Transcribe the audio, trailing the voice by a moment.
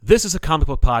This is a comic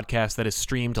book podcast that is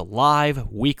streamed live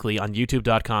weekly on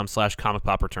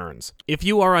youtube.com/comicpopreturns. If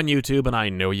you are on YouTube, and I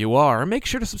know you are, make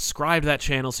sure to subscribe to that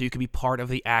channel so you can be part of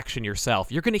the action yourself.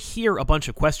 You're going to hear a bunch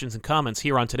of questions and comments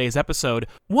here on today's episode.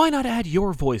 Why not add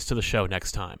your voice to the show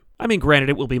next time? I mean, granted,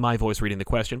 it will be my voice reading the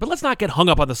question, but let's not get hung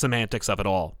up on the semantics of it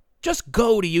all. Just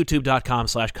go to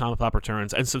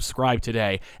youtube.com/comicpopreturns and subscribe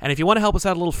today. And if you want to help us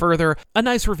out a little further, a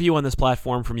nice review on this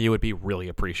platform from you would be really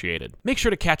appreciated. Make sure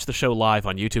to catch the show live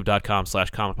on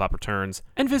youtube.com/comicpopreturns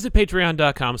and visit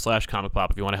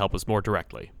patreon.com/comicpop if you want to help us more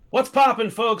directly. What's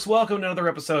poppin', folks? Welcome to another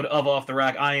episode of Off the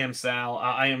Rack. I am Sal.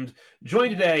 I am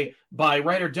joined today by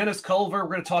writer Dennis Culver.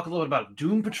 We're going to talk a little bit about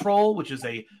Doom Patrol, which is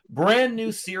a brand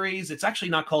new series. It's actually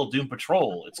not called Doom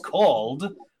Patrol. It's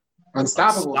called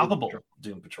Unstoppable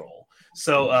Doom Patrol.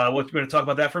 So we're going to talk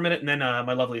about that for a minute, and then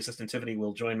my lovely assistant Tiffany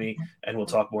will join me, and we'll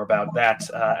talk more about that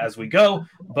as we go.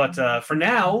 But for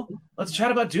now, let's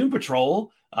chat about Doom Patrol,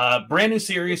 brand new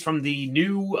series from the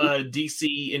new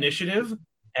DC initiative.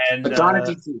 And Dawn of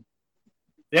DC.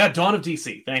 Yeah, Dawn of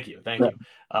DC. Thank you.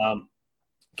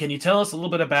 Can you tell us a little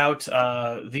bit about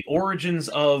the origins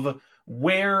of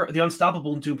where the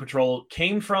Unstoppable Doom Patrol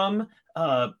came from?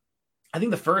 I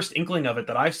think the first inkling of it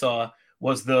that I saw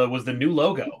was the new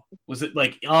logo. Was it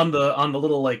like on the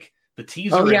little like the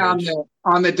teaser? Oh yeah, image?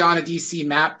 on the Dawn of DC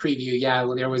map preview. Yeah,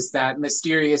 there was that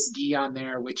mysterious D on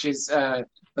there, which is a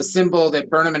symbol that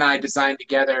Burnham and I designed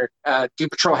together. Doom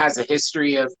Patrol has a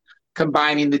history of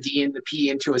combining the D and the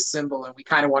P into a symbol, and we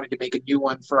kind of wanted to make a new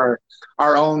one for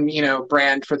our own,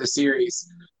 brand for the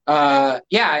series. It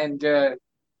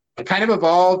kind of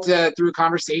evolved through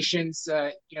conversations.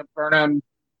 Burnham,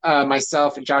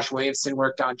 myself, and Josh Williamson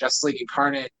worked on Justice League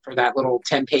Incarnate for that little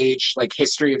 10-page like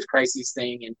history of crises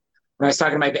thing. And when I was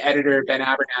talking to my editor Ben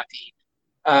Abernathy,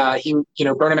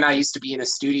 Burnham and I used to be in a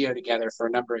studio together for a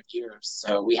number of years,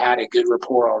 so we had a good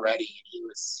rapport already.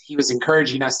 And he was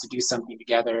encouraging us to do something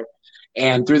together.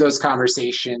 And through those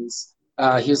conversations,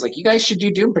 he was like, "You guys should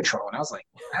do Doom Patrol," and I was like,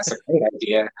 "That's a great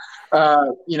idea."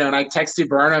 And I texted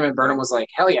Burnham, and Burnham was like,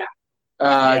 "Hell yeah."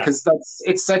 Because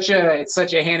it's such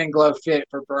a hand in glove fit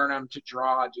for Burnham to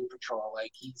draw Doom Patrol.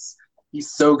 Like he's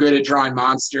so good at drawing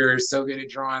monsters, so good at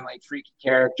drawing like freaky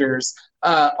characters.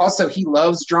 Also, he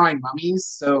loves drawing mummies,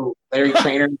 so Larry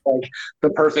Trainer's like the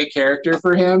perfect character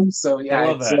for him. So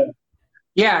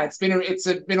yeah, it's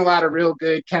been a lot of real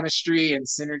good chemistry and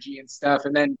synergy and stuff.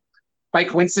 And then by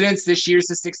coincidence, this year's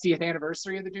the 60th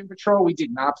anniversary of the Doom Patrol. We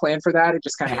did not plan for that. It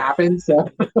just kind of happened. So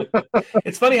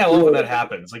it's funny how often that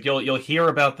happens. Like you'll hear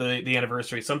about the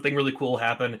anniversary, something really cool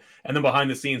happened, and then behind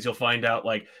the scenes you'll find out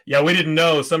like, yeah, we didn't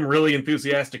know. Some really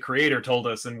enthusiastic creator told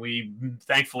us, and we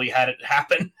thankfully had it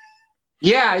happen.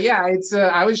 Yeah. It's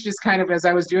I was just kind of, as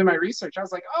I was doing my research, I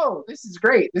was like, oh, this is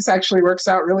great. This actually works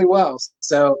out really well.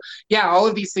 So yeah, all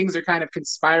of these things are kind of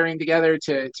conspiring together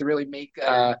to really make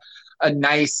a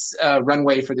nice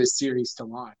runway for this series to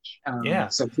launch.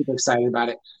 So I'm super excited about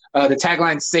it. The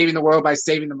tagline is "Saving the world by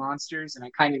saving the monsters," and I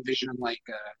kind of envision them like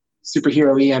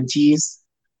superhero EMTs.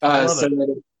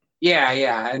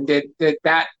 And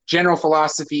that general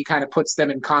philosophy kind of puts them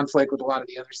in conflict with a lot of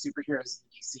the other superheroes in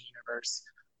the DC universe,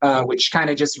 which kind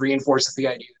of just reinforces the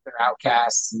idea that they're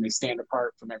outcasts and they stand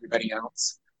apart from everybody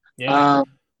else.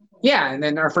 And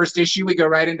then our first issue, we go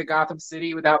right into Gotham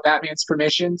City without Batman's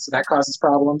permission, so that causes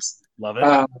problems. Love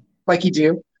it. Like you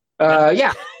do.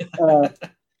 Yeah,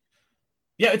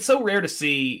 it's so rare to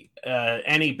see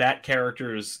any Bat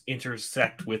characters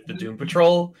intersect with the Doom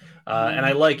Patrol. And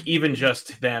I like even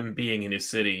just them being in his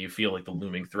city, you feel like the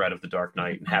looming threat of the Dark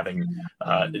Knight and having,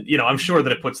 I'm sure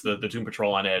that it puts the Doom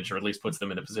Patrol on edge, or at least puts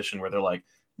them in a position where they're like,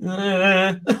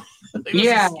 this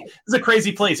is a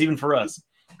crazy place, even for us.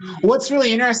 What's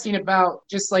really interesting about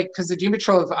just like, because the Doom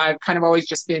Patrol, I've kind of always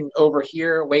just been over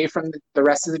here away from the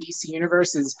rest of the DC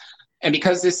universe and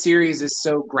because this series is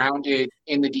so grounded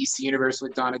in the DC universe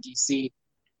with Dawn of DC,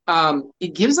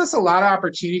 it gives us a lot of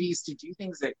opportunities to do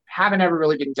things that haven't ever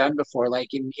really been done before.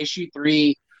 Like in issue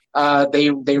 3,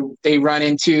 they run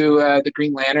into the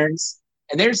Green Lanterns,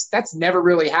 and that's never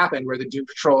really happened where the Doom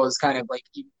Patrol has kind of like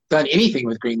done anything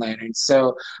with Green Lanterns.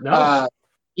 So no.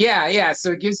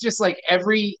 So it gives just like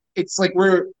it's like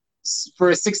for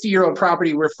a 60-year-old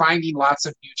property, we're finding lots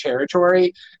of new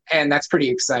territory, and that's pretty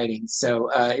exciting.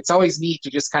 So it's always neat to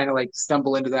just kind of like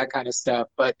stumble into that kind of stuff.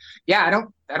 But yeah, I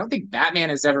don't think Batman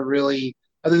has ever really,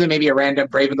 other than maybe a random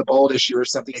Brave and the Bold issue or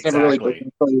something, he's never really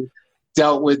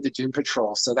dealt with the Doom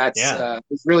Patrol. So that's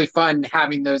it's really fun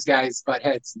having those guys butt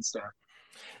heads and stuff.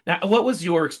 Now, what was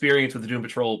your experience with the Doom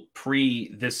Patrol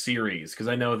pre this series? Because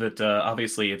I know that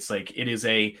obviously it's like it is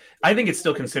a. I think it's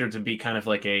still considered to be kind of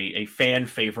like a fan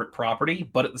favorite property,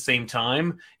 but at the same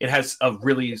time, it has a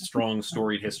really strong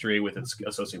storied history with its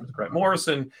associated with Grant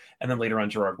Morrison, and then later on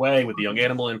Gerard Way with the Young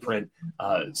Animal imprint.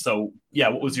 So yeah,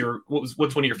 what's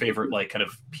one of your favorite like kind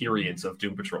of periods of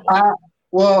Doom Patrol?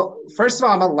 Well, first of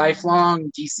all, I'm a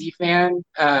lifelong DC fan.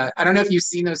 I don't know if you've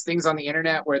seen those things on the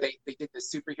internet where they did the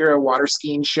superhero water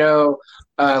skiing show,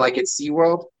 like at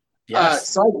SeaWorld. Yes.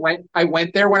 So I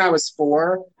went there when I was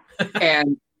 4,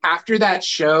 and after that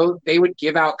show, they would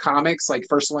give out comics like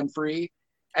first one free.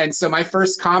 And so my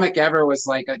first comic ever was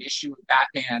like an issue of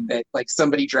Batman that like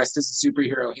somebody dressed as a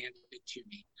superhero handed it to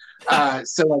me.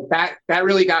 So like that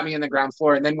really got me in the ground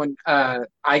floor. And then when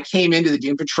I came into the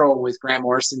Doom Patrol with Grant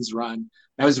Morrison's run,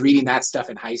 I was reading that stuff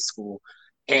in high school,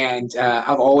 and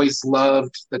I've always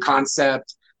loved the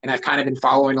concept, and I've kind of been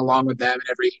following along with them in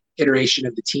every iteration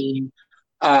of the team.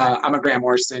 I'm a Grant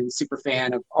Morrison super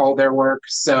fan of all their work,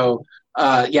 so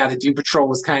yeah, the Doom Patrol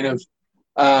was kind of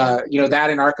that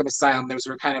and Arkham Asylum. Those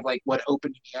were kind of like what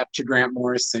opened me up to Grant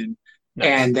Morrison, Nice.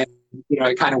 and then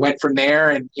it kind of went from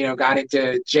there, and got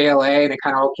into JLA, and it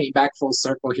kind of all came back full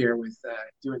circle here with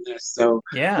doing this. So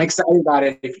Yeah. I'm excited about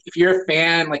it. If you're a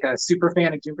fan, like a super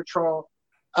fan of Doom Patrol,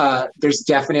 there's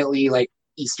definitely like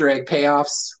Easter egg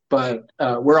payoffs. But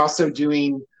we're also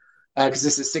doing, because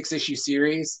this is a 6-issue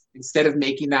series, instead of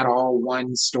making that all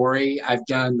one story, I've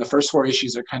done the first 4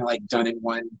 issues are kind of like done in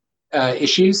one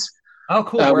issues. Oh,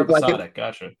 cool. More With episodic.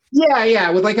 Gotcha.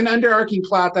 yeah, with like an underarching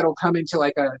plot that'll come into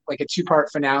like a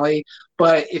 2-part finale,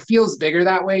 but it feels bigger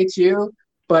that way too.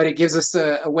 But it gives us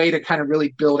a way to kind of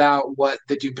really build out what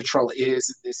the Doom Patrol is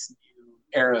in this new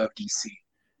era of DC.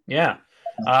 Yeah.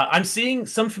 I'm seeing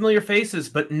some familiar faces,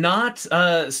 but not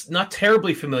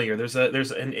terribly familiar.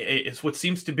 It's what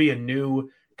seems to be a new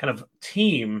kind of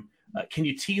team. Can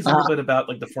you tease a little bit about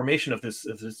like the formation of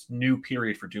this new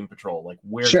period for Doom Patrol? Like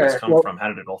where did this come from? How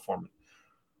did it all form?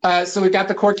 So we've got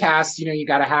the core cast. You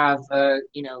got to have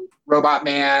Robot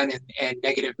Man and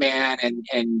Negative Man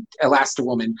and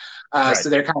Elasti-Woman. Right. So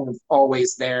they're kind of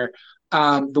always there.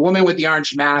 The woman with the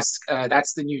orange mask,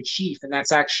 that's the new chief, and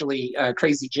that's actually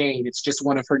Crazy Jane. It's just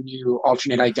one of her new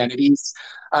alternate identities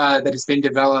that has been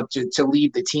developed to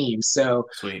lead the team. So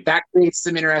Sweet. That creates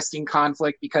some interesting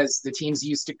conflict because the team's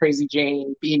used to Crazy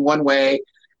Jane being one way,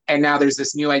 and now there's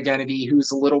this new identity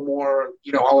who's a little more,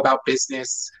 all about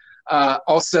business.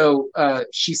 Also,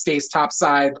 she stays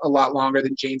topside a lot longer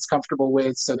than Jane's comfortable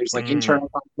with, so there's like internal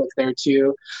conflict there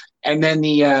too. And then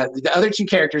the other 2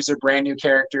 characters are brand new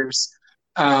characters.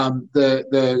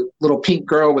 The little pink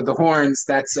girl with the horns,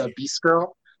 that's a Beast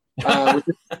Girl. Which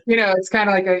is, it's kind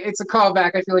of like it's a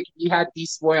callback. I feel like if you had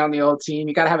Beast Boy on the old team,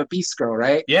 you got to have a Beast Girl,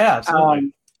 right? Yeah,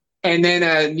 absolutely. And then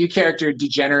a new character,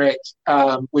 Degenerate,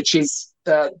 which is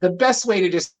the best way to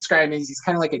describe him is he's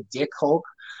kind of like a dick Hulk.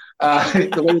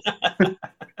 The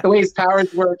way his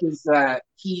powers work is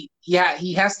he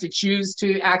has to choose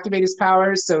to activate his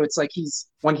powers. So it's like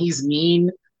when he's mean,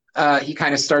 he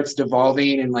kind of starts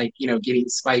devolving and like getting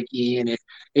spiky. And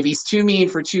if he's too mean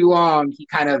for too long, he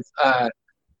kind of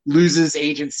loses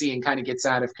agency and kind of gets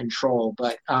out of control.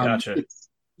 But Gotcha.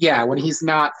 When he's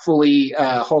not fully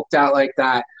hulked out like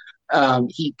that,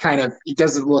 he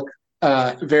doesn't look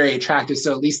very attractive.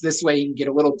 So at least this way, he can get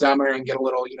a little dumber and get a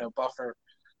little buffer.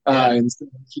 And so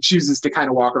he chooses to kind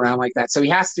of walk around like that. So he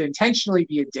has to intentionally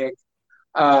be a dick,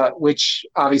 which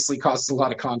obviously causes a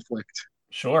lot of conflict.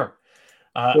 Sure.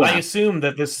 I assume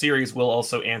that this series will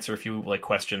also answer a few like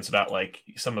questions about like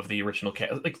some of the original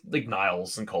like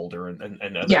Niles and Calder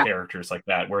and other characters like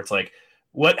that, where it's like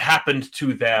what happened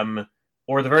to them,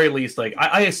 or at the very least, like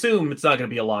I assume it's not going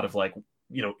to be a lot of like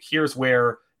here's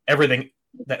where everything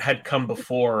that had come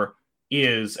before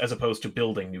is, as opposed to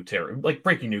building new territory, like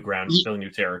breaking new ground, building new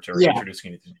territory,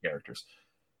 introducing new characters.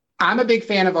 I'm a big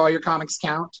fan of all your comics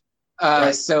count.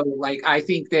 Right. So like I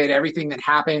think that everything that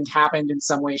happened in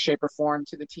some way, shape, or form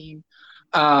to the team.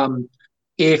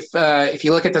 If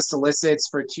you look at the solicits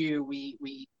for 2,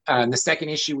 we in the second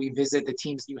issue we visit the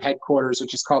team's new headquarters,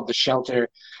 which is called the Shelter,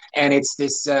 and it's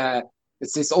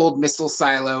this old missile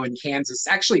silo in Kansas,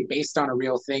 actually based on a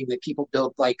real thing that people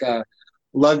built like a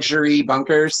luxury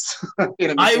bunkers.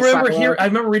 I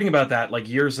remember reading about that like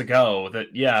years ago.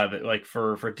 That like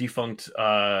for defunct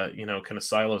kind of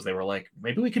silos, they were like,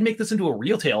 maybe we could make this into a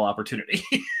retail opportunity.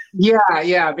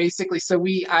 yeah, basically. So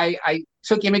I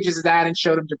took images of that and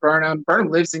showed them to Burnham.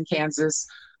 Burnham lives in Kansas,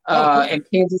 and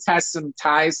Kansas has some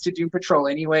ties to Doom Patrol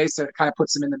anyway, so it kind of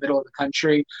puts them in the middle of the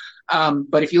country.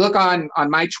 But if you look on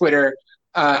my Twitter,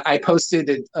 I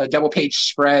posted a double-page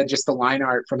spread, just the line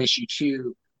art from issue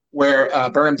 2. where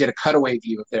Burnham did a cutaway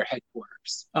view of their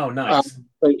headquarters. Oh, nice.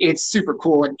 But it's super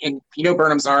cool, and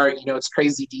Burnham's art, it's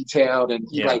crazy detailed, and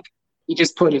he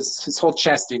just put his whole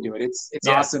chest into it. It's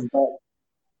awesome. But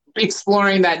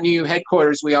exploring that new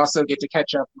headquarters, we also get to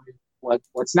catch up with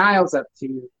what's Niles up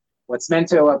to, what's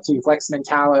Mento up to, Flex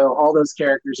Mentallo. All those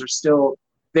characters are still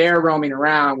there roaming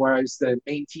around, whereas the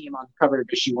main team on the cover of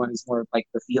issue 1 is more like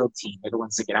the field team. They're the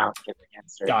ones that get out and get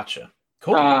against her. Gotcha.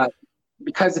 Cool.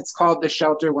 Because it's called the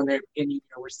shelter, when they're in,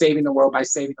 we're saving the world by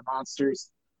saving the monsters.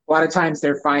 A lot of times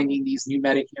they're finding these new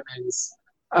metahumans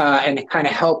and kind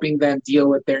of helping them deal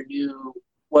with their new,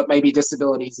 what may be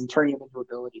disabilities, and turning them into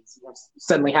abilities. You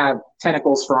suddenly have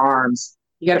tentacles for arms.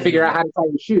 You got to figure out how to tie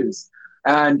your shoes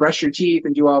and brush your teeth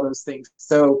and do all those things.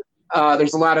 So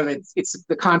there's a lot of it. It's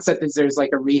the concept is there's like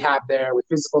a rehab there with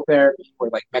physical therapy, where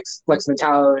like Flex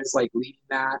Mentallo is like leading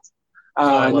that.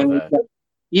 I love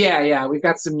that. We've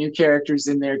got some new characters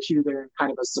in there too. They're in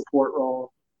kind of a support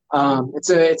role. It's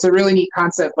a really neat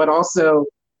concept, but also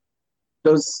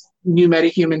those new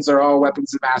metahumans are all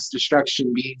weapons of mass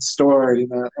destruction being stored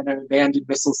in an abandoned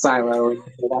missile silo, and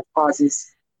that causes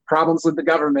problems with the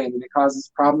government, and it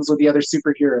causes problems with the other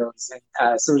superheroes.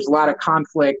 And so there's a lot of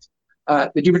conflict.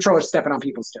 The Doom Patrol are stepping on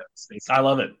people's toes, basically. I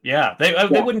love it. Yeah,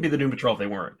 they wouldn't be the Doom Patrol if they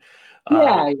weren't.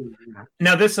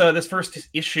 Now this first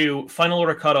issue, final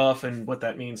order cutoff, and what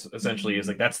that means essentially is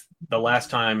like that's the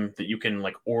last time that you can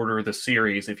like order the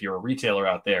series if you're a retailer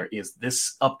out there, is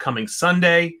this upcoming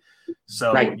Sunday.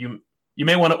 So you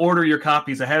may want to order your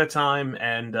copies ahead of time,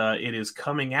 and it is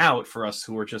coming out for us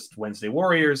who are just Wednesday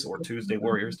Warriors or Tuesday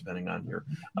Warriors, depending on your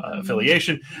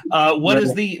affiliation. What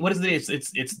is the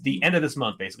it's the end of this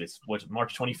month, basically. It's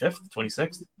March 25th,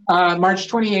 26th? March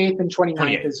 28th and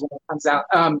 29th is when it comes out.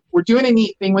 We're doing a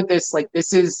neat thing with this. Like,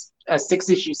 this is a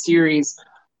 6-issue series,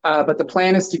 but the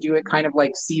plan is to do it kind of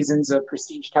like seasons of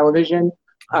prestige television.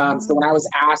 So when I was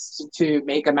asked to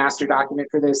make a master document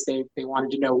for this, they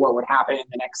wanted to know what would happen in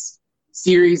the next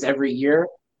series every year.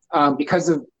 Because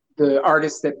of the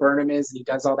artist that Burnham is, and he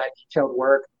does all that detailed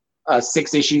work,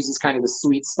 6 issues is kind of the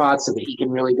sweet spot so that he can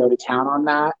really go to town on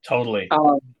that. Totally.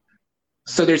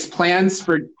 So there's plans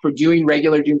for doing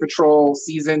regular Doom Patrol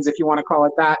seasons, if you want to call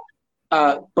it that.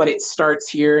 But it starts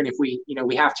here, and if we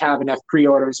have to have enough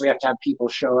pre-orders, we have to have people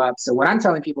show up. So what I'm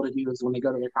telling people to do is when they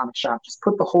go to their comic shop, just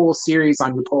put the whole series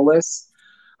on your pull list,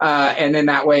 and then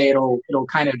that way it'll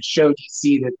kind of show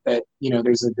DC that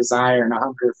there's a desire and a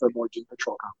hunger for more Doom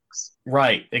Patrol comics.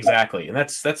 Right, exactly, and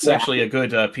that's actually a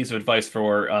good piece of advice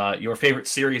for your favorite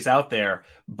series out there.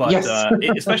 But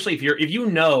especially if you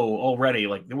know already,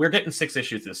 like, we're getting 6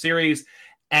 issues of the series,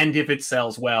 and if it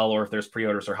sells well or if there's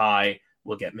pre-orders are high,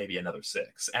 we'll get maybe another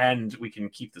 6, and we can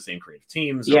keep the same creative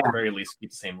teams, or at the very least keep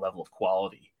the same level of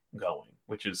quality going,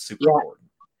 which is super important.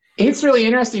 It's really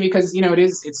interesting because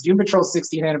it's Doom Patrol's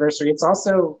 60th anniversary. It's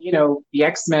also the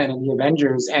X-Men and the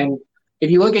Avengers, and if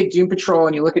you look at Doom Patrol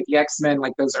and you look at the X-Men,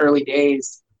 like those early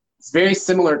days, it's very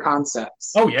similar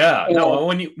concepts. Oh yeah,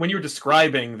 when you were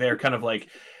describing their kind of like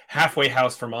halfway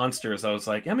house for monsters, I was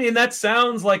like, I mean, that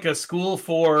sounds like a school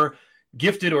for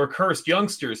gifted or cursed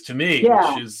youngsters to me,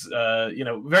 which is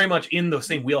very much in the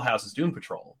same wheelhouse as Doom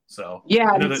Patrol. So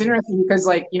it's interesting because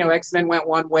X-Men went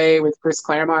one way with Chris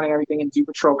Claremont and everything, and Doom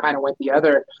Patrol kind of went the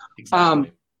other.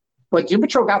 Exactly. But Doom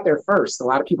Patrol got there first. A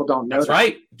lot of people don't know that. That's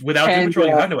right. Without Doom Patrol,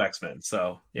 you have no X-Men.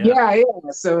 So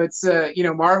So it's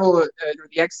Marvel,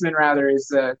 the X-Men rather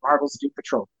is Marvel's Doom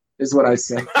Patrol is what I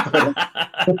say.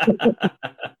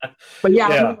 But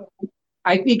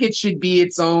I think it should be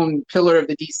its own pillar of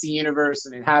the DC universe,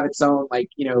 and it have its own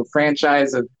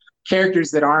franchise of characters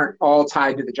that aren't all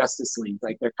tied to the Justice League.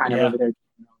 Like, they're kind of over there.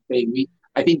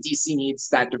 I think DC needs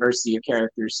that diversity of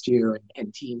characters too,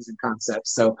 and teams and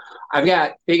concepts. So I've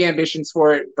got big ambitions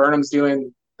for it. Burnham's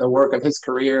doing the work of his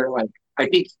career. Like, I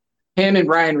think him and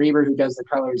Brian Reaver, who does the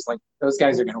colors, like, those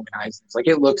guys are going to win Eisners. Like,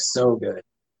 it looks so good.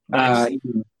 Nice.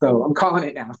 So I'm calling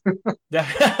it now.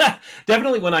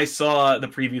 Definitely, when I saw the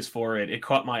previews for it, it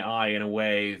caught my eye in a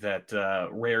way that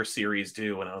rare series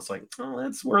do, and I was like, "Oh,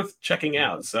 that's worth checking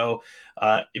out." So,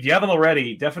 if you haven't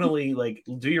already, definitely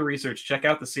do your research, check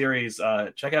out the series,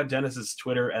 check out Dennis's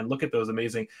Twitter, and look at those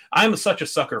amazing. I'm such a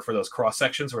sucker for those cross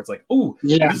sections where it's like, "Oh,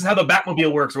 this is how the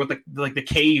Batmobile works, or what the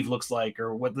cave looks like,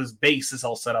 or what this base is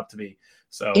all set up to be."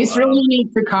 So it's really unique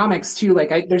for comics too.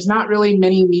 Like, there's not really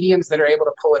many mediums that are able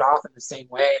to pull it off in the same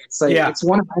way. It's like it's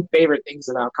one of my favorite things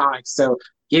about comics. So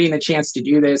getting the chance to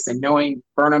do this and knowing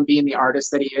Burnham being the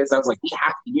artist that he is, I was like, we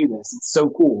have to do this. It's so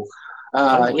cool.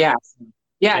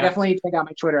 Definitely check out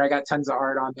my Twitter. I got tons of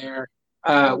art on there.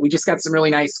 We just got some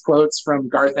really nice quotes from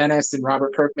Garth Ennis and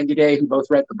Robert Kirkman today, who both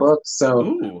read the book.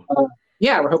 So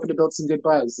yeah, we're hoping to build some good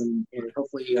buzz and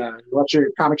hopefully let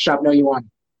your comic shop know you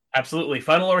won. Absolutely.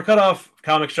 Final order cutoff,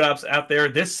 comic shops out there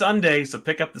this Sunday. So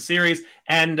pick up the series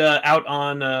and out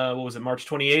on, what was it, March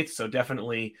 28th. So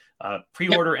definitely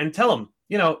pre-order and tell them,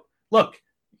 look,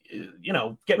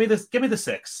 get me the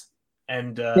 6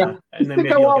 and then maybe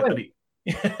you'll get the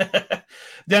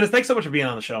Dennis, thanks so much for being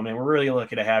on the show, man. We're really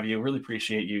lucky to have you. Really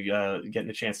appreciate you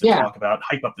getting a chance to talk about,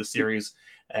 hype up the series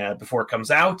before it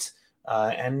comes out.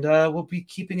 And we'll be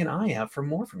keeping an eye out for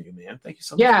more from you, man. Thank you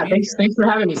so much. Yeah, thanks for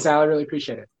having me, Sal. I really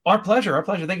appreciate it. Our pleasure.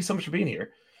 Thank you so much for being here.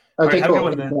 Okay, cool. Have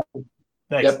a good one, man.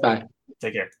 Thanks. Yep, bye.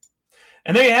 Take care.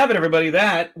 And there you have it, everybody.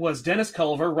 That was Dennis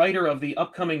Culver, writer of the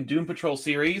upcoming Doom Patrol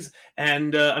series.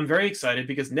 And I'm very excited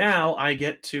because now I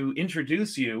get to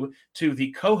introduce you to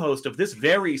the co-host of this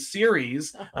very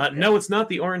series. No, it's not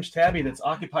the orange tabby that's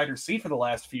occupied her seat for the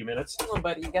last few minutes. Come on,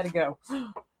 buddy. You got to go.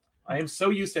 I am so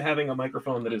used to having a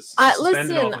microphone that is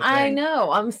suspended off the thing. I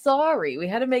know. I'm sorry. We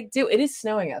had to make do. It is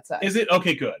snowing outside. Is it?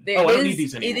 Okay, good. I don't need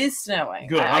these anymore. It is snowing.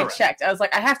 Good. I checked. I was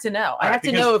like, I have to know. I have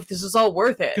to know if this is all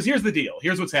worth it. Because here's the deal.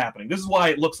 Here's what's happening. This is why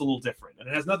it looks a little different. And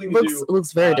it has nothing to do... It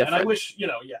looks very different. And I wish,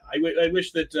 I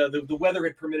wish that the weather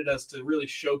had permitted us to really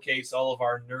showcase all of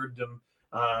our nerddom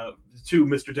to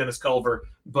Mr. Dennis Culver,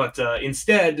 but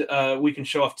instead we can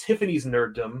show off Tiffany's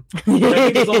nerddom, which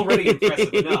I think is already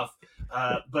impressive enough.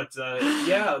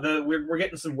 We're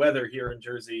getting some weather here in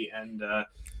Jersey, and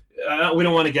we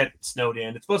don't want to get snowed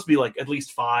in. It's supposed to be like at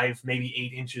least 5, maybe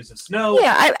 8 inches of snow.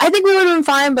 Yeah, I think we would have been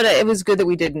fine, but it was good that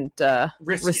we didn't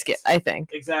risk it. I think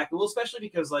exactly. Well, especially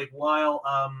because while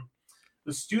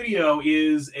the studio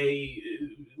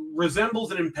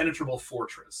resembles an impenetrable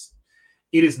fortress,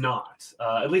 it is not.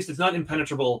 At least it's not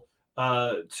impenetrable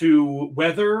to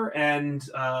weather, and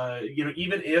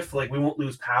even if we won't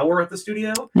lose power at the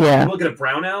studio, we'll get a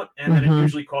brownout, and then it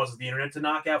usually causes the internet to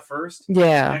knock out first.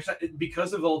 Yeah, actually,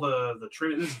 because of all the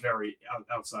trim, this is very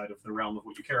outside of the realm of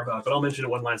what you care about, but I'll mention it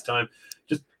one last time.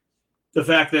 Just the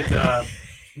fact that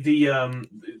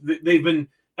they've been,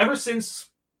 ever since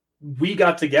we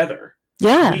got together, we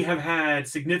have had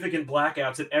significant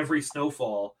blackouts at every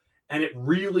snowfall, and it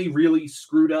really, really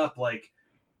screwed up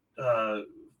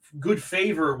good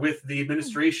favor with the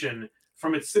administration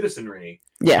from its citizenry.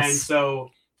 Yes. And so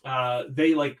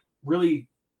they really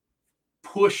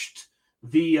pushed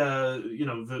the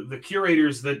the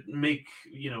curators that make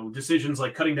decisions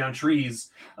like cutting down trees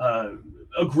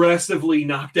aggressively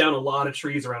knock down a lot of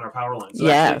trees around our power lines. So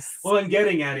yes. What I'm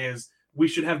getting at is we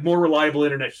should have more reliable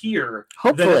internet here.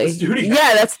 Hopefully. Than at the studio.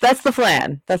 Yeah, that's the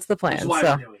plan. That's the plan. That's why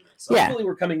we're doing this. So hopefully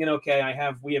we're coming in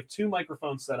okay. We have 2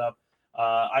 microphones set up.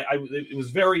 It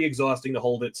was very exhausting to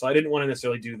hold it, so I didn't want to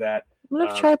necessarily do that. I'm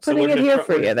gonna try putting it here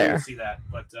for you there. See that,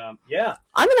 but yeah,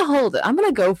 I'm gonna hold it. I'm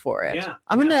gonna go for it. Yeah,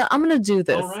 I'm gonna do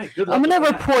this. All right, good luck. I'm gonna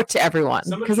report to everyone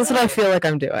because that's what I feel like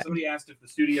I'm doing. Somebody asked if the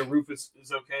studio roof is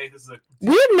okay. We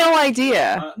have no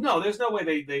idea. No, there's no way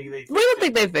they. We don't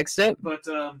think they fixed it. But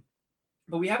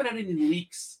we haven't had any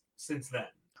leaks since then.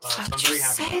 So I'm very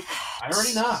happy. I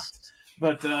already knocked.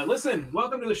 But listen,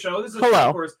 welcome to the show. This is Hello.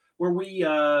 Of course, where we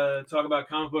talk about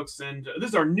comic books, and this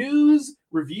is our news,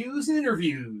 reviews, and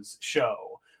interviews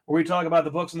show, where we talk about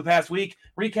the books in the past week,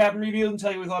 recap and review them,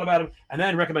 tell you what we thought about them, and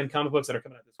then recommend comic books that are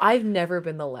coming out this week. I've never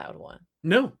been the loud one.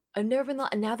 No. I've never been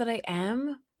and now that I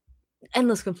am,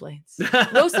 endless complaints.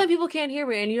 Most time people can't hear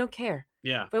me, and you don't care.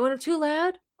 Yeah. But when I'm too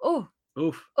loud, oof.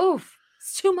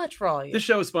 It's too much for all you. This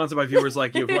show is sponsored by viewers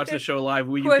like you. If you watch the show live,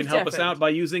 you can help us out by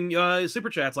using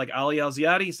super chats. Like Ali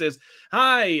Alziadi says,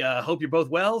 "Hi, hope you're both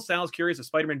well. Sal's curious if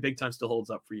Spider-Man Big Time still holds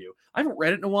up for you. I haven't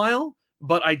read it in a while,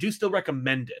 but I do still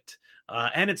recommend it.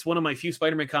 And it's one of my few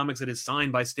Spider-Man comics that is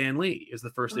signed by Stan Lee. Is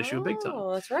the first issue of Big Time.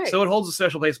 Oh, that's right. So it holds a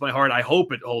special place in my heart. I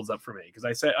hope it holds up for me because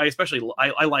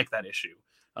I like that issue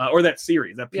or that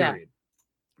series, that period." Yeah.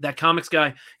 That comics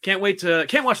guy can't watch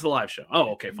the live show.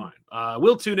 Oh, okay, fine.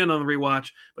 We'll tune in on the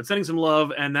rewatch, but sending some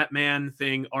love, and that man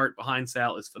thing art behind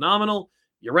Sal is phenomenal.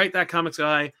 You're right, that comics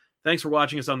guy. Thanks for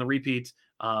watching us on the repeat.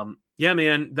 Yeah,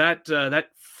 man, that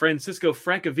Francisco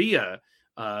Francavilla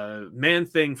man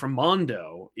thing from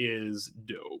Mondo is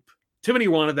dope. Tiffany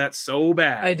wanted that so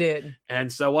bad. I did.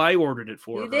 And so I ordered it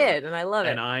for her. You did, and I love it.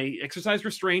 And I exercised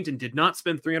restraint and did not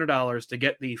spend $300 to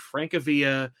get the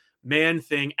Francavilla Man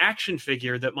Thing action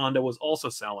figure that Mondo was also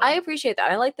selling. I appreciate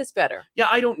that. I like this better. Yeah,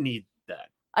 I don't need that.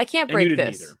 I can't break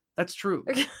this. Either. That's true.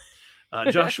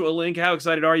 Joshua Link, how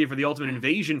excited are you for the Ultimate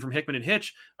Invasion from Hickman and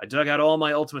Hitch? I dug out all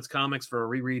my Ultimates comics for a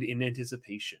reread in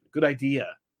anticipation. Good idea.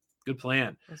 Good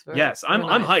plan. Yes, I'm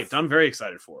hyped. I'm very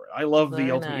excited for it. I love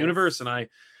the Ultimate Universe, and I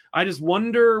just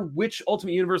wonder which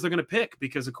Ultimate Universe they're going to pick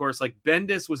because, of course,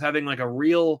 Bendis was having a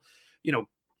real,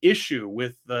 issue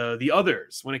with the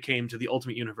others when it came to the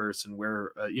Ultimate Universe and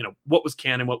where what was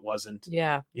canon, what wasn't.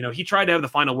 Yeah. He tried to have the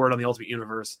final word on the Ultimate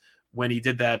Universe when he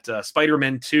did that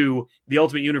Spider-Man 2. The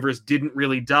Ultimate Universe didn't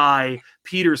really die.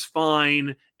 Peter's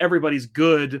fine. Everybody's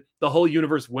good. The whole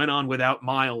universe went on without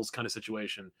Miles kind of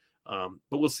situation. But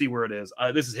we'll see where it is.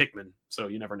 This is Hickman, so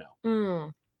you never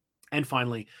know. And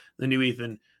finally, the new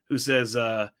Ethan, who says,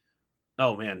 oh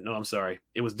man, no, I'm sorry.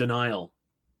 It was Denial.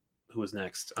 Who was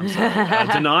next? I'm sorry.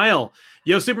 Denial.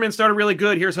 Yo, Superman started really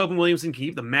good. Here's hoping Williamson can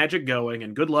keep the magic going,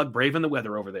 and good luck braving the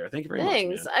weather over there. Thank you very much.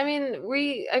 Thanks. Man. I mean,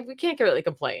 we can't really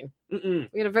complain. Mm-mm.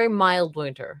 We had a very mild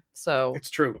winter, so It's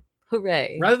true.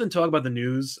 hooray. Rather than talk about the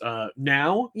news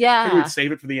now, Yeah. maybe we'd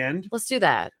save it for the end. Let's do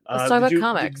that. Let's talk about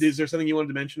comics. Is there something you wanted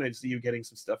to mention? I see you getting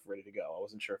some stuff ready to go. I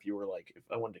wasn't sure if you were like, if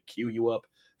I wanted to queue you up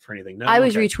for anything. No, I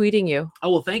was okay. retweeting you. Oh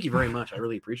well, thank you very much. I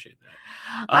really appreciate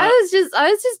that. I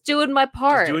was just doing my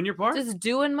part. Just doing your part. Just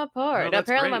doing my part. No, that's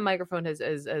Apparently, great. my microphone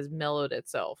has mellowed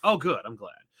itself. Oh, good. I'm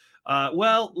glad.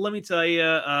 Well, let me tell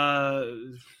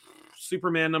you,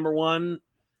 Superman #1.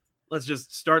 Let's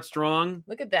just start strong.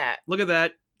 Look at that. Look at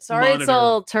that. Sorry, it's monitor.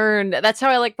 all turned. That's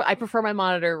how I prefer my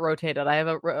monitor rotated. I have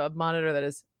a monitor that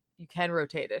is you can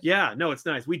rotate it. Yeah, no, it's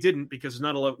nice. We didn't because there's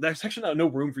not a lot. There's actually no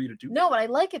room for you to do. No, but I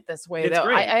like it this way It's though.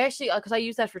 great. I actually because I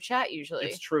use that for chat usually.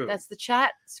 It's true. That's the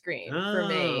chat screen for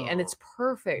me, and it's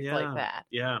perfect Yeah. like that.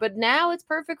 Yeah. But now it's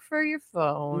perfect for your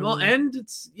phone. Well, and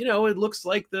it's it looks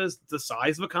like the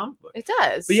size of a comic book. It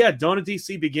does. But yeah, Dawn of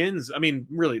DC begins. I mean,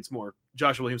 really, it's more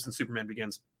Joshua Williamson Superman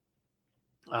begins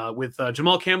with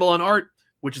Jamal Campbell on art,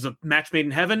 which is a match made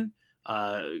in heaven.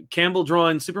 Campbell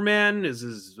drawing Superman is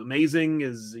as amazing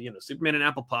as Superman and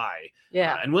Apple Pie.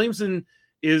 Yeah. And Williamson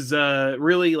is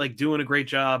really like doing a great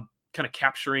job kind of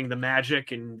capturing the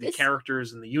magic and the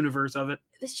characters and the universe of it.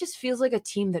 This just feels like a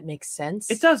team that makes sense.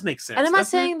 It does make sense. And I'm not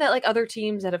doesn't it? saying that like other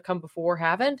teams that have come before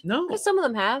haven't. No. Because some of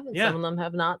them have, and Yeah. some of them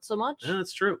have not so much. Yeah,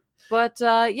 that's true. But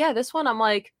yeah, this one I'm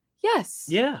like, yes.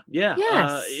 Yeah.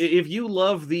 Yes. If you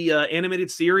love the animated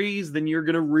series, then you're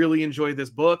gonna really enjoy this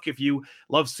book. If you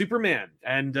love Superman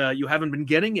and you haven't been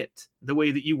getting it the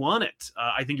way that you want it,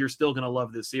 I think you're still gonna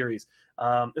love this series.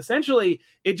 Essentially,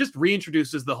 it just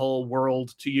reintroduces the whole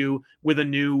world to you with a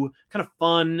new kind of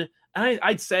fun. And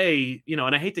I'd say,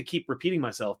 and I hate to keep repeating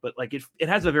myself, but like it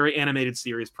has a very animated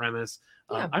series premise.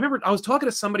 Yeah. I remember I was talking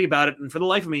to somebody about it, and for the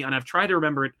life of me, and I've tried to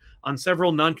remember it on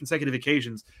several non-consecutive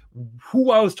occasions,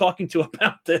 who I was talking to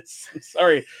about this. I'm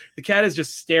sorry, the cat is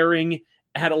just staring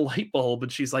at a light bulb,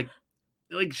 and she's like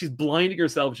she's blinding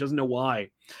herself. She doesn't know why.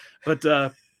 But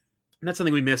that's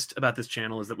something we missed about this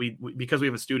channel is that we because we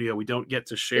have a studio, we don't get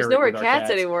to share. There's nowhere it with cats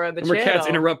our anymore on the More channel. cats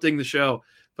interrupting the show.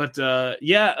 But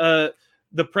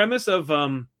the premise of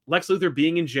Lex Luthor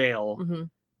being in jail Mhm.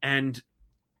 and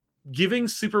giving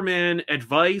Superman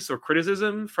advice or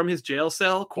criticism from his jail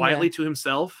cell quietly to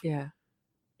himself Yeah.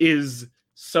 is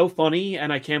so funny,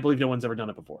 and I can't believe no one's ever done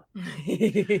it before.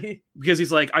 Because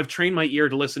he's like, I've trained my ear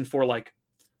to listen for like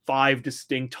 5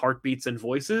 distinct heartbeats and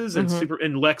voices, and Mhm.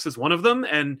 and Lex is one of them,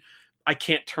 and I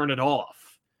can't turn it off.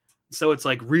 So it's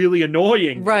like really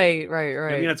annoying. Right.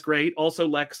 I mean, that's great. Also,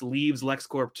 Lex leaves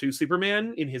LexCorp to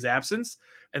Superman in his absence,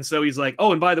 and so he's like,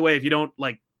 "Oh, and by the way, if you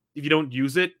don't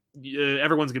use it,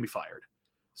 everyone's gonna be fired.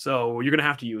 So you're gonna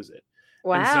have to use it."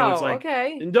 And so Wow. it's like,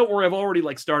 okay. And don't worry, I've already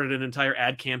like started an entire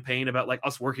ad campaign about like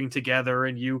us working together,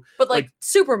 and you, But like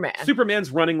Superman.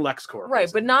 Superman's running LexCorp, Right,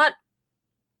 but basically.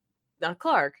 not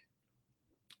Clark.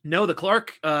 No, the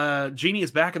Clark genie is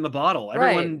back in the bottle.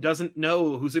 Everyone Right. doesn't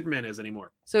know who Superman is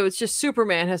anymore. So it's just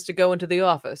Superman has to go into the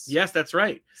office. Yes, that's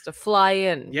right. Has to fly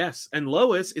in. Yes, and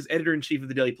Lois is editor-in-chief of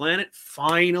the Daily Planet.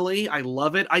 Finally, I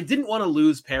love it. I didn't want to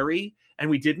lose Perry,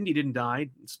 and we didn't. He didn't die.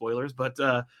 Spoilers, but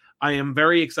I am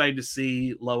very excited to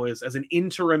see Lois as an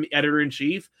interim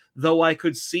editor-in-chief, though I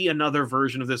could see another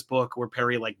version of this book where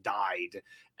Perry like died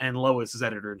and Lois is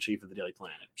editor-in-chief of the Daily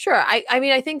Planet. Sure. I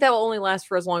mean, I think that will only last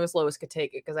for as long as Lois could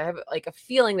take it because I have like a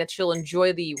feeling that she'll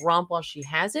enjoy the romp while she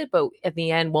has it, but at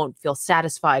the end won't feel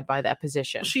satisfied by that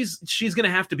position. She's going to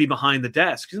have to be behind the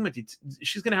desk.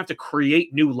 She's going to have to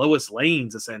create new Lois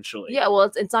Lanes, essentially. Yeah,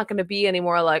 well, it's not going to be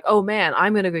anymore like, oh man,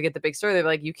 I'm going to go get the big story. They're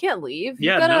like, you can't leave. You've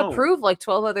Yeah, got to no. approve like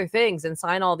 12 other things and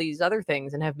sign all these other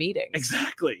things and have meetings.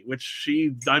 Exactly, which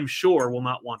she, I'm sure, will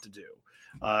not want to do.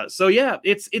 So yeah,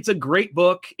 it's a great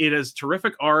book. It has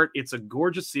terrific art. It's a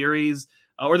gorgeous series,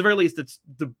 or at the very least, it's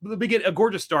a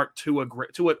gorgeous start to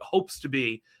what hopes to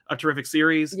be a terrific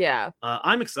series. Yeah.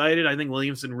 I'm excited. I think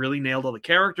Williamson really nailed all the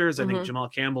characters. I think Mhm. Jamal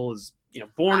Campbell is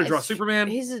born to draw Superman.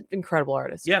 He's an incredible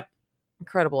artist. Yeah,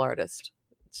 Incredible artist.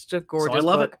 It's just a gorgeous so I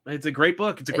love book. it. It's a great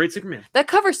book. It's a great Superman. That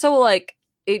cover's so like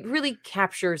it really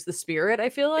captures the spirit, I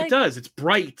feel like. It does. It's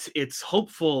bright. It's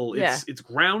hopeful. Yeah. It's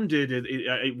grounded.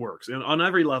 It works. And on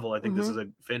every level, I think this is a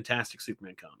fantastic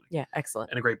Superman comic. Yeah,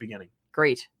 excellent. And a great beginning.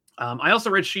 Great. I also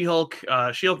read She-Hulk,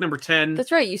 She-Hulk number 10.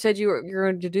 That's right. You said you're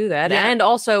going to do that. Yeah. And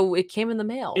also, it came in the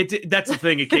mail. That's the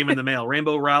thing. It came in the mail.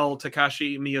 Rainbow Rowell,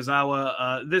 Takashi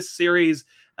Miyazawa. This series,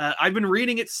 I've been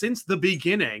reading it since the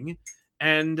beginning.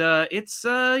 And it's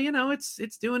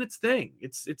it's doing its thing.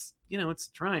 It's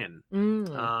trying. And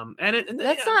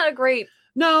that's not a great.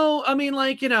 No, I mean,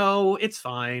 like, it's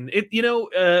fine.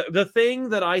 The thing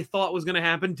that I thought was going to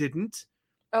happen didn't.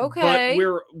 Okay.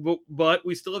 But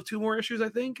we still have 2 more issues, I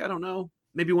think. I don't know.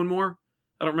 Maybe 1 more.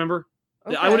 I don't remember.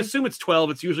 Okay. I would assume it's 12.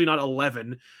 It's usually not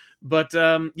 11. But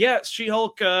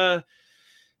She-Hulk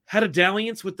had a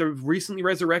dalliance with the recently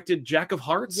resurrected Jack of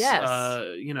Hearts. Yes.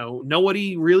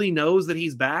 Nobody really knows that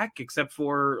he's back except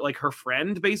for like her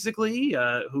friend, basically,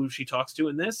 who she talks to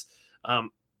in this.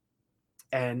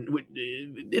 And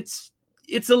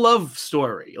it's a love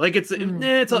story. Like it's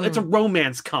a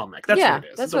romance comic. That's what it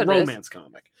is. It's a romance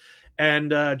comic.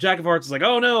 And Jack of Hearts is like,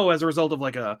 oh no, as a result of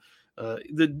like a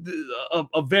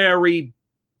very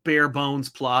bare bones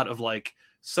plot of like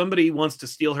somebody wants to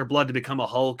steal her blood to become a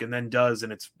Hulk and then does,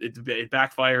 and it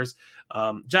backfires.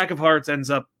 Jack of Hearts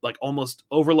ends up like almost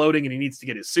overloading and he needs to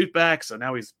get his suit back. So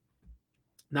now he's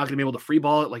not going to be able to free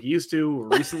ball it like he used to or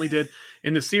recently did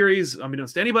in the series,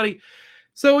 unbeknownst to anybody.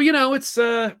 So, it's,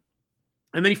 and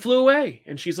then he flew away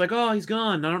and she's like, oh, he's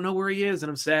gone. I don't know where he is. And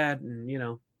I'm sad.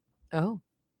 And, Oh.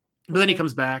 But then he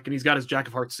comes back and he's got his Jack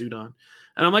of Hearts suit on.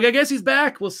 And I'm like, I guess he's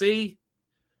back. We'll see.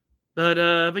 But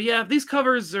yeah, these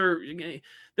covers are.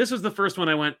 This was the first one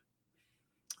I went.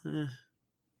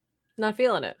 Not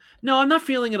feeling it. No, I'm not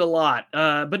feeling it a lot.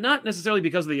 But not necessarily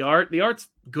because of the art. The art's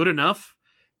good enough.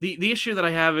 The issue that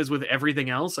I have is with everything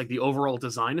else, like the overall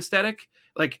design aesthetic.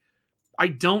 Like, I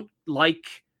don't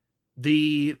like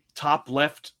the top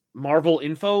left Marvel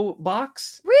info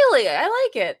box. Really, I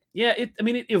like it. Yeah, it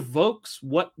evokes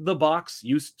what the box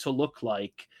used to look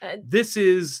like. This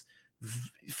is.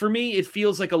 For me, it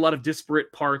feels like a lot of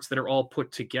disparate parts that are all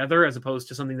put together as opposed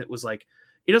to something that was like,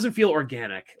 it doesn't feel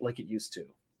organic like it used to.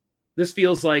 This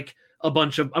feels like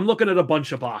I'm looking at a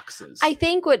bunch of boxes. I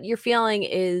think what you're feeling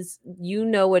is,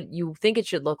 what you think it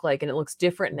should look like, and it looks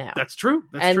different now. That's true.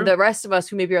 The rest of us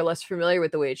who maybe are less familiar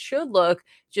with the way it should look,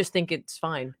 just think it's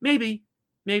fine. Maybe.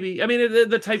 I mean,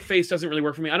 the typeface doesn't really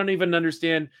work for me. I don't even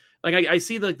understand. Like, I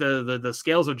see like the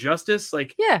scales of justice.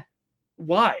 Like, yeah.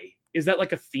 Why? Is that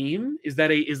like a theme? Is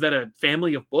that a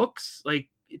family of books? Like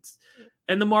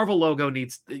and the Marvel logo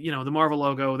needs, the Marvel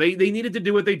logo, they needed to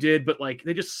do what they did, but like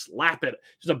they just slap it,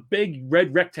 just a big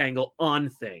red rectangle on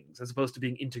things as opposed to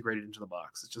being integrated into the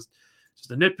box. It's just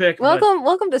a nitpick.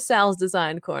 Welcome to Sal's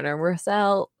Design Corner, where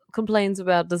Sal complains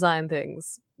about design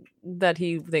things that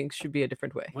he thinks should be a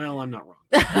different way. Well, I'm not wrong.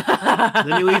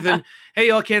 Then you Ethan, hey,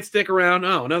 y'all can't stick around.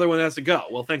 Oh, another one has to go.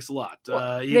 Well, thanks a lot.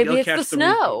 Maybe it's the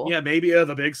snow. Yeah, maybe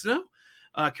the big snow.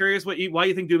 Curious why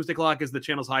you think Doomsday Clock is the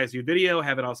channel's highest viewed video.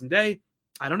 Have an awesome day.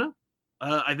 I don't know.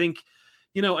 I think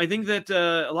that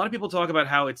a lot of people talk about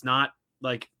how it's not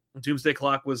like Doomsday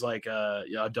Clock was like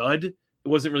a dud. It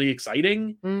wasn't really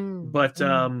exciting, but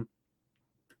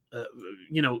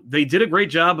they did a great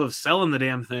job of selling the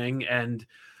damn thing, and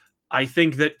I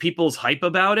think that people's hype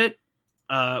about it,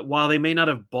 while they may not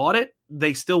have bought it,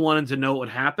 they still wanted to know what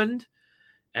happened,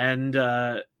 and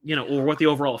or what the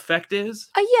overall effect is.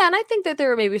 Yeah, and I think that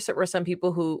there were some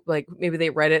people who like maybe they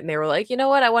read it and they were like, you know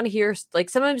what, I want to hear. Like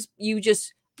sometimes you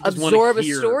just absorb a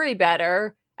story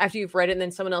better after you've read it, and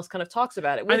then someone else kind of talks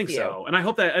about it with you. I think so, and I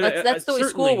hope that that's the way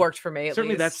school worked for me.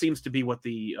 Certainly, that seems to be what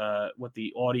the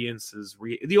audience's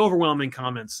the overwhelming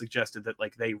comments suggested, that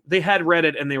like they had read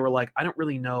it and they were like, I don't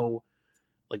really know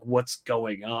like what's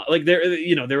going on. Like they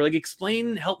were like,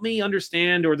 explain, help me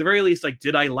understand, or at the very least, like,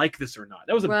 did I like this or not?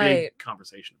 That was a big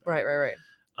conversation. Right.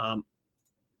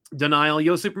 Denial.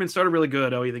 Yo, Superman started really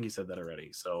good. Oh, you think you said that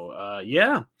already? So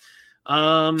yeah.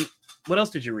 What else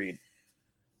did you read?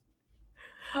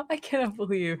 I cannot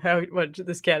believe how much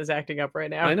this cat is acting up right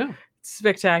now. I know. It's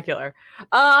spectacular.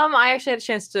 I actually had a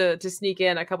chance to sneak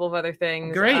in a couple of other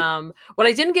things. Great. What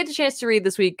I didn't get a chance to read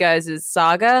this week, guys, is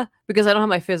Saga, because I don't have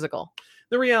my physical.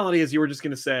 The reality is, you were just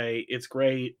going to say it's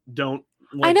great. Don't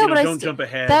jump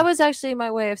ahead. That was actually my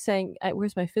way of saying,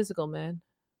 where's my physical, man?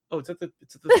 Oh, it's at the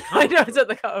I know it's at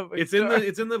the comic book store.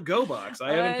 It's in the Go box.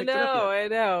 I haven't picked it up yet. I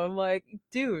know. I'm like,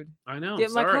 dude. I know.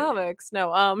 Get my comics.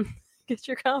 No, get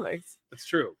your comics. That's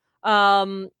true.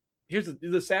 Here's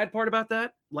the sad part about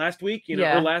that. Last week,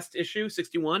 or last issue,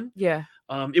 61. Yeah.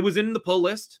 It was in the pull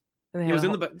list. It was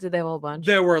in the Did they have a whole bunch?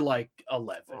 There were like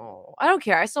 11. Oh, I don't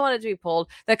care. I still want it to be pulled.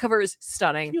 That cover is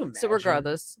stunning. So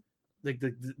regardless, like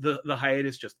the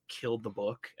hiatus just killed the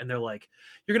book, and they're like,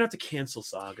 you're gonna have to cancel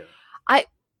Saga.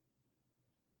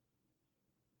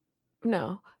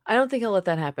 No, I don't think he'll let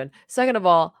that happen. Second of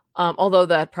all, although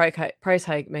that price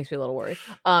hike makes me a little worried,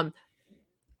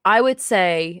 I would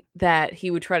say that he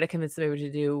would try to convince them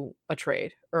to do a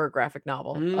trade or a graphic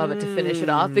novel of it to finish it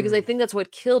off, because I think that's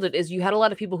what killed it. Is you had a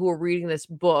lot of people who were reading this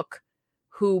book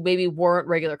who maybe weren't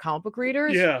regular comic book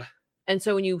readers. Yeah. And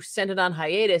so when you sent it on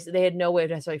hiatus, they had no way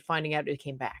of necessarily finding out it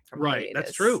came back from hiatus.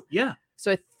 That's true. Yeah.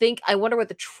 So I wonder what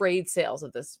the trade sales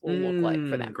of this will look like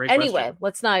for them. Great anyway, question.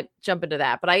 Let's not jump into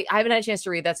that. But I haven't had a chance to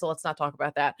read that, so let's not talk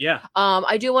about that. Yeah.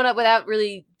 I do want to, without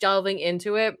really delving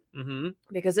into it,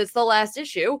 because it's the last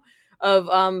issue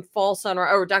of Fall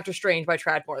Sunrise, or Doctor Strange by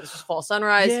Tradmore. This is Fall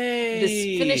Sunrise. Yay.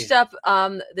 This finished up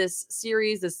this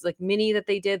series, this like mini that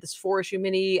they did, this 4-issue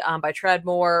mini by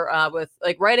Tradmore, with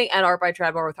like writing and art by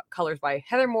Tradmore with colors by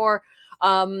Heather Moore.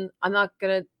 I'm not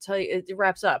gonna tell you, it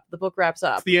wraps up. The book wraps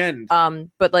up. It's the end.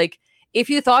 But like,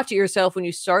 if you thought to yourself when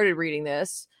you started reading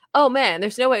this, oh man,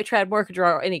 there's no way Tradmore could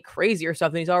draw any crazier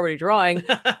stuff than he's already drawing,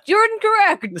 you're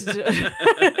incorrect.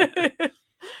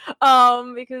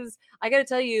 Because I gotta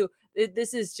tell you,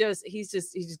 this is just he's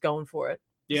just going for it.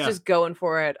 Yeah. He's just going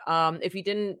for it. If you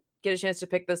didn't get a chance to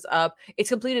pick this up, it's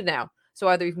completed now. So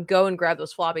either you can go and grab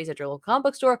those floppies at your local comic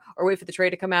book store or wait for the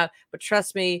trade to come out. But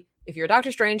trust me, if you're a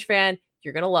Doctor Strange fan,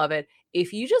 you're going to love it.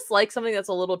 If you just like something that's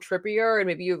a little trippier and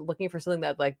maybe you're looking for something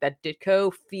that like that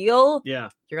Ditko feel, yeah,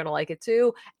 you're going to like it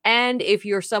too. And if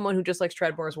you're someone who just likes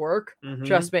Tradmore's work,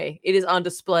 trust me, it is on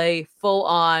display, full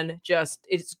on, just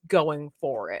it's going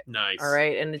for it. Nice. All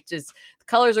right. And it just, the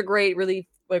colors are great, really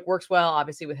like works well.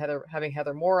 Obviously with having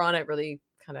Heather Moore on it, really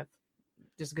kind of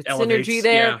just good synergy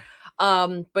there.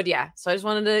 Yeah. But yeah, so I just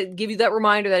wanted to give you that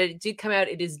reminder that it did come out.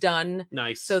 It is done.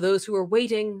 Nice. So those who are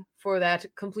waiting for that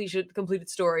completed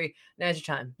story, now's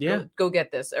your time. Yeah. Go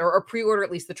get this or pre-order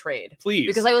at least the trade. Please.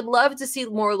 Because I would love to see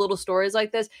more little stories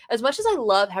like this. As much as I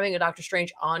love having a Doctor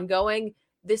Strange ongoing,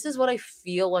 this is what I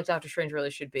feel like Doctor Strange really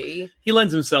should be. He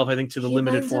lends himself, I think, to the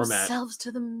limited format. He lends himself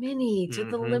to the mini, to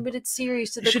the limited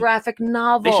series, to the graphic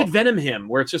novel. They should Venom him,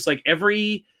 where it's just like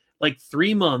every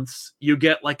 3 months you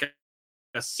get like a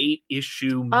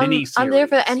 8-issue mini series. I'm there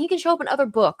for that, and he can show up in other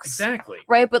books. Exactly.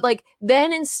 Right, but like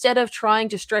then instead of trying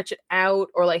to stretch it out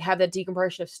or like have that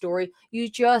decompression of story, you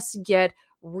just get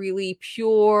really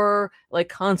pure, like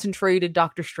concentrated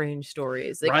Doctor Strange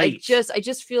stories. Like right. I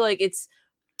just feel like it's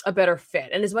a better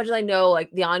fit. And as much as I know,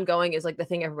 like the ongoing is like the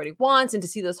thing everybody wants, and to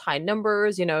see those high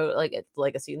numbers, you know, like it's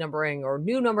legacy numbering or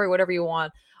new numbering, whatever you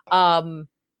want.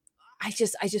 I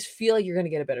just feel like you're gonna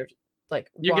get a better. Like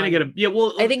you're gonna get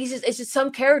well, I think it's just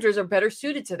some characters are better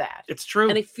suited to that. It's true,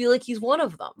 and I feel like he's one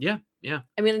of them. Yeah.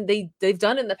 I mean, they've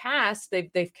done it in the past.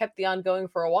 They've kept the ongoing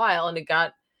for a while, and it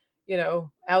got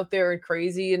out there and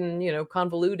crazy and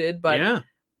convoluted. But yeah,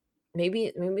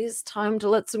 maybe it's time to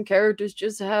let some characters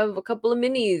just have a couple of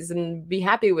minis and be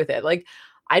happy with it. Like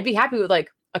I'd be happy with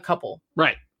like a couple,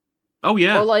 right? Oh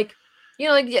yeah, or like.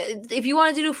 Like if you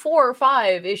wanted to do 4 or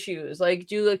 5 issues, like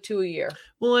do like 2 a year.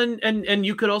 Well, and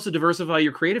you could also diversify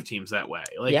your creative teams that way.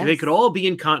 Like yes. They could all be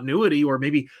in continuity, or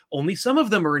maybe only some of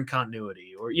them are in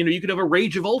continuity. Or you could have a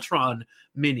Rage of Ultron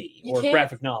mini or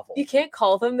graphic novel. You can't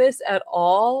call them this at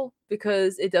all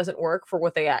because it doesn't work for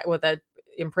what that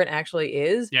imprint actually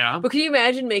is. Yeah. But can you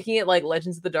imagine making it like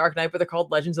Legends of the Dark Knight, but they're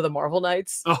called Legends of the Marvel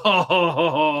Knights?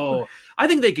 Oh, I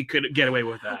think they could get away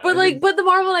with that. But but the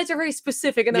Marvel Knights are very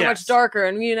specific and they're much darker,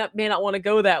 and you may not want to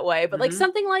go that way. But like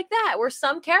something like that, where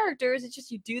some characters, it's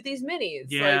just you do these minis.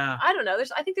 Yeah. Like, I don't know.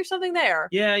 I think there's something there.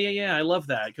 Yeah. I love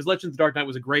that because Legends of the Dark Knight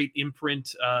was a great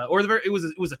imprint,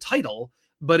 it was a title.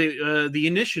 But the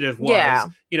initiative was,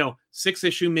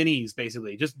 6-issue minis,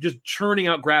 basically, just churning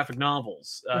out graphic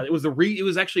novels. It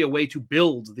was actually a way to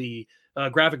build the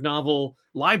graphic novel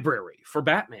library for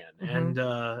Batman. And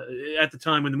at the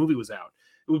time when the movie was out,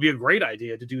 it would be a great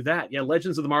idea to do that. Yeah,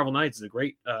 Legends of the Marvel Knights is a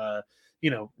great,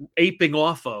 aping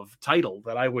off of title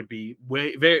that I would be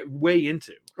way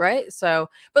into. Right. So,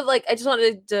 but like, I just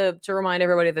wanted to remind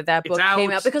everybody that book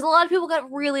came out because a lot of people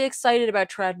got really excited about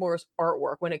Tradmore's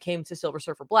artwork when it came to Silver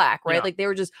Surfer Black, right? Yeah. Like they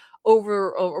were just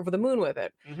over the moon with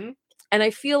it. And I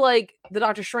feel like the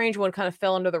Doctor Strange one kind of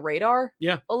fell under the radar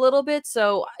a little bit.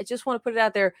 So I just want to put it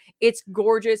out there. It's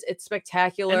gorgeous. It's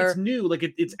spectacular. And it's new. Like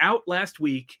it's out last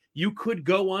week. You could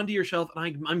go onto your shelf.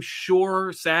 And I'm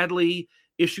sure, sadly,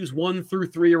 issues 1 through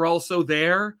 3 are also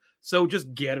there. So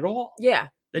just get it all. Yeah.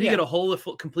 Then you Yeah. get a whole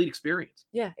full, complete experience.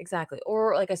 Yeah, exactly.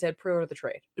 Or like I said, pre-order the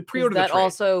trade. 'Cause Pre-order the that trade.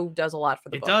 also does a lot for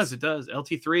the It books. does.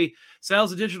 LT3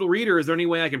 sells a digital reader. Is there any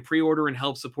way I can pre-order and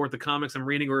help support the comics I'm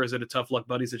reading, or is it a tough luck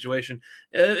buddy situation?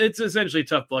 It's essentially a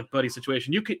tough luck buddy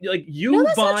situation. You could No,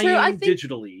 that's not true. I buying think-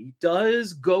 digitally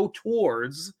does go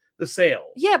towards the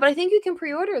sale. Yeah, but I think you can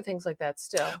pre-order things like that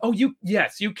still. Oh, you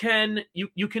can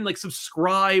like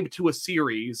subscribe to a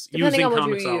series Depending using on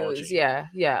what you Comixology. use.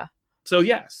 Yeah. So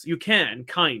yes, you can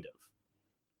kind of,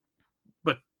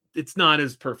 but it's not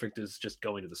as perfect as just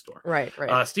going to the store. Right.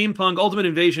 Steampunk Ultimate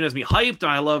Invasion has me hyped.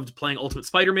 I loved playing Ultimate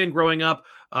Spider-Man growing up,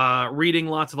 reading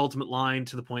lots of Ultimate Line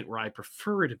to the point where I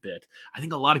prefer it a bit. I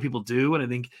think a lot of people do, and I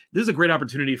think this is a great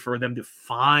opportunity for them to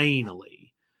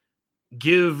finally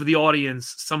give the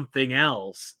audience something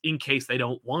else in case they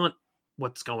don't want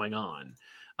what's going on.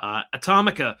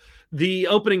 Atomica, the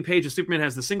opening page of Superman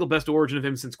has the single best origin of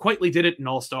him since Quitely did it in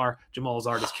All-Star. Jamal's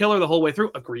art is killer the whole way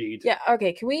through. Agreed. Yeah.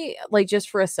 Okay. Can we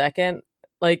just for a second,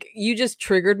 you just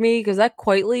triggered me because that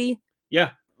Quitely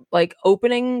Yeah.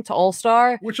 Opening to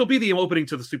All-Star, Which will be the opening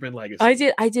to the Superman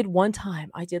Legacy. I did one time.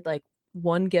 I did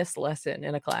one guest lesson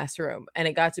in a classroom, and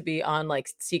it got to be on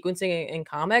sequencing in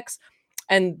comics,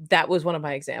 and that was one of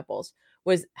my examples.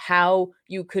 Was how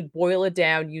you could boil it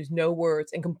down, use no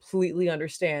words, and completely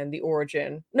understand the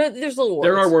origin. No, there's little words.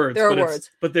 There are words. There are but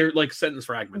words. But they're like sentence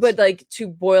fragments. But to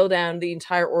boil down the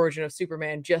entire origin of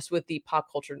Superman just with the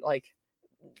pop culture,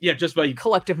 yeah, just by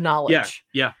collective knowledge.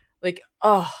 Yeah. I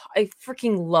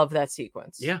freaking love that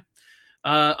sequence. Yeah.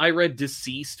 I read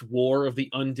Deceased War of the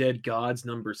Undead Gods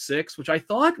 #6, which I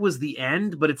thought was the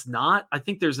end, but it's not. I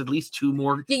think there's at least 2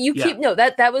 more. Yeah, keep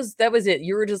that was it.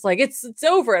 You were just like it's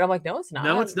over, and I'm like, no, it's not.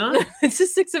 No, it's not. It's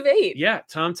just 6 of 8. Yeah,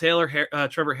 Tom Taylor,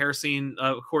 Trevor Hairsine.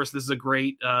 Of course, this is a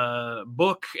great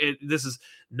book. This is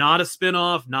not a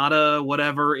spinoff, not a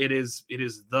whatever. It is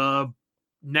the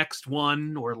next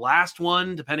one or last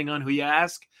one, depending on who you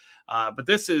ask. But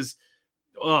this is,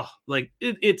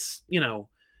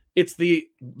 it's the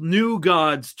new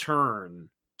god's turn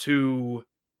to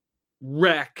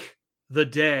wreck the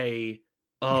day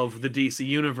of the DC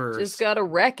universe. Just gotta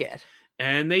wreck it.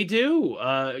 And they do.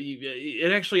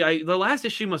 This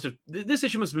issue must have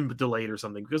been delayed or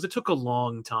something because it took a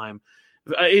long time.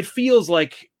 It feels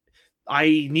like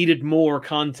I needed more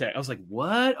context. I was like,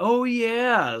 what? Oh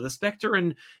yeah, the Spectre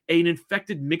and an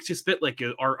infected Mixu-Spit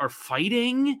are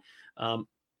fighting.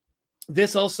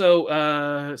 This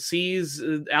also sees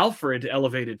Alfred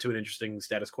elevated to an interesting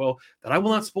status quo that I will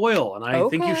not spoil, and I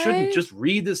think you shouldn't. Just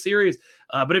read the series.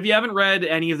 But if you haven't read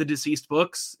any of the Deceased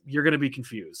books, you're going to be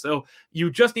confused. So you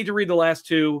just need to read the last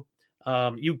 2.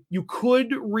 You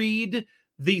could read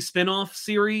the spin-off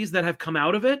series that have come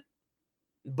out of it,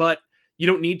 but you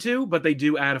don't need to. But they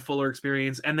do add a fuller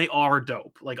experience, and they are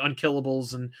dope, like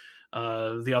Unkillables and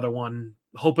the other one,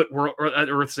 Hope at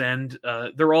Earth's End.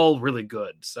 They're all really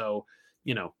good. So,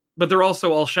 but they're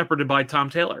also all shepherded by Tom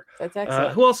Taylor. That's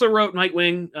excellent. Who also wrote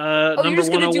Nightwing, number you're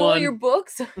just 101. gonna do all your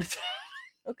books?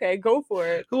 Okay, go for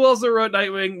it. Who also wrote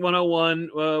Nightwing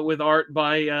 101 with art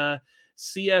by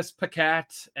C.S.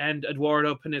 Pacat and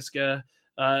Eduardo Panisca.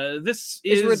 This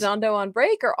is Redondo on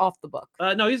break or off the book?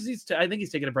 No, I think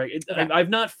he's taking a break. Okay. I've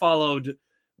not followed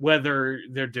whether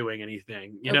they're doing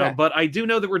anything, know, but I do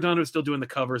know that Redondo is still doing the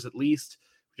covers at least,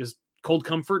 which is cold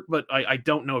comfort, but I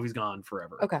don't know if he's gone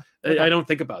forever. Okay. I don't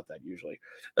think about that usually.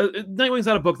 Nightwing's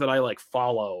not a book that I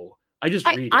follow. I just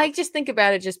read it. I just think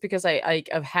about it just because I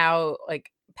of how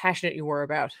passionate you were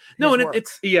about no, and work.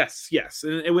 it's yes,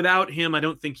 and without him, I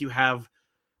don't think you have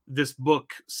this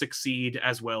book succeed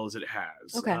as well as it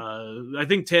has. Okay. I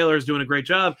think Taylor's doing a great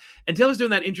job, and Taylor's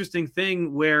doing that interesting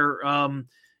thing where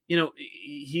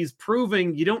he's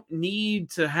proving you don't need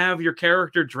to have your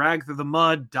character drag through the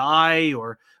mud, die,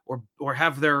 or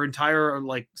have their entire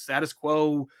status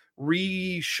quo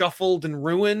reshuffled and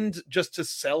ruined just to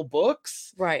sell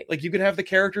books. Right. You could have the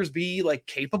characters be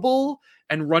capable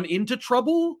and run into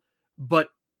trouble, but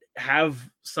have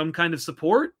some kind of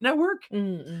support network.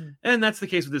 Mm-mm. And that's the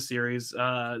case with this series.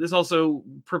 This also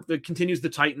continues the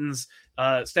Titans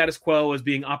status quo as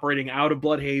being operating out of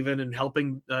Bloodhaven and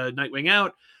helping Nightwing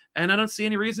out. And I don't see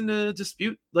any reason to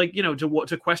dispute,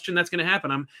 to question that's going to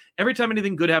happen. Every time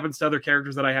anything good happens to other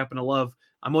characters that I happen to love,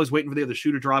 I'm always waiting for the other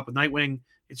shoe to drop with Nightwing.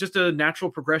 It's just a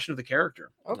natural progression of the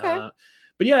character. Okay.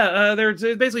 But yeah, there's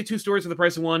basically 2 stories for the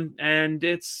price of 1, and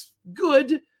it's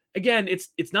good. Again,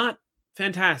 it's not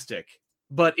fantastic,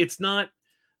 but it's not,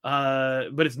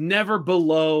 but it's never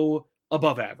below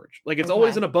above average. It's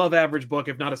always an above average book,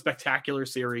 if not a spectacular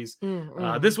series.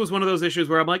 This was one of those issues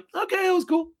where I'm like, okay, it was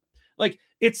cool.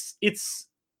 It's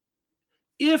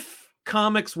if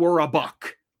comics were a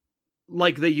buck,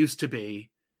 like they used to be,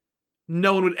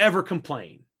 no one would ever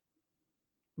complain.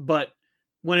 But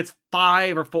when it's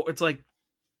 5 or 4, it's like,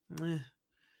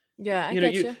 Yeah, I you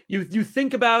know, get you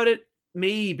think about it,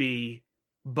 maybe,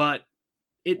 but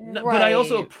but I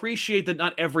also Right. appreciate that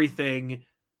not everything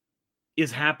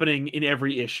is happening in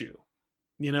every issue.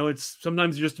 You know, it's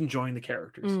sometimes you're just enjoying the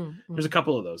characters. There's a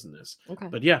couple of those in this, Okay.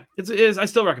 but yeah, it is. I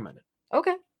still recommend it.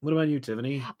 Okay. What about you,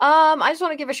 Tiffany? I just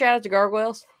want to give a shout out to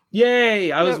Gargoyles.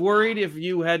 Yay! I was Yep. worried if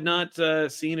you had not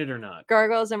seen it or not.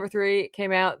 Gargoyles #3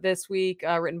 came out this week,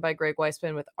 written by Greg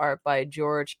Weisman with art by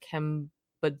George Kambadais.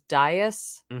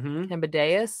 Mm-hmm.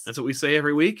 Kambadais. That's what we say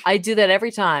every week. I do that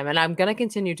every time, and I'm gonna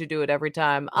continue to do it every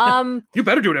time. You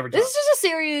better do it every time. This is just a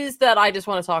series that I just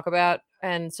want to talk about,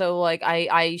 and so like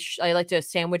I like to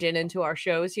sandwich it into our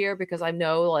shows here because I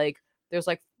know like there's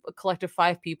like a collective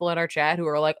 5 people in our chat who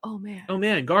are like, oh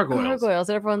man, Gargoyles.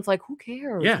 and everyone's like, who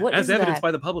cares? Yeah, What as is evidenced that? by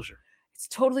the publisher. It's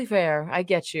totally fair. I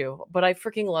get you, but I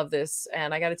freaking love this,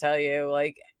 and I got to tell you,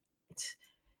 like,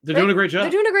 They're doing a great job.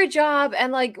 They're doing a great job,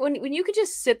 and like when you could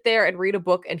just sit there and read a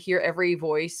book and hear every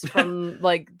voice from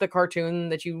like the cartoon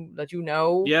that you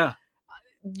know, Yeah,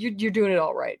 you're doing it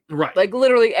all right. right. Like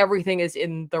literally everything is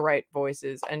in the right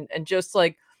voices, and just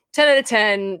like 10 out of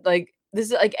 10, like this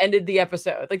is like ended the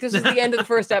episode. Like this is the end of the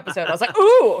first episode. I was like,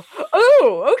 ooh,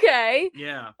 okay.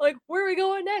 Yeah, Like where are we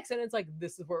going next? And it's like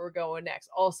this is where we're going next.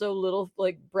 Also, little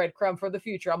like breadcrumb for the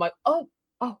future. I'm like, oh,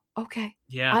 okay.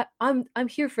 yeah. I'm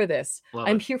here for this. Love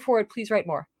I'm it. here for it. Please write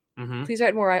more. Mhm. Please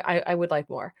write more. I would like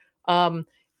more.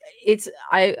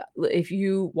 If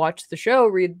you watch the show,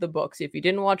 read the books. If you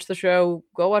didn't watch the show,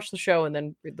 go watch the show and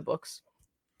then read the books.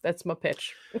 That's my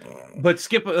pitch. But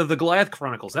skip the Goliath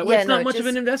Chronicles. That way, it's not much of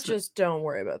an investment. Just don't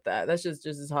worry about that. That's just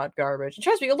as hot garbage. And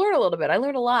trust me, you'll learn a little bit. I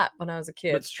learned a lot when I was a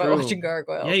kid That's by true. watching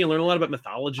Gargoyles. Yeah, you learn a lot about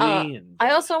mythology. And I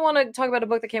also want to talk about a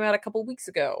book that came out a couple weeks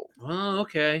ago. oh,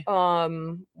 okay.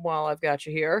 While I've got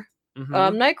you here,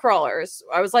 Mhm. Nightcrawlers.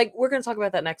 I was like, we're going to talk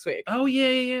about that next week. Oh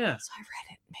yeah. So I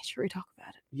read it. Make sure we talk about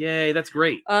it. Yay, that's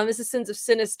great. This is Sins of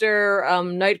Sinister.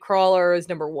 Nightcrawler is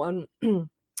 #1.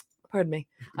 Pardon me.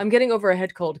 I'm getting over a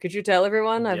head cold. Could you tell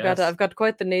everyone? I've got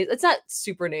quite the nasal. It's not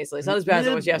super nasally. It's not as bad as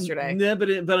it was yesterday. Yeah, but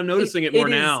I'm noticing it more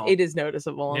now. It is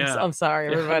noticeable. Yeah. I'm sorry,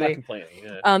 Yeah, I'm not everybody. complaining.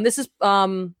 Yeah. This is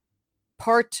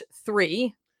part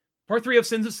 3. Part 3 of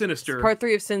Sins of Sinister. Part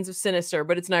 3 of Sins of Sinister,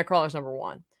 but it's Nightcrawler's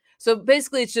 #1. So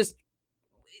basically,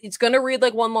 it's gonna read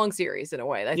like one long series in a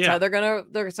way. That's how they're gonna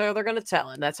tell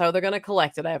it. And that's how they're gonna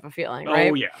collect it. I have a feeling,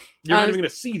 right? Oh yeah, you're not even gonna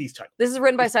see these titles. This is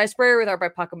written by Cy Sprayer with art by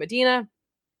Paco Medina.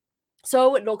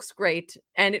 So it looks great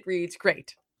and it reads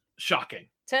great. Shocking.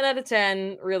 10 out of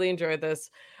 10. Really enjoyed this.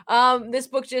 This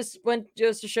book just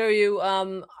to show you.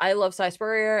 I love Cy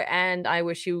Sprayer and I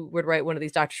wish you would write one of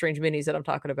these Doctor Strange minis that I'm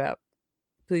talking about.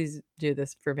 Please do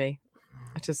this for me.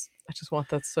 I just want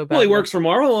that so bad. Well, he works for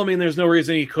Marvel. I mean, there's no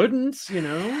reason he couldn't, you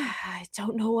know. I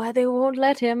don't know why they won't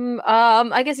let him.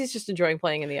 I guess he's just enjoying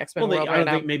playing in the X-Men world I right don't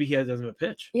now. think maybe he doesn't have a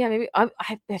pitch. Yeah, maybe. I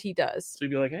bet he does. So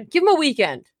you'd be like, hey, Give him a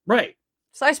weekend. right.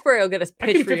 Cy Sprayer will get a I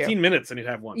pitch give for him 15 you. minutes and he'd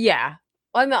have one. Yeah.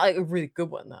 Well, I'm not like a really good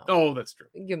one though. Oh, that's true.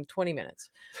 Give him 20 minutes.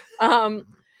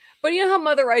 But you know how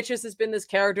Mother Righteous has been this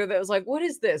character that was like, what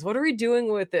is this? What are we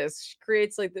doing with this? She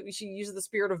creates like she uses the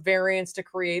spirit of variance to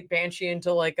create Banshee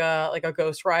into like a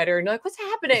Ghost Rider. And you're like, what's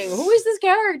happening? Who is this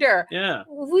character? Yeah.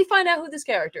 We find out who this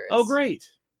character is. Oh, great.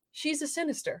 She's a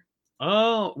Sinister.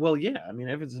 Oh, well, yeah. I mean,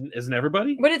 isn't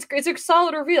everybody? But it's a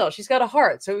solid reveal. She's got a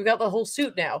heart. So we've got the whole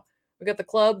suit now. We got the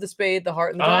club, the spade, the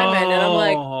heart, and the diamond. And I'm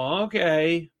like, oh,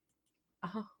 okay.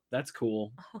 uh-huh. That's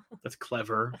cool. That's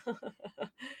clever.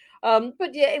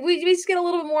 But yeah, we just get a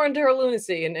little bit more into her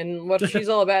lunacy and what she's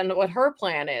all about and what her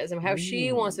plan is and how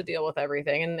she wants to deal with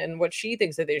everything and what she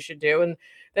thinks that they should do. And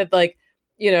that, like,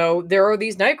 you know, there are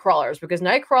these Nightcrawlers because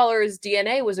Nightcrawler's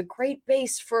DNA was a great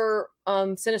base for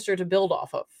Sinister to build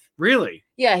off of. Really?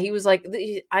 Yeah, he was like,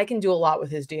 I can do a lot with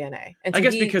his DNA. And I so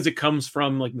guess because it comes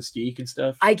from like Mystique and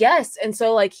stuff. I guess. And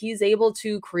so like he's able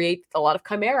to create a lot of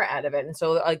chimera out of it. And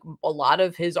so like a lot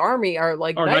of his army are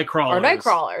like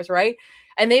Nightcrawlers, right?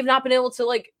 And they've not been able to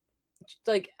like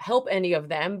help any of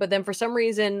them. But then for some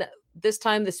reason, this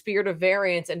time the Spirit of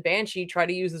Variance and Banshee try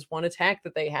to use this one attack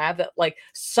that they have that like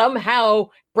somehow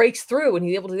breaks through and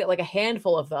he's able to get like a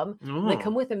handful of them. Oh. And they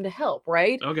come with him to help,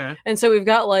 right? Okay. And so we've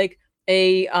got like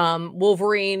a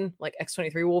Wolverine, like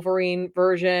X-23 Wolverine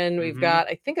version. We've got,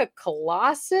 I think, a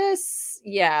Colossus,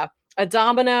 a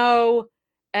Domino,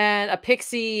 and a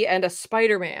Pixie, and a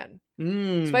Spider-Man.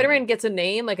 Spider-Man gets a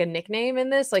name, like a nickname in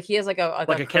this. Like he has like a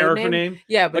character name.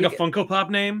 Yeah, but like a Funko Pop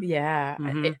name. Yeah,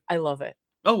 I love it.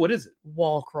 Oh, what is it?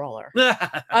 Wall Crawler.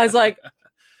 I was like,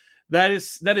 That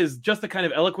is just the kind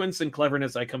of eloquence and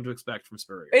cleverness I come to expect from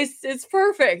Spurrier. It's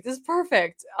perfect. It's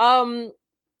perfect.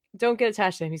 Don't get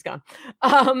attached to him. He's gone.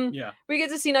 Yeah. We get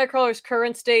to see Nightcrawler's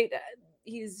current state.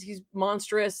 He's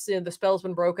monstrous. The spell's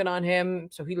been broken on him,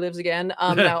 so he lives again.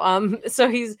 So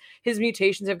his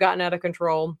mutations have gotten out of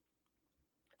control.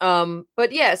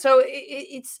 But yeah, so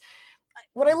it's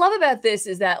what I love about this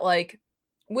is that, like,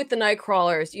 with the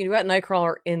Nightcrawlers, you got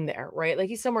Nightcrawler in there, right? Like,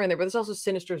 he's somewhere in there, but there's also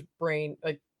Sinister's brain,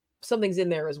 like something's in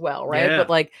there as well, right? Yeah. But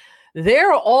like,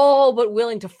 they're all but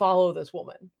willing to follow this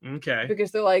woman. Okay.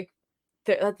 Because they're like,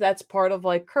 that's part of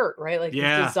like Kurt, right? Like his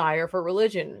Yeah. desire for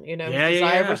religion, his Yeah,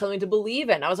 desire yeah. for something to believe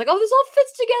in. I was like, oh, this all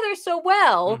fits together so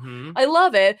well. Mhm. I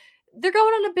love it. They're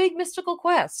going on a big mystical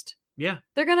quest. Yeah.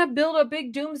 They're gonna build a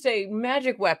big doomsday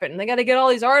magic weapon. They got to get all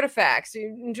these artifacts.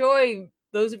 Enjoy,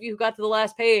 those of you who got to the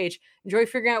last page. Enjoy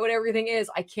figuring out what everything is.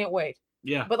 I can't wait.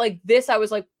 Yeah. But like this, I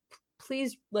was like,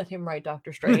 please let him write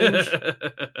Doctor Strange.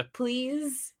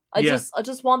 Please. I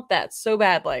just want that so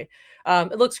badly.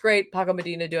 It looks great. Paco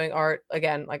Medina doing art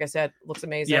again. Like I said, looks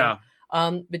amazing. Yeah.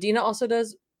 Medina also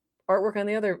does artwork on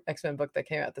the other X-Men book that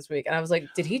came out this week, and I was like,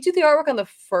 did he do the artwork on the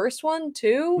first one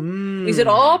too? Is it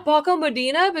all Paco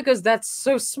Medina? Because that's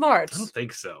so smart. I don't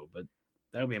think so, but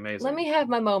that would be amazing. Let me have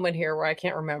my moment here where I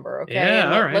can't remember. Okay. Yeah,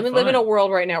 And all right, let me live in fine. a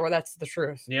world right now where that's the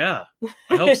truth. Yeah.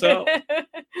 I hope so.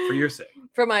 For your sake.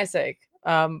 For my sake.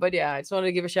 But yeah, I just wanted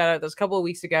to give a shout out. That was a couple of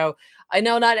weeks ago. I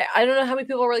don't know how many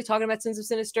people are really talking about Sins of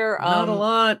Sinister. Not a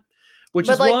lot. Which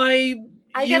but, is like, why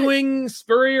I gotta- Ewing,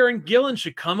 Spurrier, and Gillen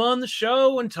should come on the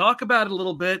show and talk about it a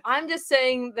little bit. I'm just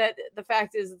saying that the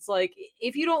fact is, it's like,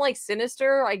 if you don't like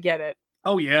Sinister, I get it.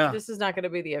 Oh, yeah. This is not going to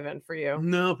be the event for you.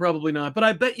 No, probably not. But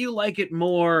I bet you like it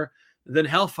more than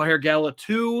Hellfire Gala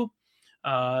 2,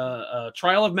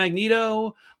 Trial of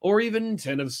Magneto, or even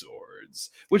Ten of Swords.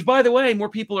 Which, by the way, more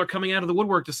people are coming out of the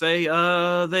woodwork to say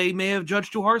they may have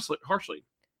judged too harshly.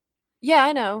 Yeah,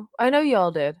 I know. I know you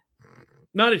all did.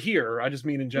 Not at here. I just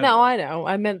mean in general. No, I know.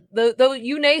 I meant the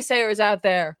you naysayers out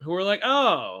there. Who are like,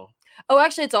 oh. Oh,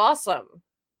 actually, it's awesome.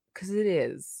 Because it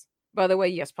is. By the way,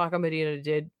 yes, Paco Medina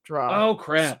did draw Oh,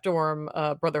 crap. Storm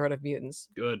Brotherhood of Mutants.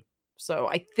 Good.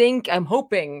 So I'm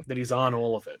hoping That he's on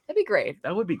all of it. that'd be great.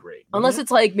 That would be great. Unless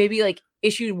it's like maybe like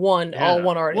issue 1, all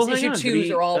one artist. Well, Issue 2s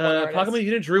are all one artist. Paco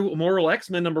Medina drew Moral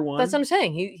X-Men #1. That's what I'm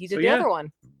saying. He did So, the yeah. other one.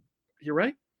 You're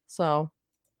right. So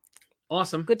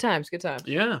Awesome. good times.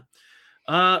 Yeah.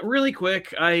 Really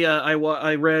quick, I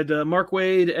read Mark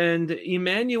Waid and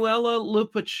Emanuela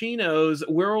Lupacino's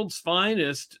World's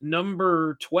Finest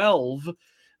 #12.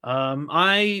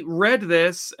 I read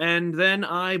this and then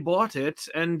I bought it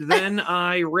and then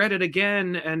I read it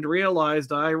again and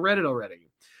realized I read it already.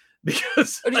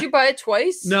 Because Oh, did you buy it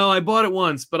twice? no, I bought it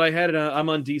once, but I had it. I'm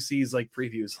on DC's like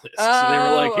previews list, so they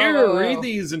were like, "Here, read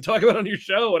these and talk about it on your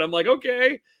show." And I'm like, "Okay."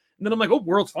 And then I'm like, "Oh,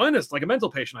 World's Finest!" Like a mental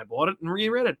patient. I bought it and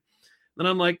reread it. Then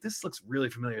I'm like, "This looks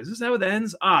really familiar. Is this how it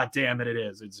ends?" Ah, damn it! It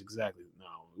is. It's exactly no.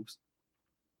 Oops.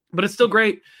 But it's still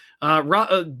great.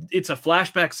 It's a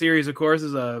flashback series, of course.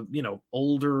 Is a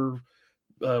older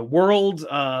world.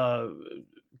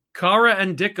 Kara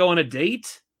and Dick go on a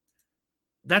date.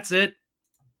 That's it.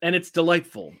 And it's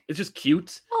delightful. It's just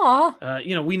cute. Aw.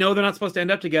 We know they're not supposed to end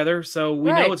up together, so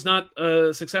we Right. know it's not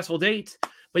a successful date.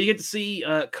 But you get to see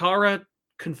Kara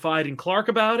confide in Clark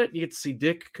about it. You get to see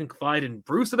Dick confide in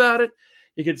Bruce about it.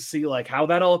 You get to see like how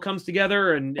that all comes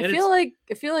together. And I feel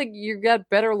like you got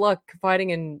better luck confiding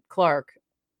in Clark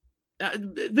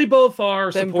they both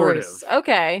are than supportive. Bruce.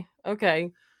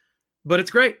 Okay. But it's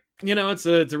great. It's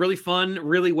a really fun,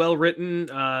 really well written.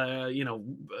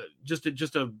 Just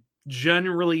a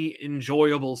generally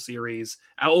enjoyable series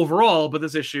overall. But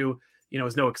this issue,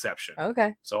 is no exception.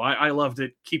 Okay. So I loved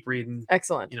it. Keep reading.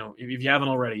 Excellent. If you haven't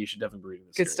already, you should definitely be reading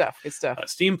this. Good series. stuff.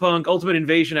 Steampunk Ultimate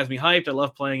Invasion has me hyped. I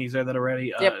love playing. You said that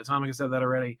already. Yep. Atomic has said that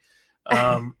already.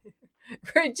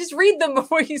 Just read them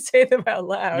before you say them out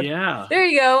loud. Yeah. There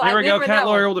you go. There we go. remember Cat that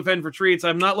Lawyer one. will defend for treats.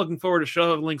 I'm not looking forward to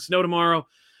shoveling snow tomorrow.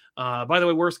 By the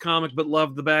way, worst comic, but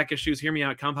love the back issues. Hear me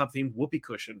out. Compop themed whoopee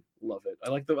cushion. Love it. I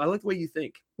like the way you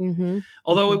think. Mm-hmm.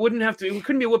 Although it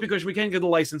couldn't be a whoopee cushion. We can't get the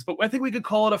license, but I think we could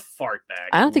call it a fart bag.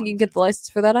 I don't think you can get the license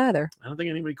for that either. I don't think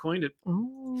anybody coined it.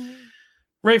 Oh.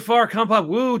 Ray Farr, Compop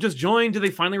Woo just joined. Did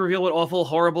they finally reveal what awful,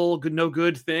 horrible, no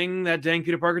good thing that dang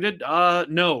Peter Parker did?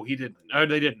 No, he didn't.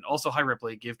 They didn't. Also, hi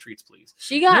Ripley, give treats, please.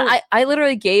 She got. No. I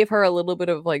literally gave her a little bit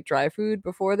of like dry food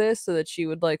before this so that she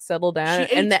would like settle down.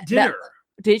 She ate that dinner.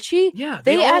 Did she? Yeah,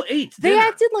 They they all ate. They dinner.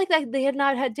 acted like that they had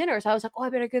not had dinner, so I was like, "Oh, I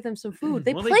better give them some food."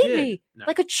 They Well, played did. me No.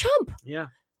 like a chump, Yeah.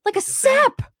 like a It's a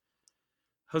fact. sap.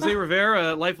 Jose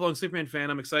Rivera, lifelong Superman fan.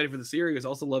 I'm excited for the series.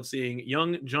 Also love seeing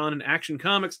young John in Action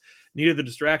Comics. Needed the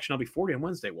distraction. I'll be 40 on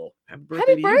Wednesday. Well, happy birthday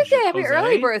Happy to you, birthday. Happy Jose.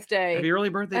 early birthday. Happy early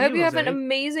birthday I to hope you have an Jose.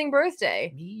 amazing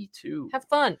birthday. Me too. Have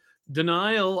fun.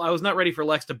 Denial. I was not ready for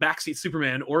Lex to backseat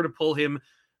Superman or to pull him,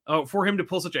 for him to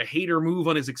pull such a hater move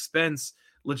on his expense.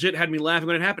 Legit had me laughing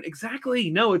when it happened. Exactly.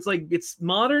 No, it's like, it's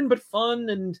modern but fun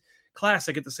and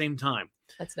classic at the same time.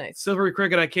 That's nice. Silvery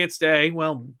Cricket, I can't stay.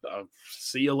 Well,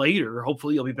 see you later.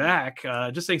 Hopefully you'll be back.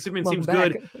 Just saying Superman Welcome seems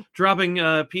back. good.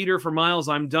 Dropping Peter for Miles.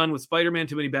 I'm done with Spider-Man.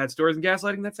 Too many bad stories and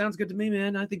gaslighting. That sounds good to me,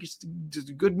 man. I think it's just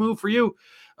a good move for you.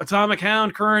 Atomic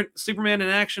Hound, current Superman in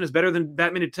action is better than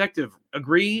Batman Detective.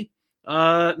 Agree?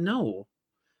 No.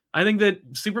 I think that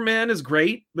Superman is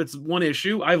great. That's one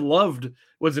issue. I loved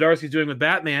what Zdarsky's doing with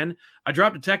Batman. I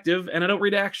dropped Detective, and I don't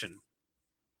read action.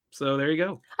 So there you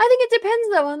go. I think it depends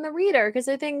though on the reader, because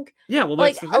I think Yeah, well,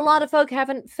 like that's the a thing. lot of folk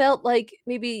haven't felt like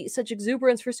maybe such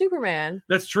exuberance for Superman.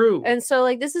 That's true. And so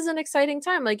like this is an exciting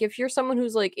time. Like if you're someone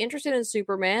who's like interested in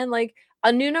Superman, like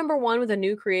a new #1 with a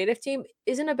new creative team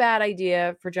isn't a bad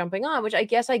idea for jumping on, which I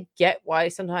guess I get why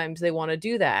sometimes they want to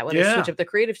do that when they Yeah. switch up the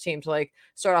creative team to like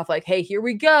start off like, hey, here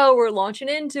we go, we're launching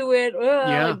into it.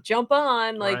 Yeah. Like, jump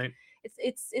on. Like Right.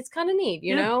 it's kind of neat,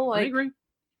 you Yeah, know? I Like agree.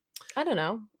 I don't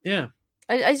know. Yeah,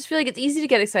 I just feel like it's easy to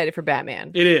get excited for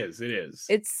Batman. it is. It is.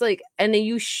 It's like, and then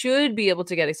you should be able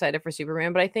to get excited for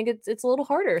Superman, but I think it's a little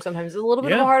harder sometimes. It's a little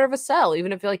bit Yeah. harder of a sell,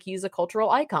 even if like he's a cultural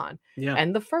icon Yeah.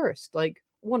 and the first, like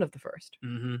one of the first.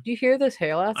 Mm-hmm. Do you hear this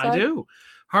hail outside? I do.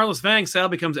 Harmless Fang. Sal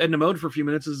becomes Edna Mode for a few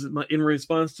minutes in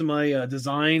response to my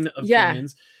design Yeah.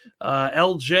 opinions.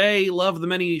 LJ, love the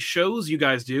many shows you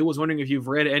guys do. Was wondering if you've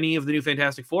read any of the new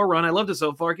Fantastic Four run. I loved it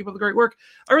so far. Keep up the great work.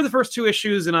 I read the first 2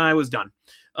 issues and I was done.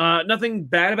 Nothing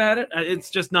bad about it. It's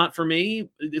just not for me.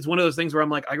 It's one of those things where I'm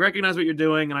like, I recognize what you're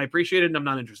doing and I appreciate it and I'm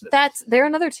not interested. They're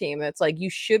another team that's like you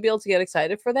should be able to get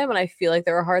excited for them, and I feel like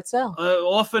they're a hard sell.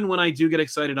 Often when I do get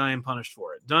excited, I am punished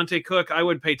for it. Dante Cook, I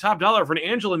would pay top dollar for an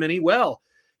Angela mini. Well,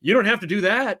 you don't have to do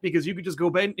that because you could just go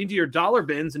into your dollar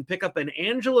bins and pick up an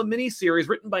Angela mini series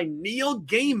written by Neil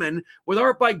Gaiman with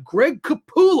art by Greg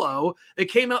Capullo. It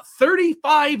came out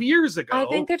 35 years ago. I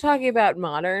think they're talking about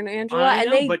modern Angela, I know,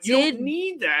 and they but you don't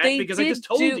need that they because I just did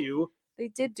told do- you. they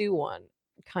did do one,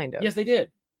 kind of. Yes, they did.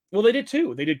 Well, they did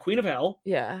too. They did Queen of Hell,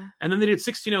 Yeah. and then they did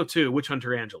 1602, Witch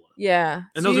Hunter Angela. Yeah.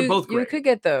 And those are both You great. could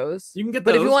get those. You can get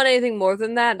But those. if you want anything more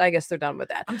than that, I guess they're done with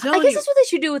that. I'm I telling guess you. that's what they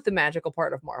should do with the magical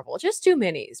part of Marvel. Just do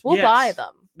minis. We'll buy Yes.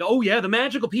 them. Oh yeah, the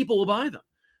magical people will buy them.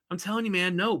 I'm telling you,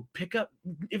 man. No, pick up.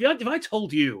 If I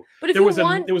told you But if there you was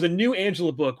want, a new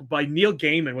Angela book by Neil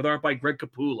Gaiman with art by Greg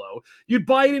Capullo, you'd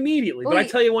buy it immediately. Well, But I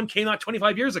tell you, one came out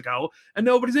 25 years ago and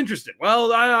nobody's interested.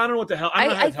 Well, I don't know what the hell. I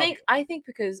don't know how to tell you. I think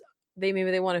because they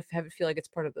want to have it feel like it's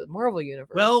part of the Marvel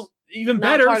universe. Well, even Not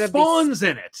better, part of these- Spawn's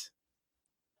in it.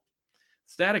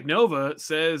 Static Nova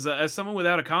says, as someone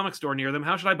without a comic store near them,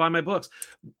 how should I buy my books?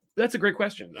 That's a great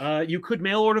question. You could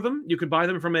mail order them. You could buy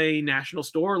them from a national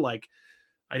store like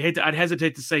I'd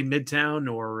hesitate to say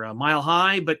Midtown or Mile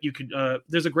High, but you could.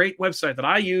 There's a great website that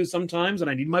I use sometimes when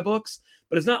I need my books,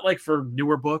 but it's not like for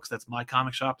newer books. That's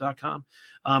mycomicshop.com.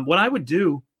 What I would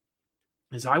do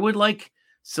is I would like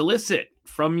solicit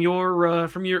from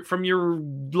your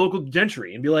local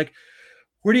gentry and be like,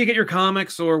 where do you get your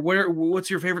comics, or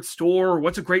what's your favorite store, or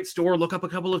what's a great store? Look up a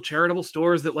couple of charitable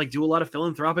stores that like do a lot of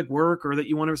philanthropic work or that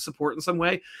you want to support in some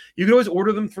way. You could always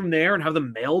order them from there and have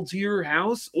them mailed to your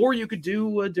house, or you could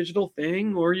do a digital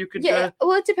thing, or you could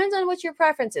well, it depends on what your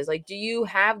preference is. Like, do you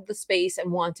have the space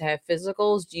and want to have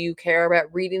physicals? Do you care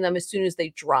about reading them as soon as they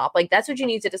drop? Like, that's what you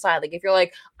need to decide. Like, if you're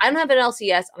like, I don't have an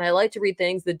LCS and I like to read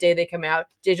things the day they come out,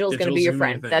 digital is going to be your Digital's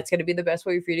gonna be friend. your thing. That's going to be the best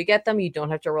way for you to get them. You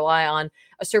don't have to rely on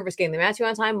a service getting them out to you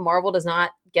on time. Marvel does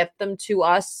not get them to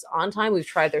us on time. We've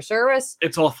tried their service.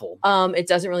 it's awful. It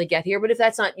doesn't really get here. But if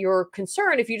that's not your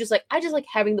concern, if you just like, I just like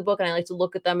having the book and I like to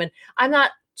look at them and I'm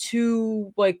not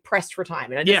too like pressed for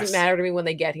time and it doesn't Yes. matter to me when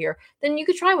they get here, then you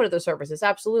could try one of those services.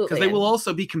 Absolutely. Because they And- will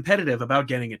also be competitive about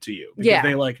getting it to you. Because Yeah.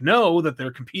 they like know that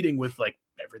they're competing with like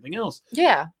everything else.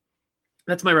 Yeah.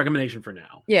 That's my recommendation for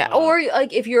now. Yeah. Uh, Or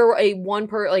like if you're a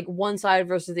one side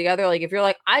versus the other, like if you're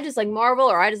like, I just like Marvel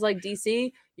or I just like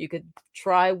DC, you could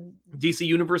try. DC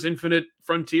Universe Infinite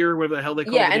Frontier, whatever the hell they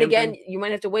call Yeah. the And damn again, thing. you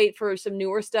might have to wait for some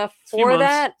newer stuff It's a few for months,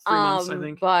 that. 3 months, I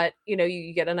think. But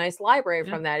you get a nice library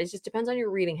Yeah. from that. It just depends on your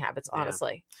reading habits, Yeah.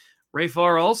 honestly. Ray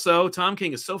Farr also, Tom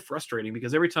King is so frustrating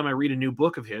because every time I read a new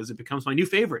book of his, it becomes my new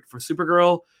favorite, from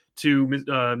Supergirl to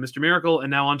Mr. Miracle and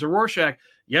now on to Rorschach.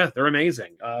 Yeah, they're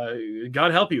amazing.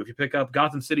 God help you if you pick up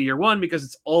Gotham City Year One because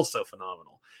it's also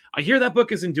phenomenal. I hear that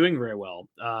book isn't doing very well,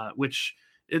 which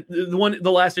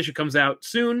The last issue comes out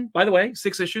soon. By the way,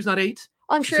 6 issues, not 8.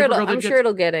 I'm sure Supergirl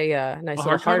it'll get a nice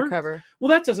little hardcover. Well,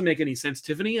 that doesn't make any sense,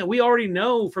 Tiffany. We already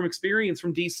know from experience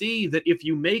from DC that if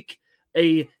you make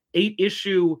a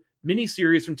 8-issue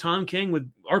miniseries from Tom King with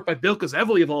art by Bill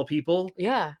Kazevely of all people,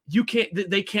 yeah,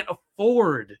 they can't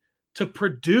afford to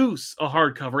produce a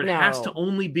hardcover. It has to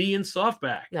only be in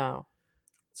softback. No.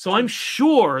 So I'm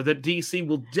sure that DC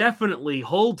will definitely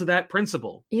hold to that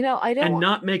principle.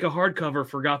 Not make a hardcover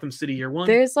for Gotham City Year One.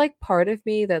 There's like part of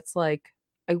me that's like,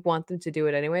 I want them to do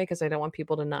it anyway because I don't want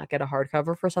people to not get a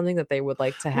hardcover for something that they would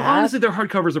like to have. Well, honestly, their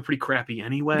hardcovers are pretty crappy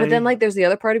anyway. But then, like, there's the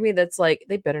other part of me that's like,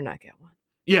 they better not get one.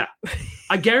 Yeah,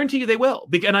 I guarantee you they will.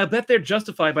 And I bet they're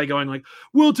justified by going like,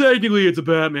 well, technically it's a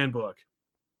Batman book.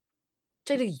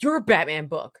 Technically, your Batman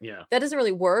book. Yeah. That doesn't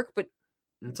really work, but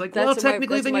it's like, well,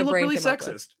 technically, then you look really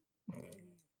sexist.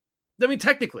 I mean,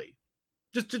 technically.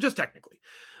 Just technically.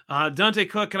 Dante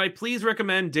Cook, can I please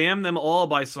recommend Damn Them All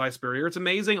by Cy Spurrier? It's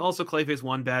amazing. Also, Clayface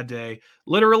One Bad Day.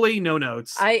 Literally, no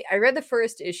notes. I read the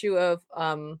first issue of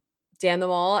Damn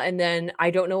Them All, and then I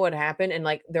don't know what happened, and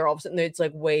like they're all of a sudden it's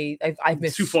like I've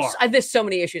missed too far. I've missed so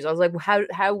many issues. I was like,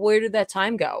 where did that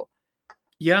time go?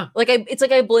 Yeah, like it's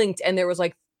like I blinked and there was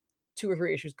like 2 or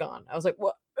 3 issues gone. I was like,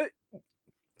 what?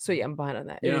 So yeah, I'm behind on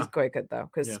that. It is quite good though,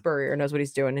 because Spurrier knows what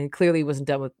he's doing, and he clearly wasn't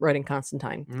done with writing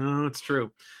Constantine. No, it's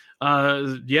true.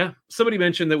 Somebody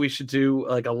mentioned that we should do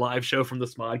like a live show from the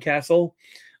Smod Castle.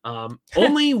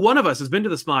 Only one of us has been to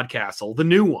the Smod Castle, the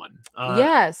new one.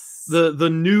 Yes, the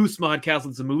new Smod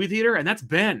Castle. It's a movie theater, and that's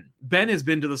Ben. Ben has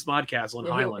been to the Smod Castle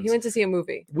in Highlands. He went to see a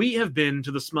movie. We have been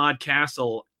to the Smod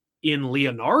Castle in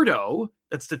Leonardo.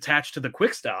 That's attached to the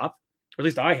Quick Stop, or at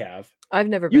least I have. I've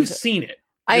never been. You've seen it.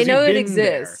 I know it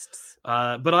exists.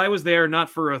 But I was there not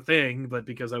for a thing, but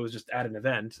because I was just at an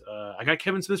event. I got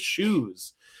Kevin Smith's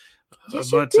shoes.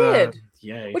 Yes, you did.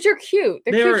 Yay. Which are cute.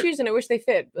 They're cute shoes, and I wish they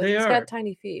fit. But he's got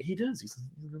tiny feet. He does. He's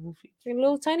little feet.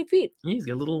 Little tiny feet. He's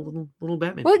got little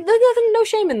Batman. Well, there's nothing, no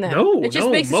shame in that. No, it just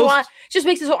makes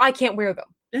it so I can't wear them.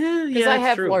 Because I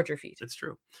have larger feet. It's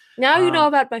true. Now you know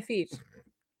about my feet.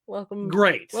 Welcome.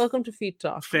 Great. Welcome to Feet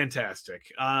Talk.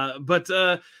 Fantastic.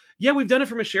 We've done it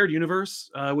from a shared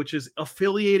universe, which is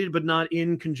affiliated but not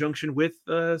in conjunction with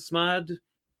Smod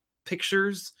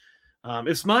Pictures.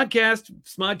 If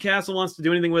Smod Castle wants to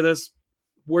do anything with us,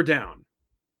 we're down.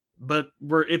 But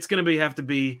it's going to have to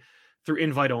be through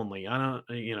invite only. I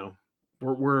don't,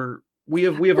 we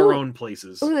have our own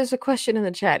places. Oh, there's a question in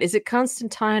the chat. Is it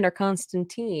Constantine or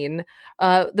Constantine?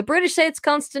 The British say it's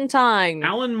Constantine.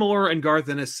 Alan Moore and Garth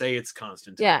Ennis say it's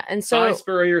Constantine. Yeah, and so Cy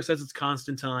Spurrier says it's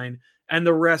Constantine. And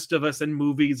the rest of us in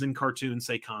movies and cartoons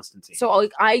say Constantine. So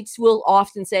I will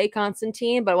often say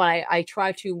Constantine, but when I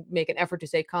try to make an effort to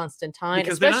say Constantine,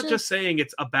 because they're not just saying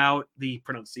it's about the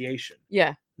pronunciation.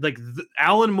 Yeah. Like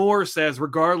Alan Moore says,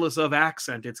 regardless of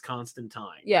accent, it's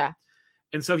Constantine. Yeah.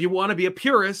 And so if you want to be a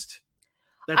purist,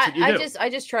 that's what you do. I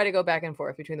just try to go back and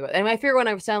forth between the both. And I fear when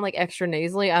I sound like extra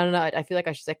nasally, I don't know. I feel like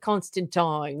I should say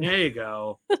Constantine. There you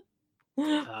go.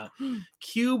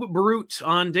 Cube Brute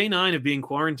on day 9 of being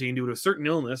quarantined due to a certain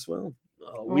illness. Well,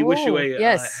 we wish you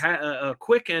a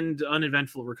quick and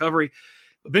uneventful recovery.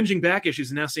 Binging back issues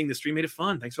and now seeing the stream made it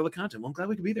fun. Thanks for all the content. Well, I'm glad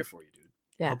we could be there for you, dude.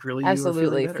 Yeah,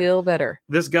 absolutely. Feel better.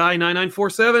 This guy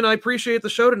 9947. I appreciate the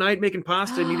show tonight. Making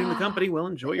pasta and eating the company. Well,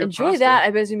 enjoy your enjoy pasta. that. I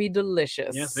bet it's gonna be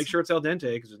delicious. Yes, make sure it's al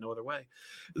dente because there's no other way.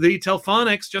 The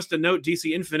Telphonics. Just a note: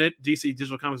 DC Infinite, DC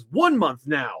Digital Comics, 1 month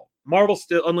now. Marvel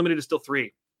still Unlimited is still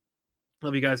 3.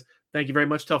 Love you guys. Thank you very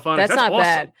much, Telphonics. That's not awesome.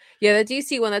 bad. Yeah, the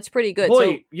DC one, that's pretty good. Boy,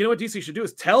 so, you know what DC should do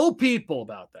is tell people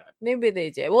about that. Maybe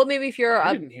they did. Well, maybe if you're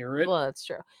I didn't hear it. Well, that's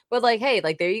true. But like, hey,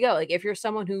 like there you go. Like if you're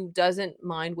someone who doesn't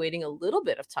mind waiting a little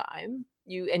bit of time,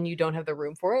 you don't have the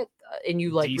room for it, and you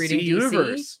like DC reading DC.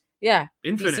 Universe. Yeah,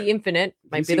 Infinite. DC Infinite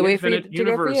might DC be the way Infinite for you to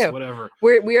Universe, go for you. Whatever.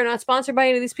 We are not sponsored by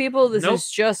any of these people. This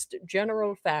is just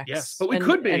general facts. Yes, but we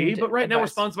could be. But right now we're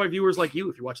sponsored by viewers like you.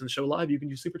 If you're watching the show live, you can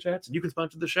do super chats and you can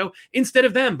sponsor the show instead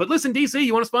of them. But listen, DC,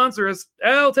 you want to sponsor us?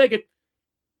 I'll take it.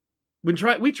 We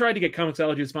tried to get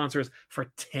Comixology to sponsor us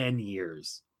for 10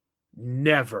 years.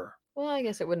 Never. Well, I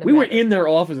guess it wouldn't have We were mattered. in their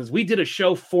offices. We did a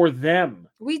show for them.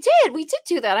 We did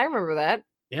do that. I remember that.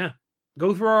 Yeah.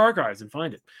 Go through our archives and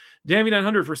find it. Dammy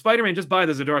 900 for Spider-Man. Just buy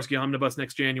the Zdarsky Omnibus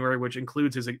next January, which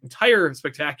includes his entire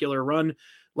spectacular run,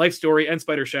 life story, and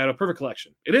Spider Shadow. Perfect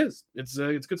collection. It is. It's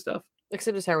good stuff.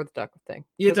 Except his hair with the duck thing.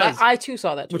 Yeah, it 'Cause does. I too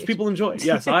saw that. Which tweet. people enjoy.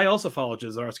 Yes, I also follow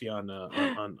Jazarsky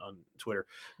on Twitter.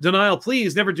 Denial,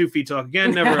 please never do feet talk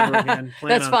again. Never ever again.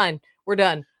 That's fine. We're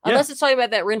done. Yeah. Unless it's talking about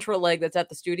that Rintrah leg that's at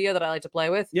the studio that I like to play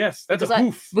with. Yes, that's Because a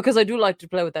hoof. Because I do like to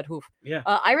play with that hoof. Yeah.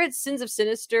 I read Sins of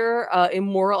Sinister,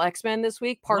 Immoral X-Men this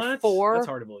week, part What? 4. That's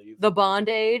hard to believe. The Bond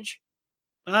Age.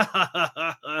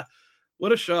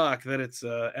 What a shock that it's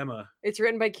Emma. It's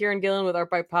written by Kieran Gillen with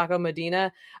art by Paco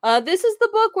Medina. This is the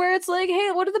book where it's like, hey,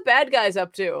 what are the bad guys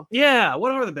up to? Yeah,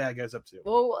 what are the bad guys up to?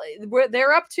 Well,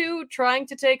 they're up to trying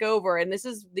to take over, and this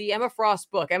is the Emma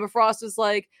Frost book. Emma Frost is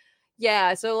like,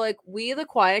 yeah, so like we, the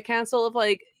Quiet Council of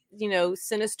like, you know,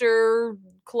 sinister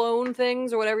clone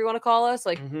things or whatever you want to call us,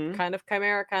 like Mhm. kind of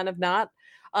chimera, kind of not.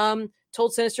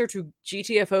 Told Sinister to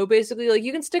GTFO basically, like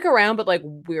you can stick around, but like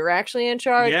we're actually in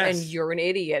charge, and Yes. you're an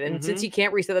idiot. And since Mhm. he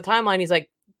can't reset the timeline, he's like,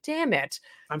 damn it.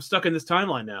 I'm stuck in this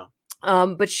timeline now.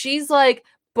 But she's like,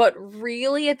 but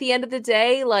really at the end of the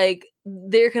day, like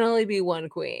there can only be one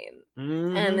queen.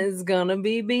 And Mhm. it's gonna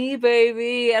be me,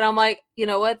 baby. And I'm like, you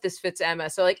know what? This fits Emma.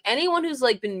 So like anyone who's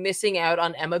like been missing out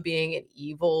on Emma being an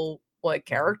evil like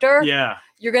character, Yeah.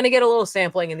 you're gonna get a little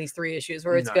sampling in these 3 issues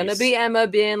where it's gonna be Nice. Emma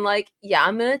being like, yeah,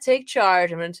 I'm gonna take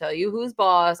charge. I'm gonna tell you who's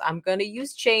boss. I'm gonna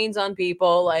use chains on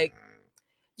people. Like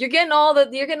you're getting all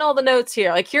the notes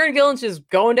here. Like Kieran Gillen's just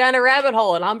going down a rabbit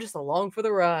hole, and I'm just along for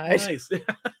the ride. Nice.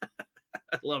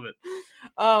 I love it.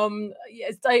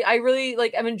 Yes, I really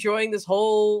like, I'm enjoying this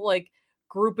whole like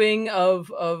grouping of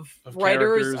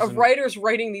writers characters and- writers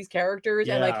writing these characters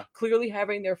and Yeah. like clearly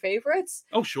having their favorites.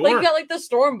 Oh, sure. Like you got like the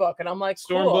Storm book, and I'm like,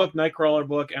 Storm cool. book, Nightcrawler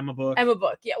book, Emma book. Emma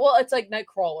book. Yeah, well, it's like night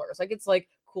crawlers. Like it's like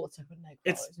cool. It's like with night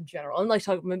It's- crawlers in general, and like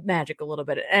talking magic a little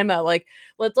bit. Emma, like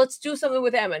let's do something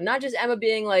with Emma, not just Emma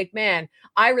being like, man,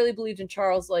 I really believed in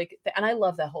Charles, like, and I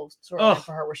love that whole story Ugh.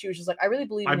 for her, where she was just like, I really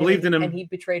believed. I in believed him, in him. and he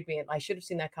betrayed me, and I should have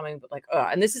seen that coming. But like,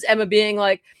 and this is Emma being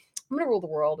like, I'm gonna rule the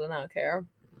world, and I don't care.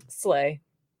 Slay.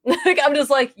 Like I'm just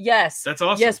like, yes, That's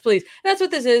awesome. yes, please. That's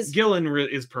what this is. Gillen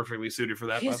is perfectly suited for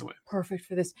that, by He's the way. perfect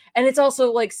for this, and it's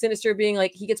also like Sinister being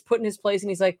like, he gets put in his place,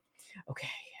 and he's like, okay.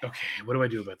 Okay, what do I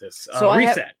do about this? So I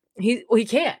have- reset. He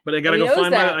can't. But I gotta he go knows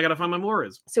find that. I gotta find my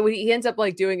Moras. So what he ends up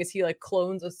like doing is he like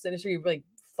clones a Sinister. He like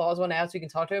thaws one out so he can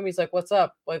talk to him. He's like, "What's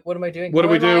up? Like, what am I doing? What do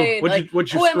Who we am do? I? And, What'd like,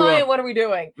 you who am screw I? up? And what are we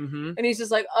doing?" Mm-hmm. And he's just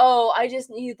like, "Oh, I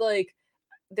just need like."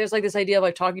 There's like this idea of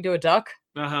like talking to a duck,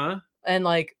 Uh-huh. and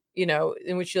like you know,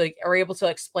 in which you like are able to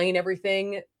explain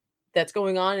everything that's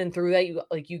going on, and through that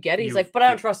you get it. He's You- like, "But I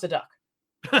don't you- trust a duck,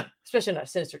 especially not a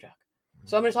sinister duck."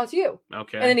 So I'm gonna talk to you,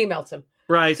 Okay. and then he melts him.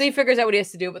 right. So he figures out what he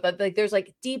has to do, but that, like there's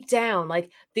like deep down,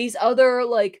 like these other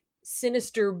like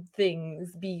sinister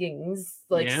beings,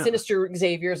 like Yeah. sinister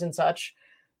Xaviers and such,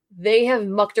 they have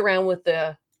mucked around with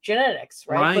the genetics,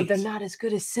 right? But they're Right. not as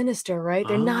good as Sinister, right?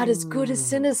 They're not as good as Oh,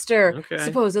 Sinister, okay.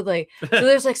 supposedly. So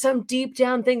there's like some deep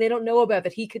down thing they don't know about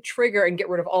that he could trigger and get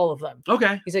rid of all of them.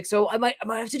 Okay. He's like, so I might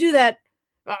have to do that.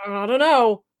 I don't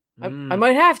know. I Mm.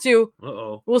 might have to.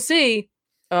 Uh-oh. We'll see.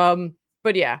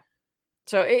 But yeah.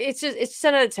 So it's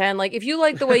 10 out of 10. Like if you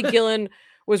like the way Gillen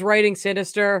was writing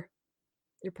Sinister,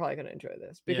 you're probably gonna enjoy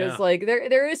this because Yeah. like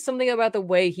there is something about the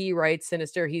way he writes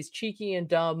Sinister. He's cheeky and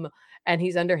dumb, and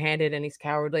he's underhanded, and he's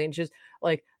cowardly, and just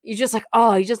like you just like,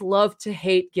 oh, you just love to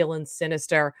hate Gillen's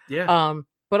Sinister. Yeah.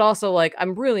 But also like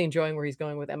I'm really enjoying where he's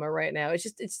going with Emma right now. It's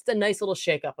just a nice little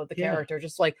shakeup of the Yeah. character,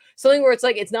 just like something where it's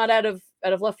like it's not out of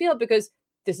left field because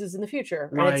this is in the future,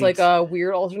 and it's like Right. a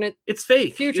weird alternate, It's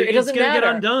fake. future, it It's doesn't gonna get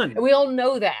matter. undone. and we all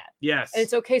know that, Yes. and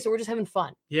it's okay. So we're just having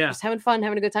fun, Yeah. just having fun,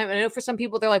 having a good time. And I know for some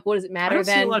people they're like, what does it I matter don't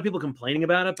see a then? lot of people complaining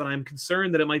about it, but I'm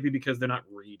concerned that it might be because they're not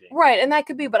reading. Right, and that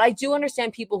could be, but I do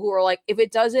understand people who are like, if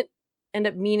it doesn't end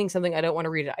up meaning something, I don't want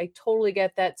to read it. I totally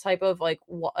get that type of like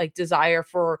desire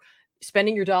for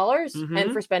spending your dollars and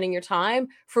Mhm. for spending your time.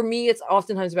 For me, it's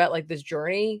oftentimes about like this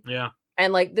journey, Yeah.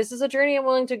 and like this is a journey I'm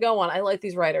willing to go on. I like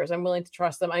these writers. I'm willing to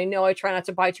trust them. I know I try not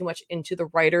to buy too much into the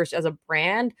writers as a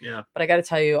brand, Yeah. but I got to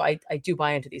tell you, I do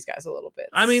buy into these guys a little bit.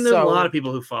 I mean, there's a So- lot of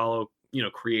people who follow,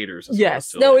 creators. as Yes,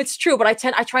 opposed to, no, like- it's true, but I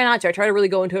try not to. I try to really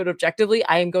go into it objectively.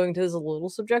 I am going to this a little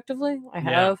subjectively. I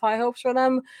Yeah. have high hopes for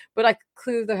them, but I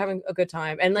clearly they're having a good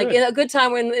time, and like Good. in a good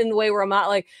time in the way where I'm not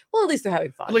like, well, at least they're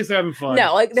having fun. At least they're having fun.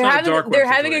 no, like It's not a dark web they're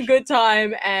having a situation. good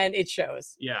time, and it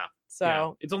shows. Yeah. So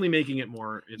yeah. It's only making it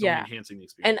more. It's Yeah. only enhancing the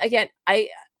experience. and again,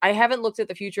 I haven't looked at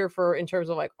the future for in terms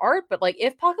of like art, but like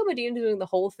if Paco Medina doing the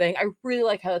whole thing, I really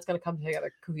like how that's going to come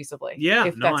together cohesively. Yeah,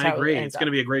 if no, that's I how it agree. ends It's going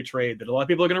to up. be a great trade that a lot of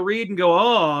people are going to read and go,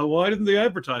 "Oh, why didn't they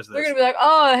advertise this?" They're going to be like,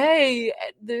 oh, hey,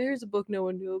 there's a book no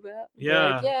one knew about.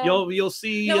 Yeah, yeah. you'll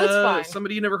see No, it's fine.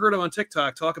 somebody you never heard of on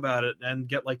TikTok talk about it and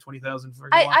get like 20,000.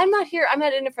 I'm not here. I'm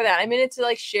not in it for that. I'm in it to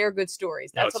like share good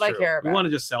stories. No, That's it's what true. I care about. You want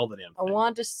to just sell the damn I thing.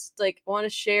 want to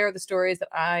share the stories that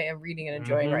I am reading and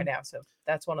enjoying right now. So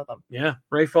that's one of them. Yeah,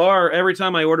 Ray Farr. Every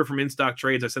time I order from In Stock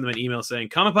Trades, I send them an email saying,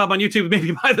 "Comic Pop on YouTube,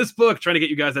 maybe buy this book." Trying to get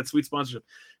you guys that sweet sponsorship.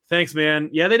 Thanks, man.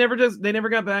 Yeah, they never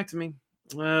got back to me.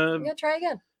 You gotta try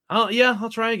again. I'll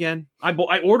try again.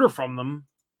 I order from them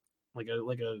like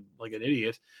an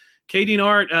idiot. Kadeen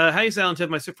Art, hi Silent Tip,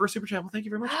 my first super chat. Well, thank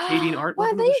you very much, Kadeen Art. Well,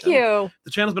 Welcome to the thank show. you.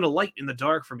 The channel's been a light in the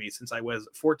dark for me since I was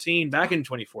 14 back in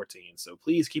 2014. So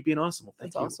please keep being awesome. Well,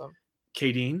 thank That's you, awesome.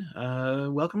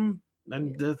 Kadeen. Welcome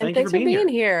and thank you thanks for being here.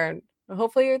 here.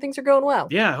 Hopefully your things are going well.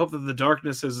 Yeah, I hope that the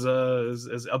darkness is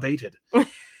abated.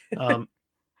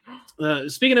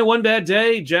 Speaking of One Bad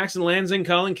Day, Jackson Lansing,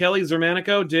 Colin Kelly,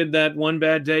 Zermanico did that One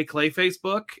Bad Day Clayface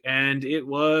book, and it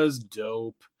was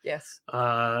dope. Yes.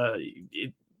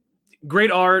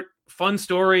 Great art, fun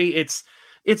story. It's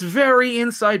very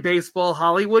inside baseball,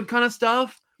 Hollywood kind of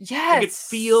stuff. Yes. Like it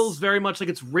feels very much like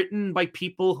it's written by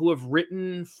people who have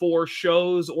written for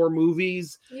shows or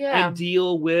movies and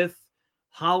deal with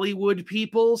Hollywood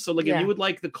people. So like if you would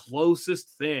like the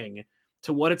closest thing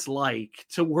to what it's like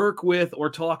to work with or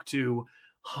talk to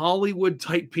Hollywood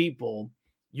type people,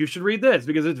 you should read this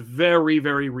because it's very,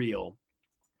 very real.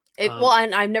 Well,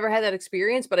 and I've never had that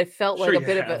experience, but I felt like it felt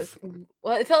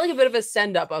like a bit of a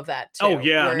send up of that too. Oh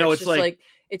yeah, no, it's like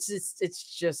it's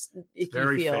just icky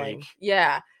very feeling. fake.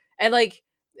 Yeah, and like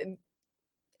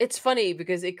it's funny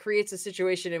because it creates a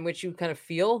situation in which you kind of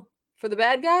feel for the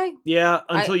bad guy. Yeah,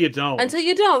 until you don't. Until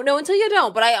you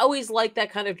don't. But I always like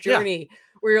that kind of journey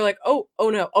where you're like, oh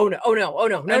no.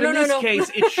 In this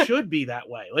case, it should be that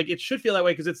way. Like it should feel that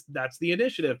way because that's the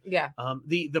initiative. Yeah.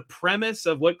 The premise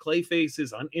of what Clayface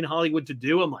is in Hollywood to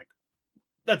do, I'm like,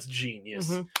 that's genius.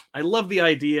 Mm-hmm. I love the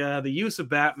idea, the use of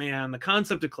Batman, the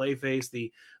concept of Clayface,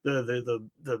 the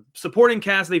supporting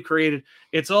cast they've created.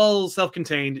 It's all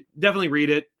self-contained. Definitely read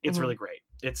it. It's really great.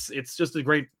 It's just a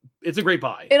great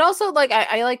buy. It also like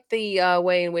I like the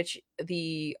way in which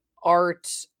the art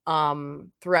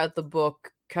throughout the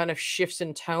book kind of shifts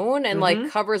in tone and like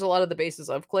covers a lot of the bases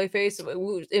of Clayface.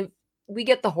 We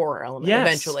get the horror element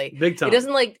eventually. Big time. It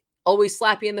doesn't like always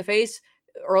slap you in the face.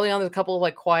 Early on, there's a couple of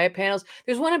like quiet panels.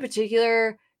 There's one in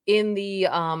particular in the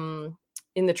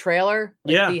trailer,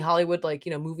 like the Hollywood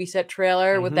movie set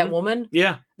trailer with that woman.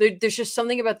 Yeah. There's just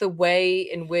something about the way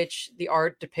in which the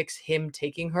art depicts him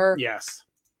taking her. Yes.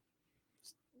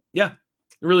 Yeah.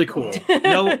 Really cool.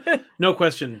 No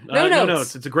question. No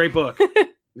notes. It's a great book.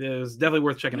 It's definitely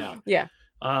worth checking out. Yeah.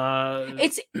 For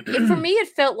me, it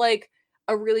felt like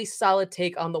a really solid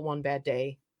take on the One Bad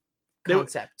Day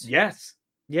concept. Yes.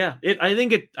 Yeah. I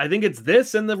think it's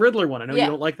this and the Riddler one. I know you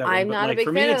don't like that one. I'm not a big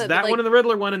for fan me, of it's it, that one and the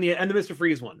Riddler one and the Mr.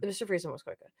 Freeze one. The Mr. Freeze one was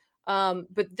quite good.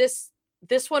 But this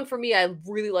one for me, I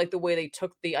really like the way they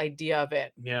took the idea of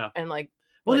it. Yeah. And like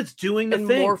it's doing the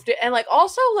thing. Morphed it, and like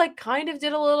also like kind of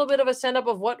did a little bit of a send up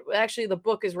of what actually the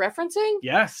book is referencing.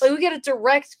 Yes. Like we get a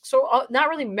direct, so not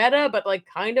really meta, but like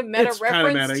kind of meta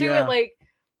reference to it, like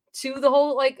to the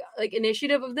whole like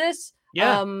initiative of this.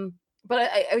 Yeah.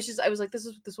 But I was like, this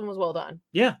one was well done.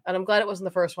 Yeah. And I'm glad it wasn't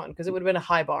the first one because it would have been a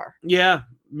high bar. Yeah.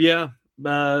 Yeah.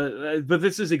 But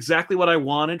this is exactly what I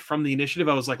wanted from the initiative.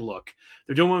 I was like, look,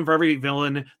 they're doing one for every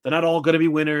villain. They're not all going to be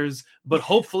winners, but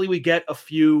hopefully we get a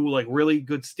few like really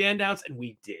good standouts, and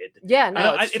we did. Yeah,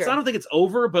 no, I don't think it's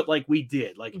over, but like we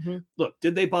did. Like, look,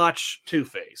 did they botch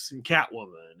Two-Face and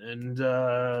Catwoman and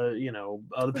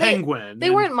the Penguin?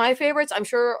 They weren't my favorites. I'm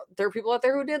sure there are people out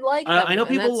there who did like them. I know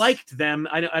people liked them.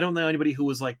 I don't know anybody who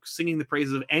was like singing the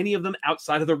praises of any of them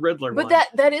outside of the Riddler one. But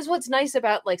that is what's nice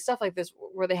about like stuff like this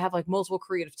where they have like multiple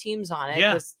creative teams on it.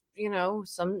 Yeah.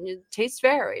 Some tastes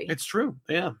vary. It's true.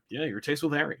 Yeah. Your taste will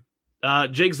vary.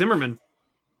 Jake Zimmerman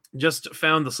just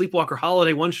found the Sleepwalker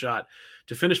Holiday one-shot.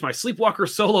 To finish my Sleepwalker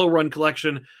solo run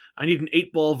collection, I need an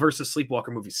 8-ball versus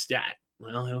Sleepwalker movie stat.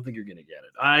 Well, I don't think you're going to get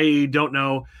it. I don't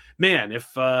know. Man, if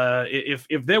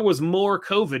there was more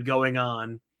COVID going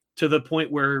on to the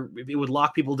point where it would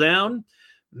lock people down,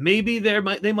 maybe they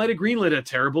might have greenlit a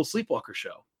terrible Sleepwalker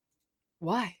show.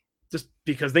 Why? Just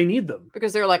because they need them.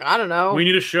 Because they're like, I don't know. We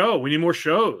need a show. We need more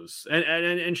shows.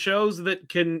 And shows that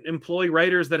can employ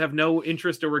writers that have no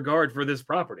interest or regard for this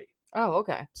property. Oh,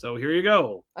 okay. So here you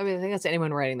go. I mean, I think that's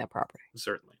anyone writing that property.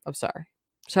 Certainly. I'm sorry.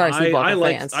 Sorry, Sleepwalker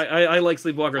fans. I like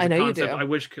Sleepwalker as I know a concept. you do. I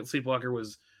wish Sleepwalker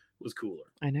was was cooler.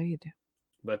 I know you do.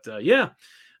 But yeah,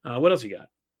 what else you got?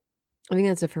 I think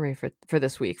that's it for me for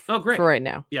this week. Oh, great. For right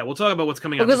now. Yeah, we'll talk about what's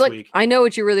coming out Because this week. I know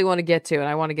what you really want to get to, and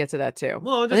I want to get to that too.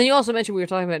 Well, and then you also mentioned we were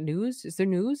talking about news. Is there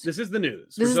news? This is the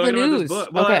news. This is the news. Well,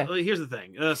 okay. Here's the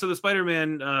thing. So the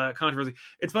Spider-Man controversy.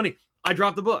 It's funny. I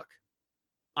dropped the book.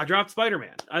 I dropped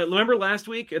Spider-Man. I remember last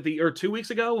week or 2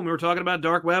 weeks ago when we were talking about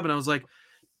Dark Web, and I was like,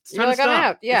 it's time to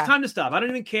stop. Yeah. It's time to stop. I don't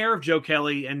even care if Joe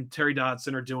Kelly and Terry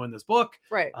Dodson are doing this book.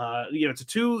 Right. It's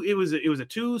it was a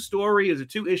 2-story, it was a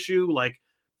 2-issue. Like,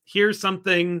 here's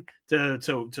something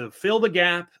to fill the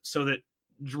gap so that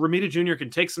Romita Jr. can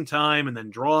take some time and then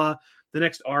draw the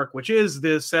next arc, which is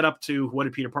the setup to what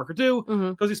did Peter Parker do?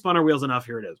 Because he spun our wheels enough.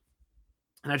 Here it is.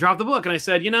 And I dropped the book and I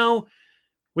said,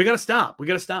 we got to stop. We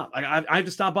got to stop. I have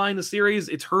to stop buying the series.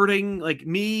 It's hurting like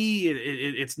me.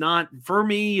 It's not for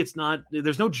me. It's not,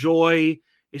 there's no joy.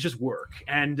 It's just work.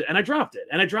 And I dropped it.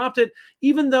 And I dropped it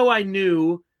even though I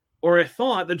knew, or I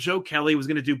thought that Joe Kelly was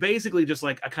going to do basically just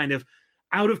like a kind of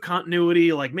out of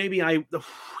continuity. Like maybe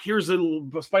here's a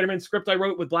Spider-Man script I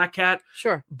wrote with Black Cat.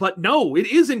 Sure. But no, it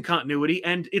is in continuity.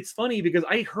 And it's funny because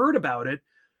I heard about it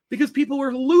because people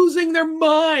were losing their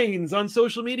minds on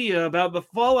social media about the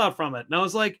fallout from it. And I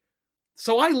was like,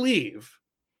 so I leave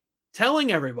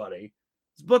telling everybody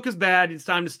this book is bad. It's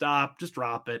time to stop. Just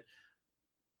drop it.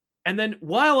 And then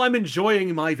while I'm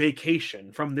enjoying my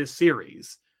vacation from this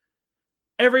series,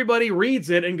 everybody reads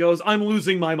it and goes, I'm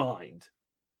losing my mind.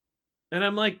 And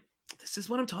I'm like, this is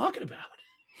what I'm talking about.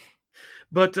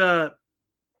 But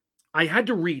I had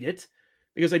to read it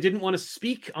because I didn't want to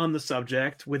speak on the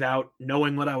subject without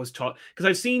knowing what I was taught. Because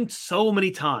I've seen so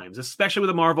many times, especially with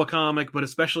a Marvel comic, but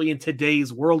especially in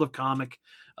today's world of comic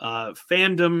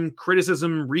fandom,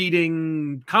 criticism,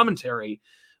 reading, commentary.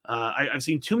 I've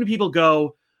seen too many people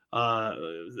go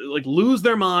lose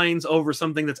their minds over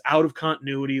something that's out of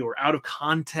continuity or out of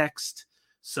context.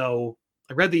 So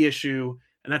I read the issue,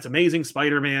 and that's Amazing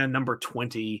Spider-Man number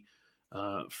 20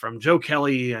 from Joe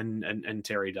Kelly and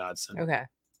Terry Dodson. Okay.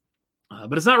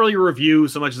 But it's not really a review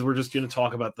so much as we're just going to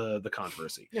talk about the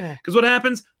controversy. Yeah. Because what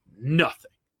happens?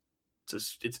 Nothing.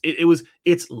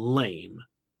 It's lame.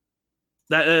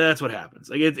 That's what happens.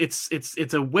 Like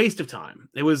it's a waste of time.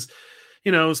 It was,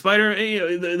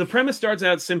 the premise starts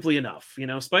out simply enough.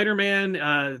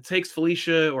 Spider-Man takes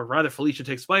Felicia, or rather Felicia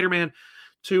takes Spider-Man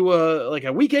to like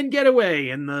a weekend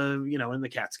getaway in the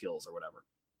Catskills or whatever.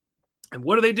 And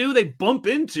what do? They bump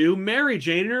into Mary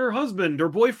Jane and her husband or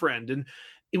boyfriend. And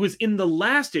it was in the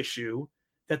last issue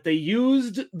that they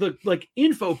used the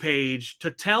info page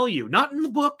to tell you, not in the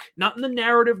book, not in the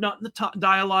narrative, not in the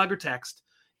dialogue or text,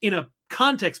 in a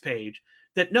context page,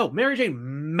 that no, Mary Jane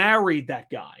married that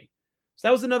guy.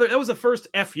 So that was the first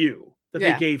FU that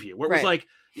they gave you, where it was like,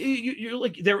 you're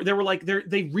like,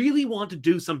 they really want to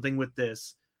do something with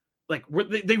this. Like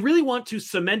they really want to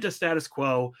cement a status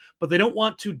quo, but they don't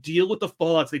want to deal with the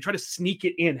fallouts. They try to sneak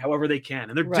it in however they can.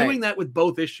 And they're doing that with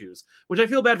both issues, which I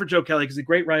feel bad for Joe Kelly because he's a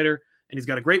great writer and he's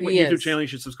got a great YouTube channel you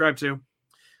should subscribe to.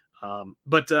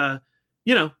 But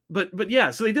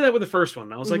yeah, so they did that with the first one.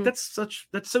 And I was like, that's so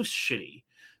shitty.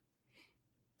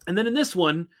 And then in this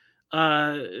one, they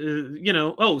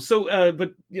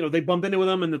bump into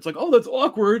them and it's like, oh, that's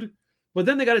awkward. But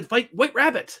then they got to fight White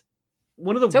Rabbit.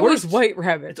 One of the worst White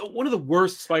Rabbit. It's one of the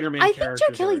worst Spider-Man characters. I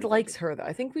think Joe Kelly likes her though.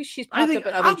 I think she's popped up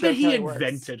in other I'll bet he works.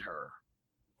 invented her.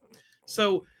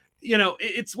 So,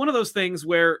 it's one of those things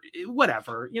where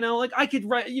whatever, I could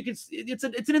write, it's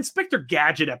an Inspector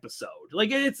Gadget episode.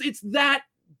 Like it's that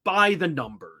by the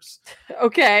numbers.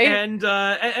 Okay. And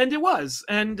it was.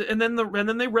 And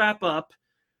then they wrap up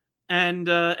and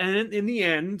in the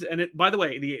end, and it, by the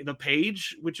way, the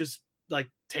page, which is like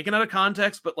taken out of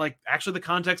context, but like actually the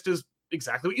context is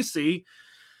exactly what you see.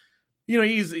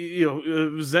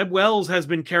 Zeb Wells has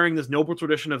been carrying this noble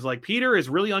tradition of like Peter is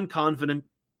really unconfident,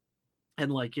 and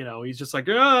like he's just like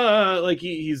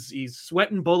he's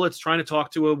sweating bullets trying to talk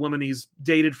to a woman he's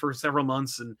dated for several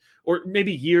months or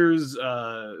maybe years.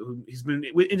 He's been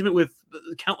intimate with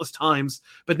countless times,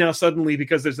 but now suddenly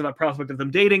because there's a prospect of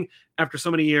them dating after so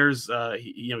many years,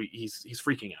 he's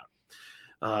freaking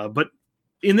out. But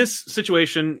in this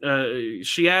situation,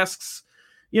 she asks.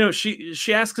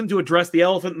 She asks him to address the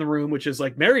elephant in the room, which is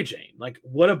like Mary Jane. Like,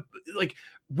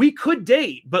 we could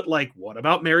date, but like, what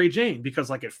about Mary Jane? Because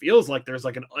like, it feels like there's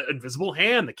like an invisible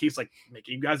hand that keeps like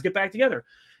making you guys get back together.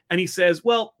 And he says,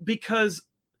 well, because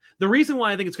the reason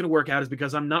why I think it's going to work out is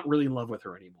because I'm not really in love with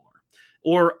her anymore.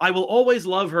 Or I will always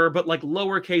love her, but like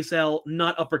lowercase L,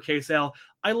 not uppercase L.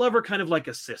 I love her kind of like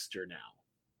a sister now.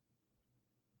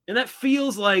 And that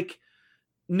feels like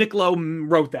Nick Lowe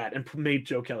wrote that and made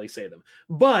Joe Kelly say them.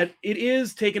 But it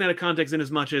is taken out of context in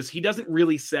as much as he doesn't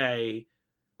really say,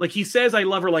 like, he says, I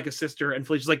love her like a sister. And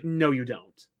Felicia's like, no, you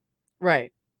don't.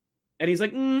 Right. And he's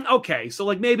like, okay, so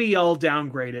like maybe I'll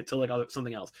downgrade it to like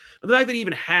something else. But the fact that he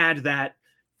even had that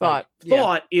thought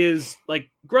is like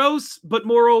gross, but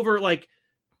moreover, like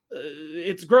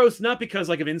it's gross not because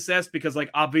like of incest, because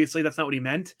like obviously that's not what he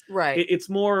meant. Right. It's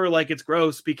more like it's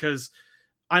gross because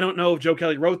I don't know if Joe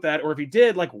Kelly wrote that, or if he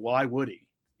did, like why would he?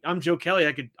 I'm Joe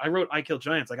Kelly. I wrote I Kill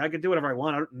Giants. Like I could do whatever I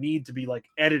want. I don't need to be like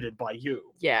edited by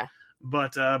you. Yeah.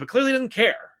 But clearly doesn't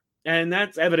care. And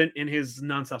that's evident in his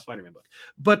nonstop Spider-Man book.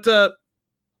 But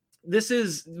that's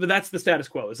the status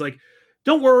quo. It's like,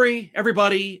 don't worry,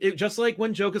 everybody. Just like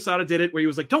when Joe Quesada did it, where he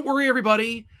was like, don't worry,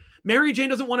 everybody. Mary Jane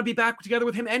doesn't want to be back together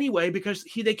with him anyway because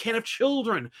they can't have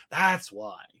children. That's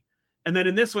why. And then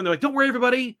in this one, they're like, don't worry,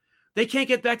 everybody. They can't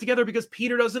get back together because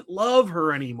Peter doesn't love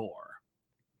her anymore.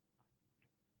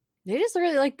 They just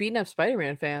really like beating up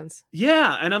Spider-Man fans.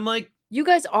 Yeah. And I'm like, you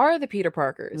guys are the Peter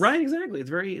Parkers. Right, exactly. It's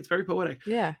very poetic.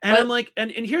 Yeah. And I'm like, and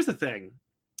here's the thing.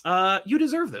 You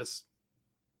deserve this,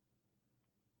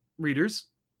 readers,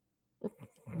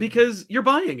 because you're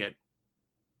buying it.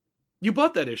 You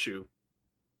bought that issue.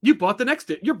 You bought the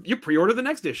next you pre-ordered the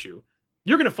next issue.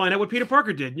 You're going to find out what Peter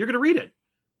Parker did. And you're going to read it.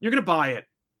 You're going to buy it.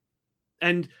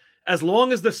 And as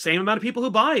long as the same amount of people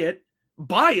who buy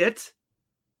it,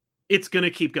 it's going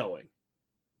to keep going.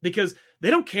 Because they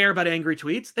don't care about angry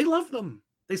tweets. They love them.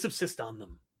 They subsist on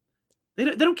them. They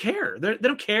don't care. They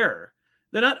don't care.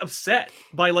 They're not upset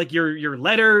by like your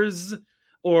letters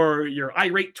or your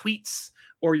irate tweets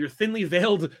or your thinly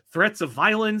veiled threats of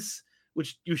violence,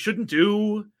 which you shouldn't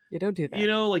do. You don't do that. You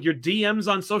know, like your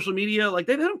DMs on social media, like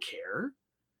they don't care.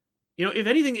 You know, if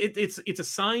anything, it's a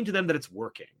sign to them that it's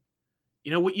working.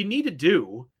 You know, what you need to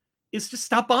do is just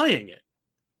stop buying it.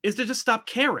 Is to just stop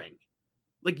caring.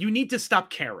 Like you need to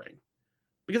stop caring.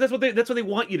 Because that's what they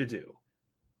want you to do.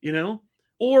 You know?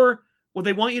 Or what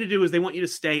they want you to do is they want you to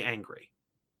stay angry.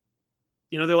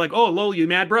 You know, they're like, oh, Lowell, you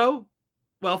mad, bro?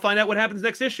 Well, find out what happens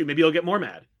next issue. Maybe you'll get more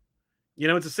mad. You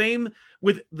know, it's the same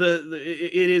with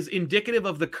it is indicative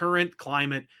of the current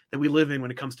climate that we live in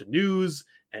when it comes to news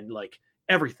and like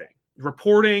everything.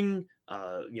 Reporting,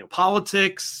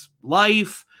 politics,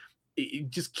 life.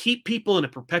 Just keep people in a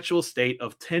perpetual state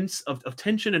of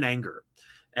tension and anger.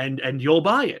 And you'll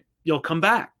buy it. You'll come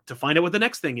back to find out what the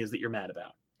next thing is that you're mad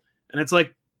about. And it's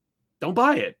like, don't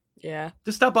buy it. Yeah.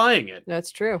 Just stop buying it. That's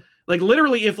true. Like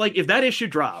literally, if that issue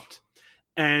dropped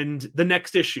and the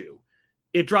next issue,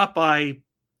 it dropped by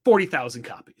 40,000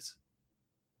 copies,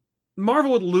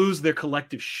 Marvel would lose their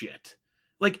collective shit.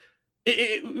 Like,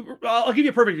 I'll give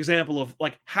you a perfect example of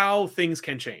like how things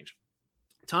can change.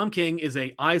 Tom King is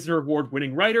a Eisner Award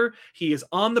winning writer. He is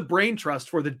on the brain trust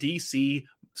for the DC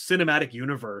cinematic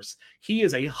universe. He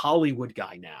is a Hollywood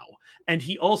guy now. And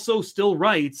he also still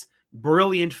writes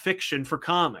brilliant fiction for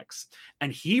comics.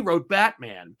 And he wrote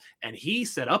Batman. And he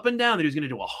said up and down that he was going to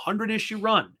do a 100-issue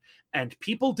run. And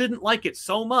people didn't like it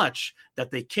so much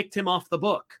that they kicked him off the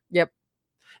book. Yep.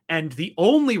 And the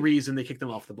only reason they kicked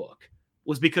him off the book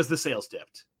was because the sales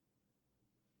dipped.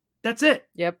 That's it.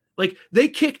 Yep. Like they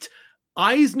kicked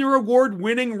Eisner Award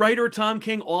winning writer Tom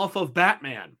King off of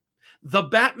Batman. The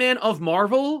Batman of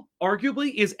Marvel,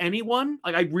 arguably, is anyone.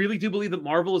 Like, I really do believe that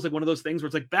Marvel is like one of those things where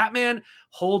it's like Batman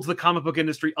holds the comic book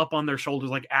industry up on their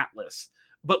shoulders like Atlas.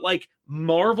 But like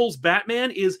Marvel's Batman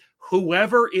is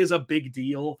whoever is a big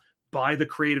deal by the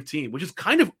creative team, which is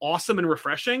kind of awesome and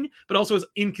refreshing, but also is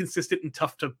inconsistent and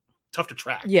tough to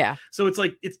track. Yeah. So it's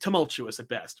like, it's tumultuous at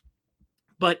best.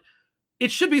 But it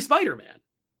should be Spider-Man.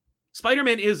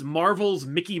 Spider-Man is Marvel's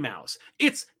Mickey Mouse.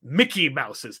 It's Mickey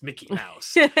Mouse's Mickey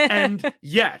Mouse. And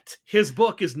yet, his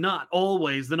book is not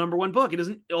always the number one book. It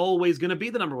isn't always going to be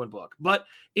the number one book, but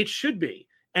it should be.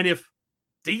 And if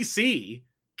DC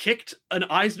kicked an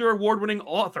Eisner Award-winning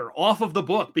author off of the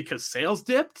book because sales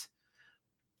dipped,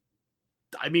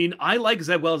 I mean, I like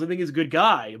Zeb Wells. I think he's a good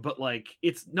guy, but like,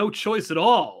 it's no choice at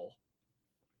all.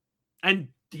 And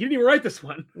he didn't even write this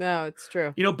one. No, it's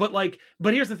true. You know, but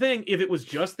here's the thing. If it was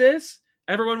just this,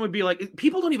 everyone would be like,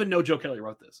 people don't even know Joe Kelly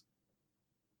wrote this.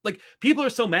 Like, people are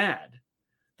so mad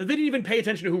that they didn't even pay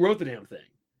attention to who wrote the damn thing.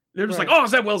 They're just Right. like, oh,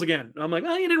 Zeb Wells again. And I'm like,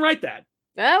 well, you didn't write that.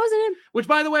 That wasn't him. Which,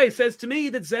 by the way, says to me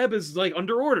that Zeb is like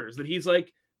under orders, that he's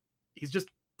just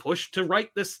pushed to write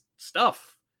this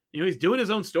stuff. You know, he's doing his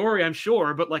own story, I'm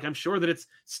sure, but like, I'm sure that it's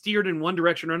steered in one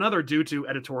direction or another due to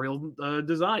editorial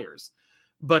desires.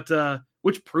 But,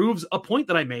 which proves a point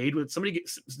that I made with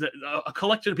a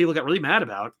collection of people got really mad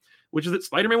about, which is that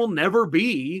Spider-Man will never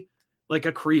be like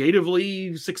a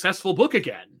creatively successful book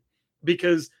again,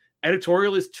 because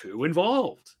editorial is too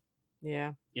involved.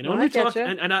 Yeah. You know, No, and I we talk,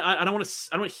 getcha. and I don't want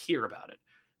to hear about it.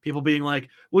 People being like,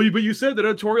 well, but you said that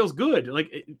editorial's good.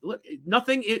 Like,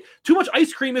 nothing. Too much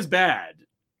ice cream is bad.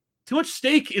 Too much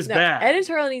steak is No, bad.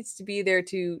 editorial needs to be there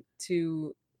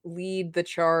to lead the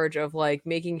charge of like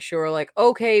making sure like,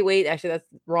 okay, wait, actually that's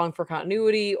wrong for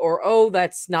continuity, or oh,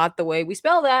 that's not the way we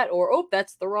spell that, or oh,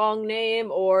 that's the wrong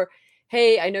name, or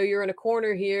hey, I know you're in a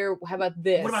corner here. How about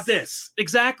this? What about this?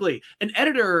 Exactly. An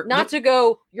editor, Not to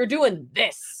go, you're doing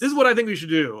this. This is what I think we should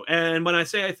do. And when I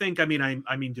say I think, I mean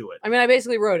do it. I mean, I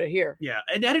basically wrote it here. Yeah,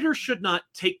 an editor should not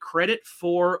take credit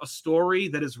for a story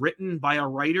that is written by a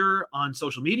writer on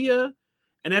social media.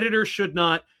 An editor should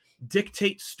not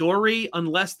dictate story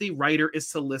unless the writer is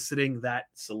soliciting that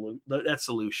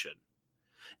solution.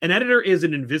 An editor is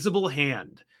an invisible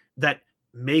hand that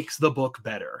makes the book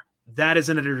better. That is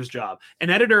an editor's job.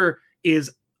 Editing is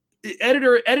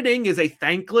a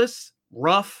thankless,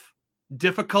 rough,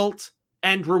 difficult,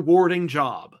 and rewarding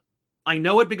job. I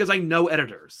know it because I know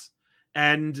editors.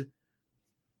 And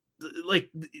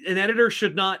like an editor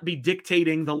should not be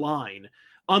dictating the line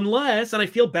unless, and I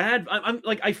feel bad.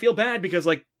 I feel bad because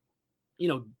like, you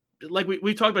know, like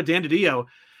we talked about Dan DiDio.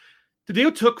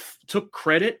 DiDio took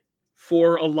credit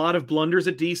for a lot of blunders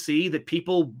at DC that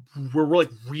people were like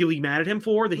really mad at him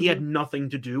for, that he had nothing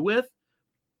to do with,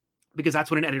 because that's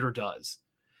what an editor does.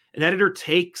 An editor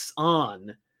takes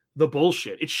on the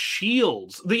bullshit.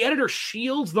 The editor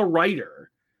shields the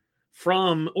writer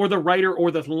from, or the writer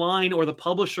or the line or the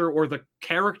publisher or the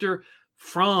character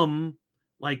from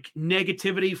like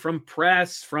negativity, from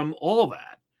press, from all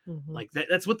that. Like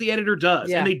that's what the editor does.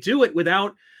 Yeah. And they do it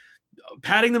without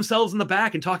patting themselves in the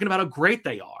back and talking about how great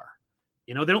they are.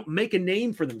 You know, they don't make a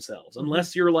name for themselves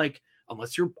unless you're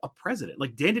a president.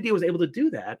 Like Dan DiDio was able to do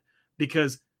that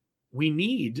because we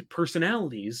need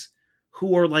personalities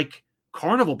who are like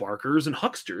carnival barkers and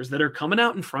hucksters that are coming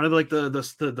out in front of like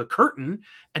the curtain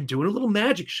and doing a little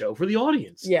magic show for the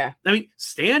audience. Yeah. I mean,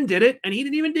 Stan did it, and he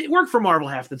didn't even work for Marvel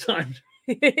half the time.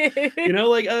 You know,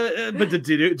 like, but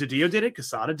DiDio did it,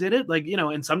 Quesada did it, like, you know,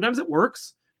 and sometimes it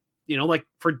works. You know, like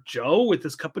for Joe with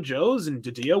his Cup of Joes, and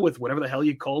DiDio with whatever the hell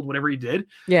you called whatever he did.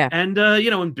 Yeah. And you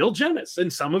know, and Bill Jemis,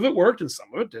 and some of it worked and some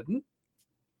of it didn't.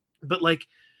 But like,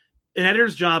 an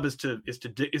editor's job is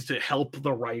to help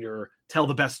the writer tell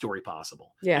the best story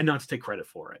possible, and not to take credit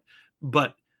for it.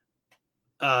 But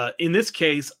in this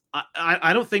case,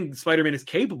 I don't think Spider-Man is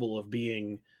capable of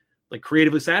being like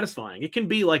creatively satisfying. It can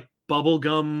be like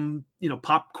bubblegum, you know,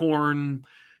 popcorn,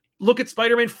 look at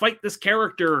Spider-Man fight this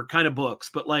character kind of books.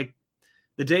 But like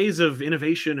the days of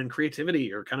innovation and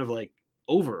creativity are kind of like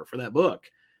over for that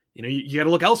book. You know, you got to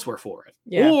look elsewhere for it,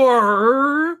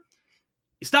 or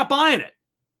you stop buying it.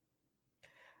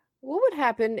 What would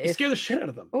happen if scare the shit out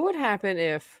of them? What would happen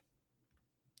if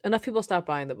enough people stop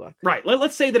buying the book? Right.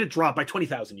 Let's say that it dropped by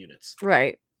 20,000 units.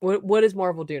 Right. What does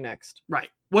Marvel do next? Right.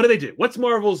 What do they do? What's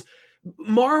Marvel's?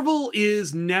 Marvel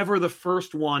is never the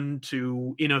first one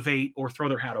to innovate or throw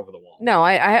their hat over the wall. No,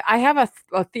 I have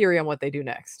a theory on what they do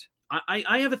next.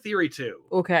 I have a theory too.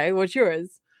 Okay, what's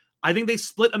yours? I think they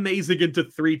split Amazing into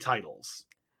 3 titles.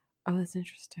 Oh, that's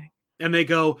interesting. And they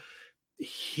go,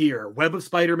 here, Web of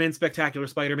Spider-Man, Spectacular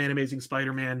Spider-Man, Amazing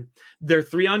Spider-Man. They're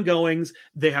 3 ongoings.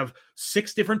 They have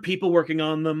 6 different people working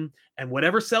on them, and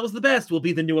whatever sells the best will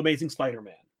be the new Amazing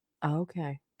Spider-Man.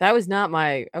 Okay. That was not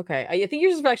my okay. I think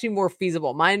yours is actually more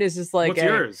feasible. Mine is just like what's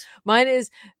yours? Mine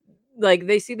is like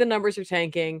they see the numbers are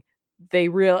tanking. They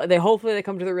hopefully they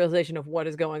come to the realization of what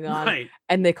is going on, right,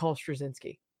 and they call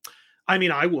Straczynski. I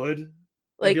mean, I would.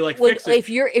 Like, fix it.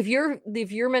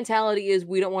 if your mentality is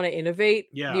we don't want to innovate,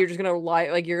 you're just gonna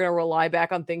rely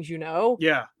back on things you know.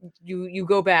 Yeah, you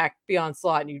go back beyond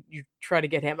Slott and you try to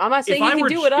get him. I'm not saying you can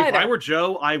do it either. If I were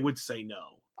Joe, I would say no.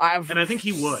 And I think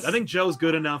he would. I think Joe's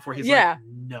good enough where he's like,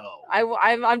 no.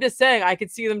 I'm just saying I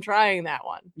could see them trying that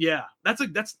one. Yeah, that's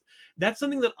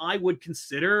something that I would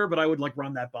consider, but I would like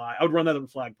run that by. I would run that at the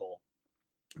flagpole.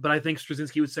 But I think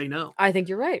Straczynski would say no. I think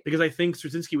you're right. Because I think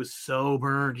Straczynski was so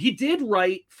burned. He did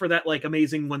write for that like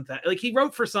amazing one thing. Like he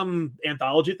wrote for some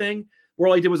anthology thing where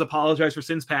all he did was apologize for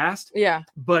sins past. Yeah.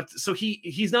 But so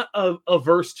he's not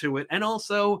averse to it. And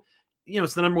also, you know,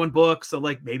 it's the #1 book. So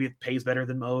like maybe it pays better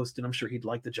than most. And I'm sure he'd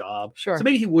like the job. Sure. So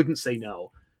maybe he wouldn't say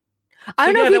no. I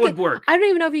don't know if that would work. I don't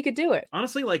even know if he could do it.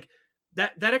 Honestly, like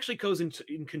that actually goes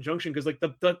in conjunction because like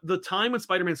the time when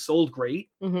Spider-Man sold great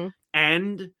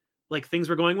and like things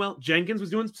were going well. Jenkins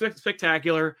was doing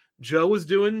spectacular. Joe was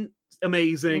doing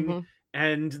amazing.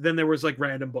 And then there was like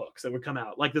random books that would come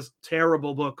out. Like this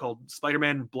terrible book called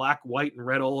Spider-Man Black, White, and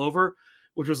Red All Over,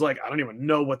 which was like, I don't even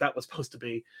know what that was supposed to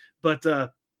be. But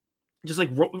just like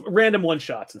random one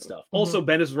shots and stuff. Also,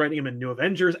 Bendis was writing him in New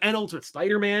Avengers and Ultimate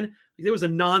Spider-Man. Like, there was a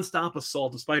nonstop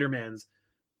assault of Spider-Mans,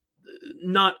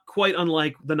 not quite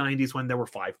unlike the 90s when there were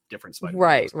 5 different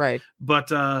Spider-Man. Right.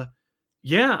 But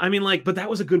yeah, I mean, like, but that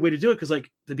was a good way to do it, because like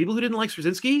the people who didn't like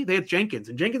Straczynski, they had Jenkins,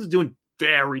 and Jenkins is doing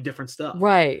very different stuff.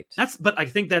 Right. But I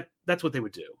think that's what they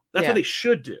would do. That's what they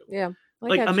should do. Yeah.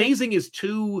 Like Amazing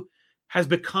has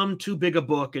become too big a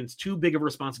book, and it's too big of a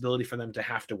responsibility for them to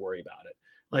have to worry about it.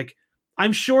 Like,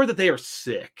 I'm sure that they are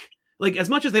sick. Like, as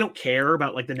much as they don't care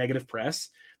about like the negative press,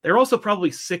 they're also probably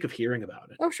sick of hearing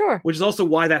about it. Oh, sure. Which is also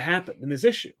why that happened in this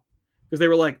issue. Because they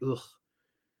were like, ugh,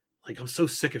 like, I'm so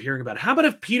sick of hearing about it. How about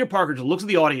if Peter Parker just looks at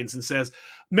the audience and says,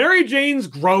 Mary Jane's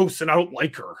gross and I don't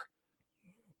like her.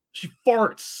 She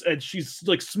farts and she's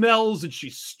like smells and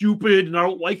she's stupid and I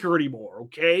don't like her anymore.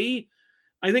 Okay.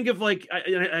 I think if like,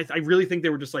 I really think they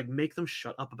were just like, make them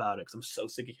shut up about it, because I'm so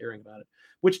sick of hearing about it,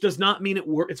 which does not mean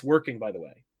it's working, by the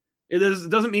way. It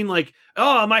doesn't mean like,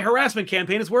 oh, my harassment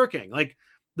campaign is working. Like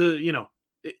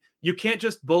you can't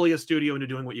just bully a studio into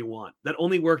doing what you want. That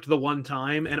only worked the one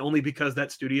time, and only because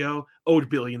that studio owed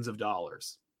billions of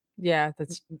dollars. Yeah,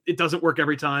 it doesn't work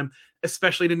every time,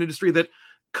 especially in an industry that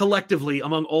collectively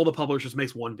among all the publishers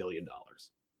makes $1 billion. It's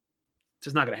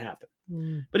just not going to happen.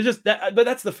 But it's just that. But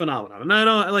that's the phenomenon. And I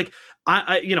know, like,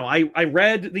 I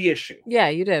read the issue. Yeah,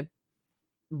 you did.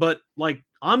 But like,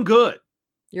 I'm good.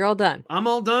 You're all done. I'm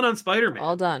all done on Spider-Man.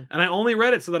 All done. And I only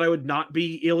read it so that I would not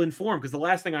be ill-informed, because the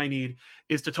last thing I need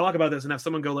is to talk about this and have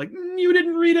someone go like, you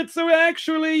didn't read it, so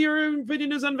actually your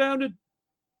opinion is unfounded.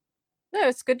 No,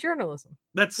 it's good journalism.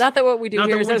 That's not that what we do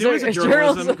here is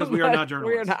journalism, because we are not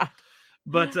journalists. We are not.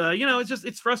 But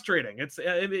it's frustrating. It's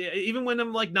even when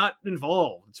I'm like not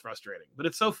involved, it's frustrating. But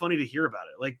it's so funny to hear about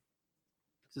it. Like,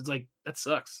 it's like, that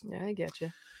sucks. Yeah, I get you.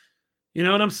 And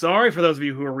I'm sorry for those of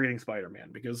you who are reading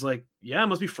Spider-Man, because like, yeah, it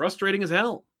must be frustrating as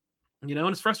hell. And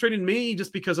it's frustrating to me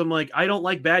just because I'm like, I don't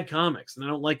like bad comics, and I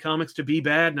don't like comics to be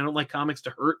bad, and I don't like comics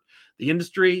to hurt the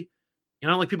industry. I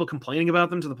don't like people complaining about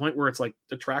them to the point where it's like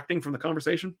detracting from the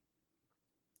conversation.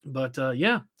 But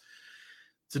yeah,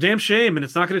 it's a damn shame, and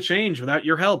it's not going to change without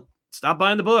your help. Stop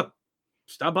buying the book.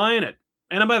 Stop buying it.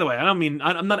 And by the way, I don't mean,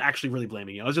 I'm not actually really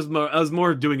blaming you. I was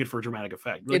more doing it for dramatic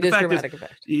effect. Like, it is dramatic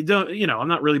effect. You don't, I'm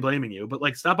not really blaming you, but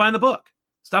like, stop buying the book.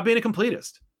 Stop being a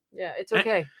completist. Yeah, it's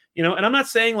okay. And I'm not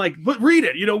saying like, but read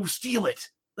it, steal it.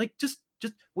 Like, just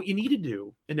what you need to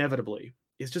do inevitably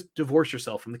is just divorce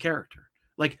yourself from the character.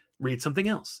 Like, read something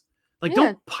else. Like,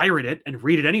 don't pirate it and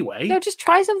read it anyway. No, just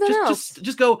try something else.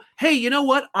 Just go, hey, you know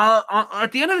what?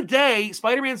 At the end of the day,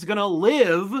 Spider-Man's going to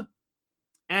live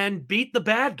and beat the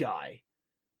bad guy.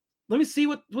 Let me see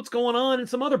what's going on in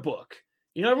some other book.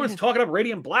 Everyone's talking about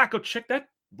Radiant Black. Go check that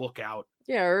book out.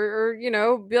 Yeah, or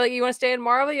be like, you want to stay in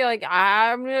Marvel? You're like,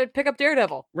 I'm going to pick up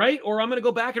Daredevil. Right? Or I'm going to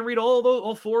go back and read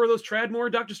all 4 of those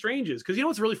Tradmore Dr. Stranges. Because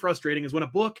what's really frustrating is when a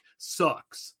book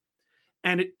sucks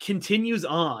and it continues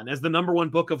on as the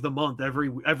 #1 book of the month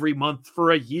every month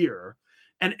for a year,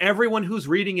 and everyone who's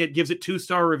reading it gives it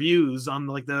 2-star reviews on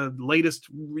like the latest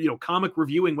comic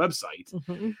reviewing website.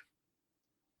 Mm-hmm.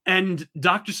 And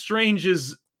Doctor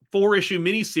Strange's 4-issue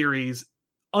miniseries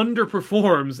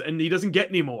underperforms, and he doesn't get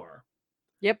any more.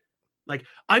 Yep. Like,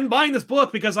 I'm buying this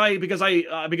book because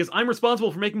I'm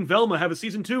responsible for making Velma have a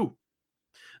season 2.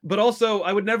 But also,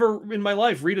 I would never in my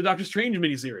life read a Doctor Strange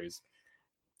miniseries.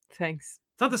 Thanks.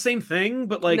 It's not the same thing,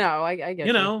 but like, no, I get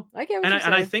you. I get what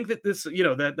and I think that this,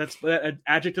 that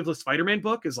adjectiveless Spider-Man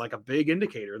book is like a big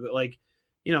indicator that like,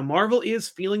 Marvel is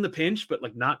feeling the pinch, but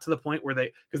like not to the point where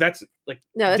because that's like,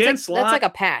 no, that's like a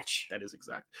patch. That is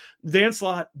exact. Dan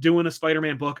Slott doing a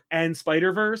Spider-Man book and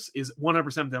Spider-Verse is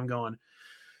 100% them going,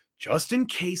 just in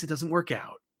case it doesn't work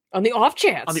out. On the off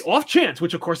chance,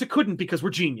 which of course it couldn't, because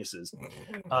we're geniuses.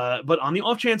 But on the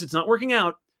off chance it's not working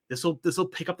out, this will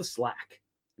pick up the slack,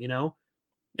 And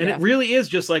it really is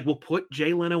just like, we'll put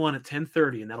Jay Leno on at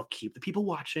 10:30, and that'll keep the people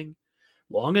watching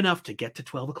long enough to get to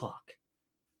 12 o'clock.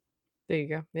 There you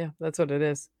go. Yeah, that's what it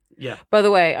is. Yeah. By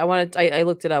the way, I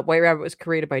looked it up. White Rabbit was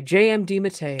created by J.M.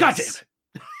 DeMatteis. God damn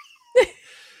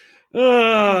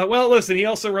it. Well, listen, he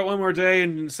also wrote One More Day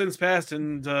and Sins Past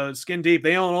and Skin Deep.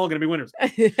 They all going to be winners.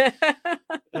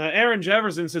 Aaron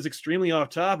Jefferson says extremely off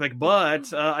topic,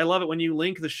 but I love it when you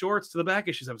link the shorts to the back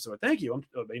issues episode. Thank you.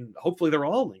 Hopefully they're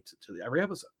all linked to every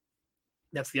episode.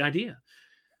 That's the idea.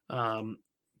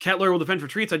 Cat Lawyer will defend for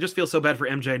treats. I just feel so bad for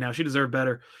MJ now. She deserved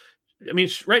better. I mean,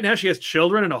 right now she has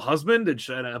children and a husband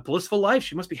and a blissful life.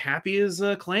 She must be happy as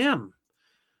a clam.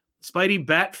 Spidey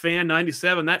Bat Fan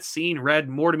 97. That scene read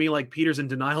more to me like Peter's in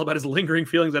denial about his lingering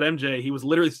feelings at MJ. He was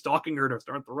literally stalking her to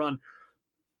start the run.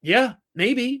 Yeah,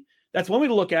 maybe. That's one way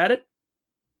to look at it.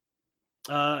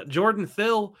 Jordan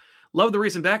Thill, love the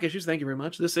recent back issues. Thank you very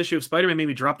much. This issue of Spider-Man made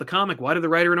me drop the comic. Why did the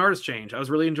writer and artist change? I was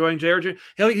really enjoying J.R.J.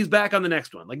 He's back on the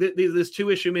next one. Like this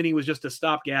 2-issue mini was just a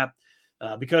stopgap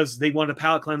because they wanted a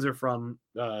palate cleanser from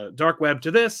Dark Web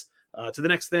to this. To the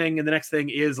next thing, and the next thing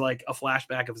is like a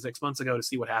flashback of 6 months ago to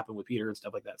see what happened with Peter and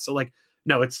stuff like that. So like,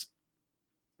 no,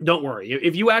 don't worry.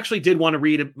 If you actually did want to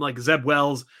read like Zeb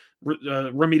Wells'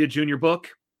 Romita Jr. book,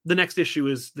 the next issue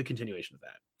is the continuation of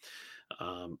that.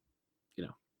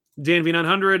 Dan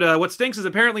V900, what stinks is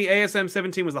apparently ASM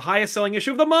 17 was the highest selling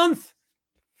issue of the month.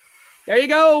 There you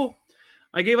go.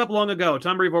 I gave up long ago.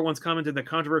 Tom Brevoort once commented that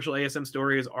controversial ASM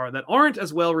stories that aren't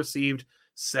as well received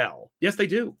sell. Yes, they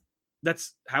do.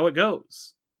 That's how it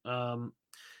goes.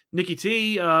 Nikki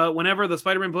T, whenever the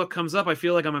Spider-Man book comes up, I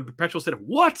feel like I'm in a perpetual state of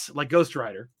what? Like Ghost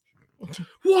Rider.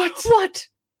 What?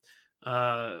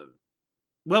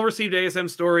 Well-received ASM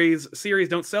stories, series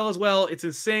don't sell as well. It's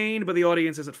insane, but the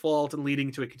audience is at fault and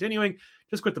leading to it continuing.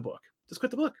 Just quit the book.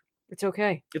 It's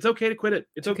okay. It's okay to quit it.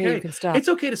 It's okay. You can stop. It's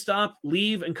okay to stop,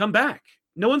 leave, and come back.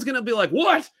 No one's going to be like,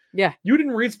 what? Yeah. You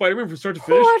didn't read Spider-Man from start to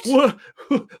finish? What?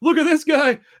 Look at this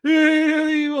guy.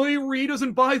 He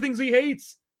doesn't buy things he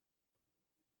hates.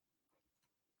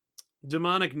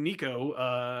 Demonic Nico,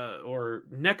 or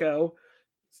Neko.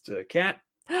 It's a cat.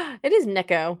 It is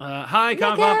Neko. Hi,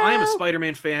 Comic Pop. I am a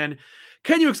Spider-Man fan.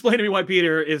 Can you explain to me why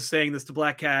Peter is saying this to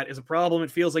Black Cat is a problem?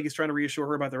 It feels like he's trying to reassure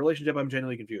her about their relationship. I'm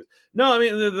genuinely confused. No, I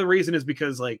mean the reason is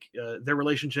because like their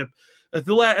relationship at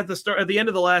the end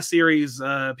of the last series,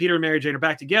 Peter and Mary Jane are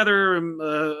back together.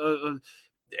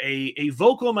 A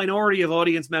vocal minority of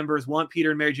audience members want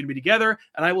Peter and Mary Jane to be together,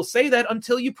 and I will say that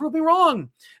until you prove me wrong.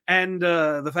 And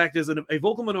the fact is that a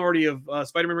vocal minority of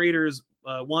Spider-Man readers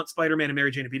want Spider-Man and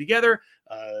Mary Jane to be together.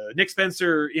 Nick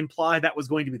Spencer implied that was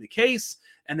going to be the case,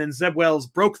 and then Zeb Wells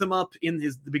broke them up in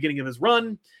the beginning of his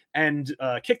run and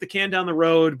kicked the can down the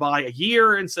road by a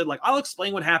year and said, like, I'll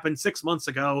explain what happened 6 months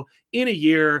ago in a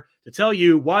year to tell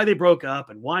you why they broke up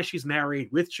and why she's married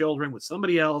with children with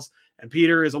somebody else, and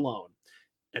Peter is alone.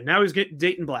 And now he's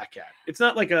dating Black Cat. It's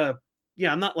not like I'm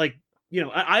not like,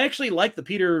 I actually like the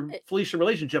Peter Felicia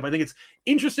relationship. I think it's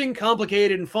interesting,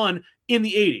 complicated, and fun in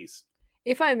the 80s.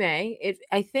 If I may,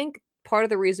 I think part of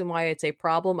the reason why it's a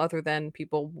problem, other than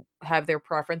people have their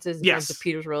preferences in terms of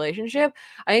Peter's relationship,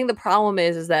 I think the problem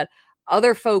is that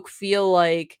other folk feel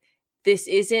like this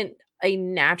isn't a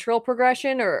natural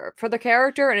progression or for the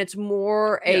character, and it's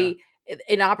more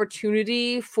an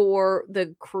opportunity for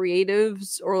the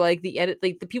creatives or like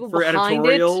the people for behind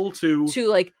editorial it to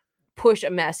like push a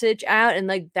message out, and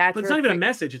like that's but it's not even a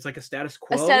message, it's like a status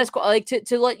quo, like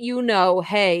to let you know,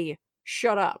 hey,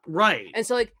 shut up, right? And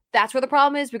so like that's where the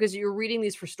problem is, because you're reading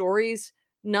these for stories,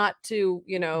 not to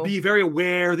be very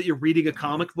aware that you're reading a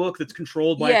comic book that's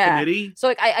controlled by a committee. So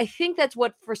like I think that's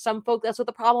what, for some folk, that's what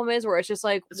the problem is, where it's just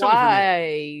like,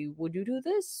 why would you do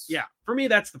this? Yeah, for me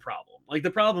that's the problem. Like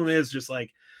the problem is just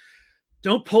like,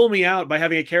 don't pull me out by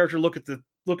having a character look at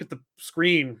the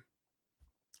screen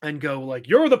and go like,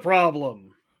 you're the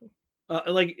problem.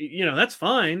 That's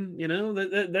fine.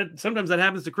 That sometimes that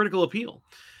happens to Critical Appeal.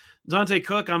 Dante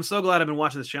Cook, I'm so glad I've been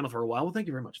watching this channel for a while. Well, thank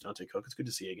you very much, Dante Cook. It's good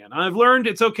to see you again. I've learned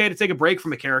it's okay to take a break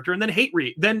from a character and then hate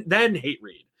read.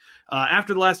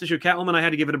 After the last issue of Catwoman, I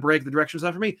had to give it a break. The direction's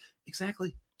not for me.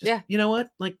 Exactly. You know what?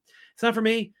 Like, it's not for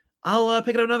me. I'll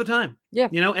pick it up another time. Yeah.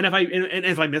 And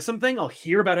if I miss something, I'll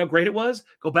hear about how great it was.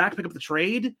 Go back, pick up the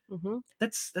trade. Mm-hmm.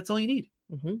 That's all you need.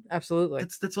 Mm-hmm. Absolutely.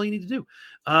 That's all you need to do.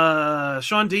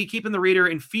 Sean D, keeping the reader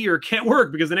in fear can't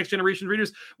work because the next generation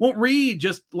readers won't read,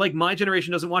 just like my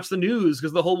generation doesn't watch the news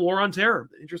because of the whole war on terror.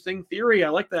 Interesting theory. I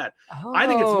like that. I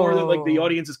think it's more that like the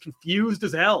audience is confused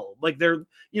as hell. Like they're,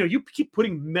 you keep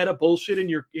putting meta bullshit in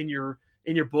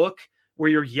your book where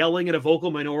you're yelling at a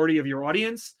vocal minority of your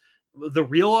audience. The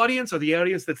real audience, or the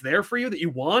audience that's there for you that you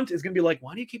want, is going to be like,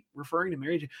 why do you keep referring to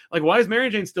Mary Jane? Like, why is Mary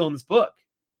Jane still in this book?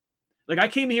 Like, I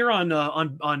came here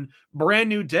on Brand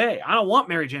New Day. I don't want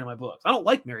Mary Jane in my books. I don't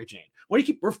like Mary Jane. Why do you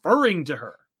keep referring to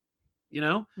her?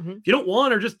 Mm-hmm. If you don't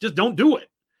want her, just don't do it.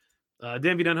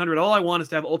 Dan V900, all I want is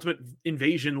to have Ultimate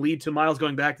Invasion lead to Miles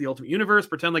going back to the Ultimate Universe,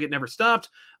 pretend like it never stopped.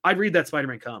 I'd read that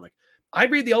Spider-Man comic.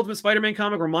 I'd read the Ultimate Spider-Man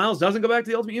comic where Miles doesn't go back to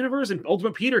the Ultimate Universe and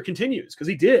Ultimate Peter continues, because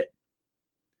he did.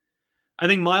 I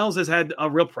think Miles has had a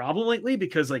real problem lately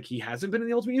because like he hasn't been in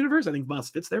the Ultimate Universe. I think Miles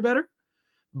fits there better,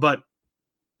 but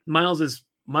Miles is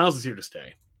here to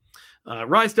stay.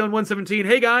 Rystone117.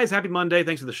 Hey guys, happy Monday.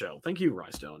 Thanks for the show. Thank you,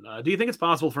 Rystone. Do you think it's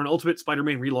possible for an Ultimate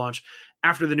Spider-Man relaunch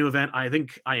after the new event? I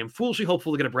think I am foolishly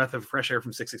hopeful to get a breath of fresh air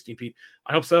from 616 Pete.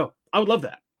 I hope so. I would love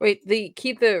that. Wait,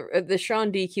 the Sean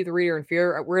D, keep the reader in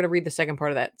fear. We're gonna read the second part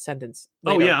of that sentence.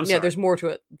 Oh, later. yeah, I'm sorry. There's more to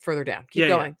it further down. Keep Yeah,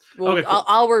 going. yeah. Well, Okay, cool.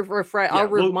 I'll refresh. Yeah, I'll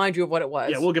we'll- remind you of what it was.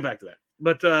 Yeah, we'll get back to that.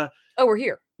 But Oh, we're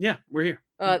here. yeah, we're here.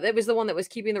 That was the one that was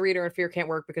keeping the reader in fear can't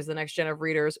work because the next gen of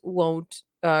readers won't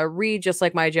read, just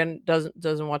like my gen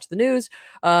doesn't watch the news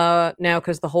now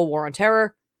because the whole war on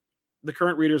terror. The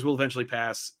current readers will eventually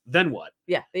pass. Then what?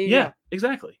 Yeah. There you Yeah, go.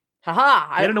 exactly. Haha.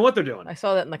 I don't know what they're doing. I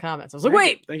saw that in the comments. I was like, Very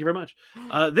wait. good. Thank you very much.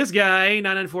 This guy,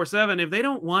 9947, if they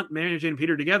don't want Mary Jane and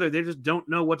Peter together, they just don't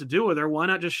know what to do with her. Why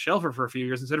not just shelf her for a few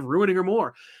years instead of ruining her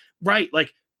more? Right.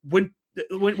 Like when Yeah,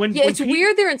 when it's Pete-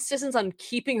 weird their insistence on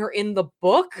keeping her in the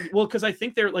book. Well, because I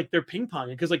think they're ping-ponging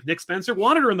because like Nick Spencer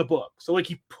wanted her in the book. So like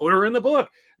he put her in the book.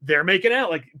 They're making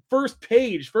out like first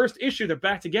page, first issue, they're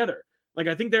back together. Like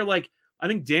I think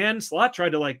Dan Slott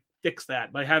tried to like fix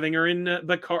that by having her in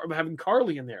having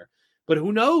Carly in there. But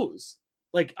who knows?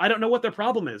 Like, I don't know what their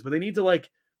problem is, but they need to like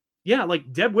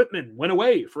Deb Whitman went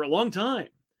away for a long time.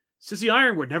 Sissy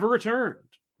Ironwood never returned.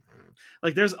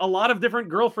 Like, there's a lot of different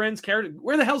girlfriends.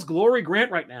 Where the hell's Glory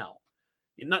Grant right now?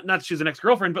 Not she's an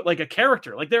ex-girlfriend, but like a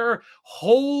character. Like, there are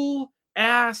whole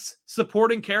ass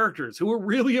supporting characters who were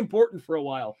really important for a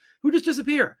while who just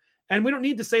disappear. And we don't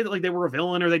need to say that like they were a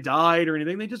villain or they died or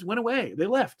anything. They just went away. They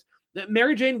left.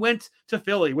 Mary Jane went to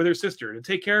Philly with her sister to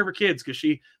take care of her kids because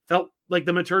she felt like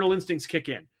the maternal instincts kick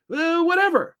in.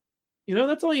 Whatever,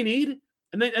 that's all you need.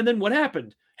 And then what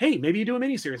happened? Hey, maybe you do a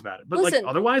miniseries about it, but Listen, like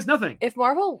otherwise, nothing. If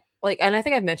Marvel, and I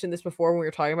think I've mentioned this before when we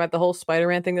were talking about the whole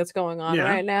Spider-Man thing that's going on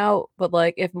right now, but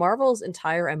like if Marvel's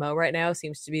entire MO right now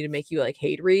seems to be to make you like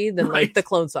hate read, then like the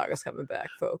Clone Saga's coming back,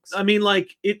 folks. I mean,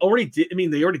 like it already did. I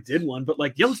mean, they already did one, but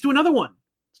like, yeah, let's do another one.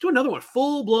 Let's do another one.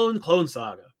 Full-blown Clone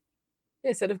Saga. Yeah,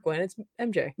 instead of Gwen, it's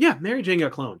MJ. Yeah, Mary Jane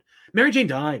got cloned. Mary Jane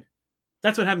died.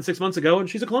 That's what happened 6 months ago, and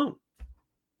she's a clone.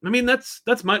 I mean, that's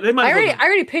my. They might. I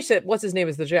already pitched it. What's his name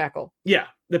is the Jackal. Yeah,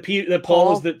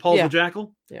 Paul's yeah. the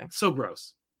Jackal. Yeah, so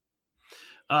gross.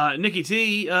 Nikki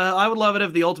T, I would love it if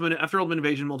after Ultimate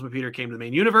Invasion, Ultimate Peter came to the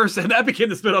main universe, and that became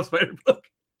the spin-off Spider book.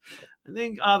 I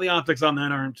think the optics on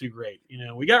that aren't too great.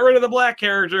 We got rid of the black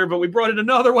character, but we brought in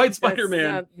another white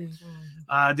Spider-Man.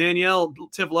 Danielle,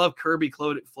 Tiff Love, Kirby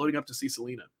floating up to see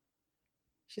Selena.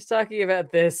 She's talking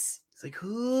about this. It's like,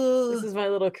 ooh. This is my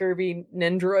little Kirby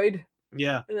Nendroid.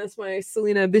 Yeah. And that's my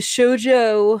Selena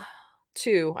Bishojo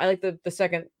 2. I like the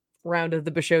second round of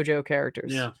the Bishojo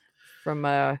characters. Yeah. From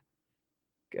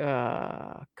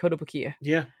Kotobukiya.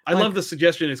 Yeah. I love the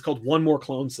suggestion. It's called One More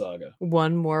Clone Saga.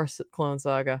 One more Clone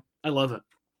Saga. I love it.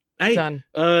 Hey, done.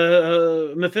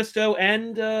 Mephisto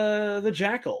and the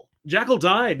Jackal. Jackal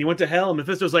died and he went to hell.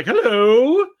 Mephisto's like,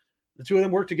 hello. The two of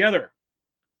them work together.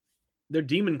 They're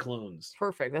demon clones.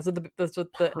 Perfect. That's what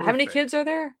the how many kids are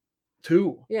there?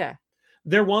 2. Yeah.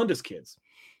 They're Wanda's kids.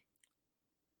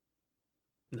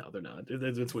 No, they're not.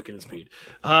 It's Wiccan and Speed.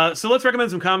 So let's recommend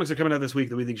some comics that are coming out this week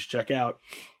that we think you should check out.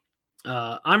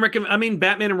 Batman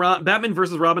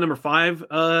versus Robin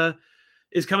 #5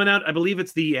 is coming out. I believe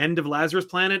it's the end of Lazarus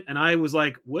Planet. And I was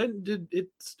like, when did it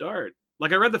start?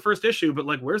 Like I read the first issue, but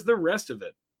like, where's the rest of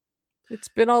it? It's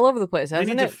been all over the place, hasn't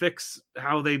it? They need to fix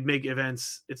how they make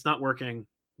events. It's not working.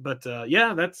 But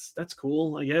yeah, that's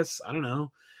cool, I guess. I don't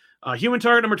know. Human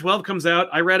Target #12 comes out.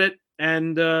 I read it,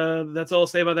 and that's all I'll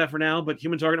say about that for now. But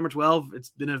Human Target #12, it's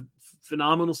been a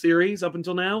phenomenal series up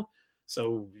until now.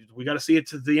 So we got to see it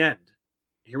to the end.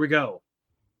 Here we go.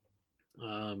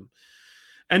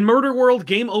 And Murder World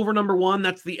Game Over #1.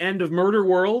 That's the end of Murder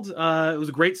World. It was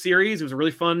a great series. It was a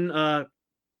really fun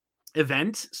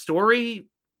event, story,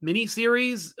 mini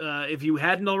series. If you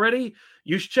hadn't already,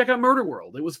 you should check out Murder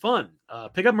World. It was fun.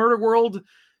 Pick up Murder World.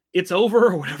 It's Over,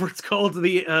 or whatever it's called,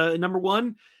 the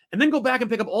 #1, and then go back and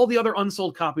pick up all the other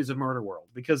unsold copies of Murder World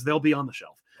because they'll be on the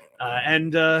shelf.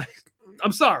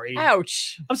 I'm sorry.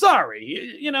 Ouch. I'm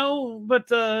sorry, but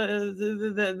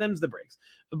them's the breaks.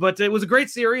 But it was a great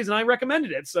series, and I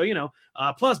recommended it. So,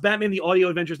 plus Batman, the Audio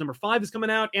Adventures #5 is coming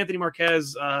out. Anthony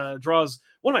Marquez draws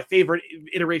one of my favorite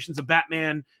iterations of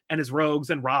Batman and his rogues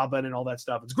and Robin and all that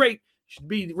stuff. It's great. You should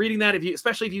be reading that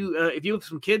especially if you have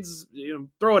some kids,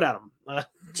 throw it at them.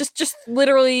 Just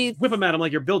literally whip them at them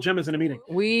like you're Bill Jemmons in a meeting.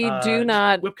 We do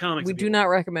not whip comics. We do not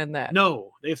recommend that.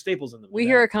 No, they have staples in them. We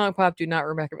here at Comic Pop do not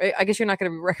recommend. I guess you're not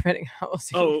going to be recommending Hallows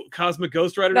Eve. Oh, Cosmic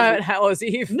Ghost Rider. Not Hallows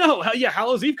Eve. No,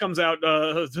 Hallows Eve comes out.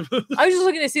 I was just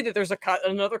looking to see that there's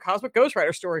another Cosmic Ghost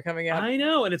Rider story coming out. I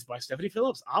know, and it's by Stephanie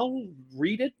Phillips. I'll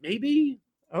read it, maybe.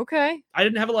 Okay. I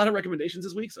didn't have a lot of recommendations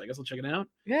this week, so I guess I'll check it out.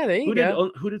 Yeah, there you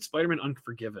go. Who did Spider-Man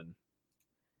Unforgiven?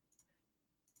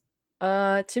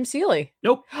 Tim Seeley.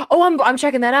 Nope. Oh, I'm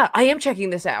checking that out. I am checking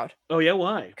this out Oh yeah,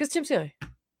 why? because Tim Seeley.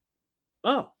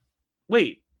 Oh,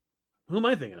 wait. Who am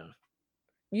I thinking of?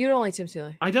 You don't like Tim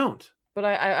Seeley, I don't. but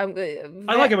I'm.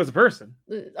 I like him as a person.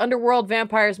 Underworld,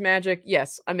 vampires, magic.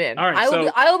 Yes, I'm in. All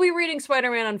right, I will be reading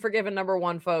Spider-Man Unforgiven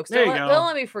 #1, folks. There Don't you let, go. don't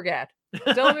let me forget.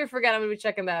 Don't let me forget. I'm gonna be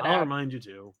checking that I'll out. remind you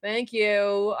too. Thank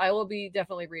you. I will be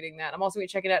definitely reading that. I'm also gonna be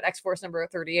checking out X-Force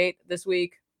 #38 this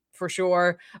week for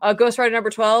sure. Ghost Rider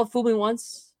 #12. Fool me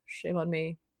once, shame on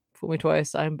me. Fool me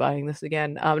twice. I'm buying this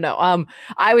again. No.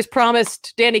 I was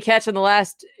promised Danny Ketch in the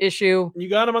last issue. You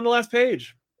got him on the last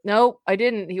page. No, I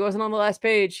didn't. He wasn't on the last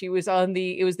page. He was on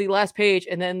it was the last page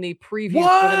and then the preview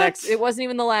for the next. What? It wasn't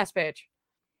even the last page.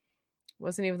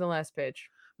 Wasn't even the last page.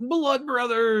 Blood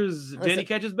Brothers. Listen. Danny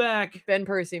Ketch is back. Ben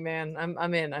Percy, man.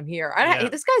 I'm in. I'm here. Yeah.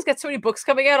 This guy's got so many books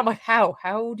coming out. I'm like, how?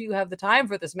 How do you have the time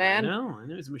for this, man? I know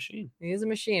he's a machine. He is a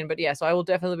machine. But yeah, so I will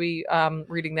definitely be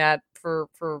reading that for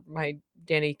my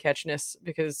Danny Ketchness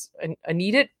because I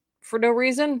need it for no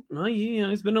reason. Well,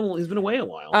 he's been away a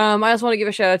while. I also want to give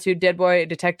a shout out to Dead Boy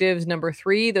Detectives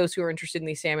 #3. Those who are interested in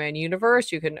the Sandman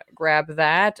universe, you can grab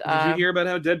that. Did you hear about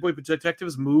how Dead Boy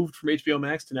Detectives moved from HBO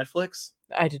Max to Netflix?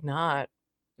 I did not.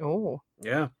 Oh,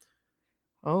 Yeah,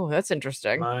 that's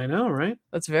interesting. I know, right?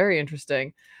 That's very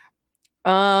interesting.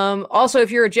 Also,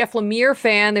 if you're a Jeff Lemire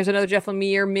fan, there's another Jeff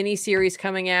Lemire mini-series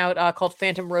coming out called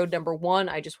Phantom Road #1.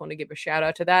 I just want to give a shout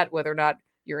out to that, whether or not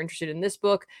you're interested in this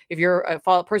book. If you're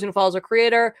a person who follows a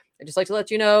creator, I'd just like to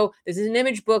let you know this is an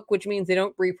image book, which means they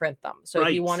don't reprint them. So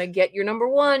if you Right. want to get your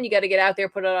 #1, you got to get out there,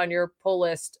 put it on your pull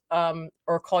list,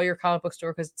 or call your comic book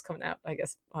store because it's coming out, I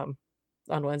guess, on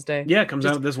Wednesday. Yeah, it comes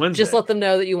out this Wednesday. Just let them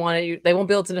know that you want it. They won't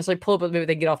be able to necessarily pull it, but maybe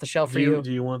they can get off the shelf for you.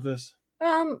 Do you want this?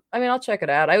 I mean, I'll check it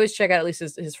out. I always check out at least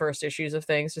his first issues of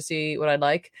things to see what I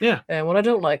like. Yeah. And what I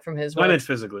don't like from his I work. meant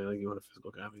physically, like you want a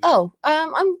physical copy. Oh,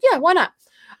 yeah, why not?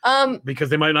 Because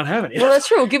they might not have any. Well, that's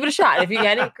true. Give it a shot. If you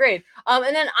get it, great.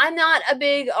 And then I'm not a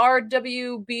big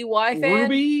RWBY fan.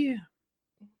 Ruby?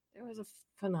 There was a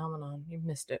phenomenon. You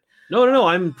missed it. No,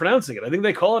 I'm pronouncing it. I think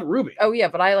they call it Ruby. Oh, yeah,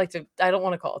 but I don't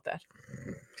want to call it that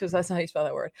because that's not how you spell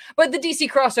that word. But the DC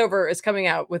crossover is coming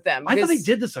out with them. I thought they because-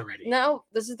 did this already. No,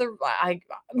 this is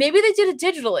maybe they did it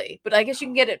digitally, but I guess you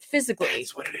can get it physically.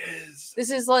 That's what it is. This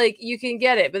is like you can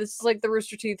get it, but this is like the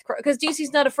Rooster Teeth because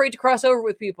DC's not afraid to cross over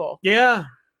with people, Yeah.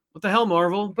 What the hell,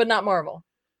 Marvel? but not Marvel.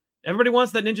 Everybody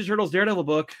wants that Ninja Turtles Daredevil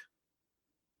book.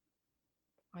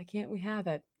 Why can't we have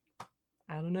it?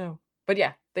 I don't know, but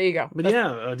yeah, there you go. But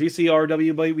That's- yeah,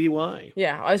 DCRWBY.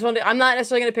 yeah. I just wanted. I'm not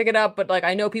necessarily going to pick it up, but like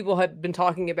I know people have been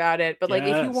talking about it. But like,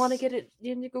 if you want to Yes. get it,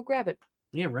 you need to go grab it.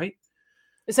 Yeah, right?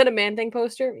 Is that a Man Thing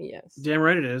poster? Yes. Damn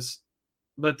right it is.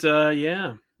 But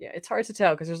yeah, Yeah, it's hard to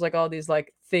tell because there's like all these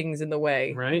like things in the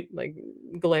way, right? like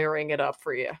glaring it up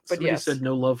for you. But Somebody yes. said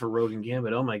no love for Rogue and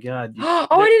Gambit. Oh my god. Oh,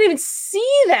 I didn't even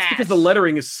see that. Because the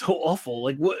lettering is so awful.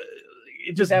 Like what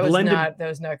it just that was blended not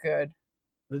good.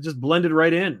 it just blended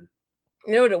right in.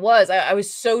 You know what it was? I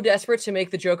was so desperate to make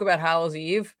the joke about Howl's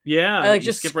Eve. Yeah. I like you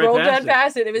just skip scrolled right down it.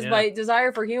 past it. It was Yeah. my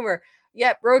desire for humor.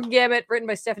 Yeah, Rogue and Gambit, written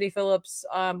by Stephanie Phillips.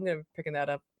 I'm gonna be picking that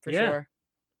up for Yeah. sure.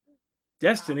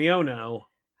 Destiny, oh no.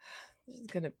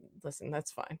 Gonna listen.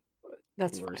 That's fine.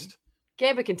 That's fine. Worst.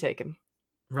 Gambit can take him.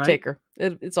 Right? Take her.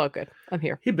 It's all good. I'm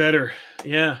here. He better.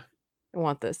 Yeah. I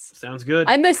want this. Sounds good.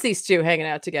 I miss these two hanging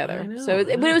out together. I So, know,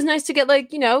 but it was nice to get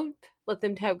like let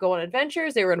them go on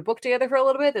adventures. They were in a book together for a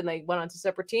little bit, then they went on to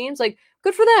separate teams. Like,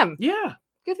 good for them. Yeah.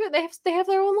 Good for they have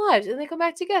their own lives, and they come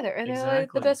back together, and they're like the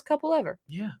Exactly. best couple ever,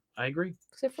 Yeah. I agree.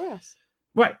 except for us.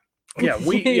 Right. Yeah,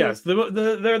 yes,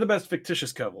 they're the best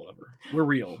fictitious couple ever. We're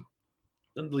real.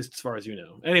 At least as far as you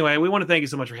know. Anyway, we want to thank you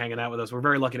so much for hanging out with us. We're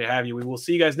very lucky to have you. We will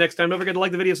see you guys next time. Don't forget to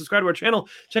like the video, subscribe to our channel.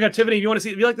 Check out Tiffany if you want to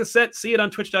see. If you like the set, see it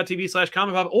on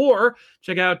twitch.tv/comicpop or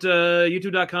check out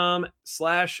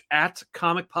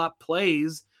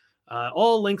youtube.com/@comicpopplays.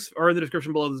 All links are in the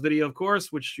description below this video, of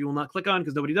course, which you will not click on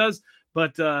because nobody does.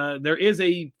 But there is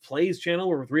a plays channel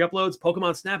where with re-uploads.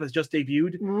 Pokemon Snap has just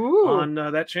debuted on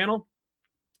that channel,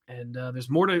 and there's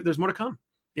more to come.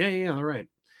 Yeah. All right.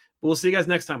 We'll see you guys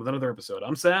next time with another episode.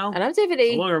 I'm Sal. And I'm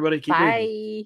Tiffany. So long, everybody. Keep reading. Bye.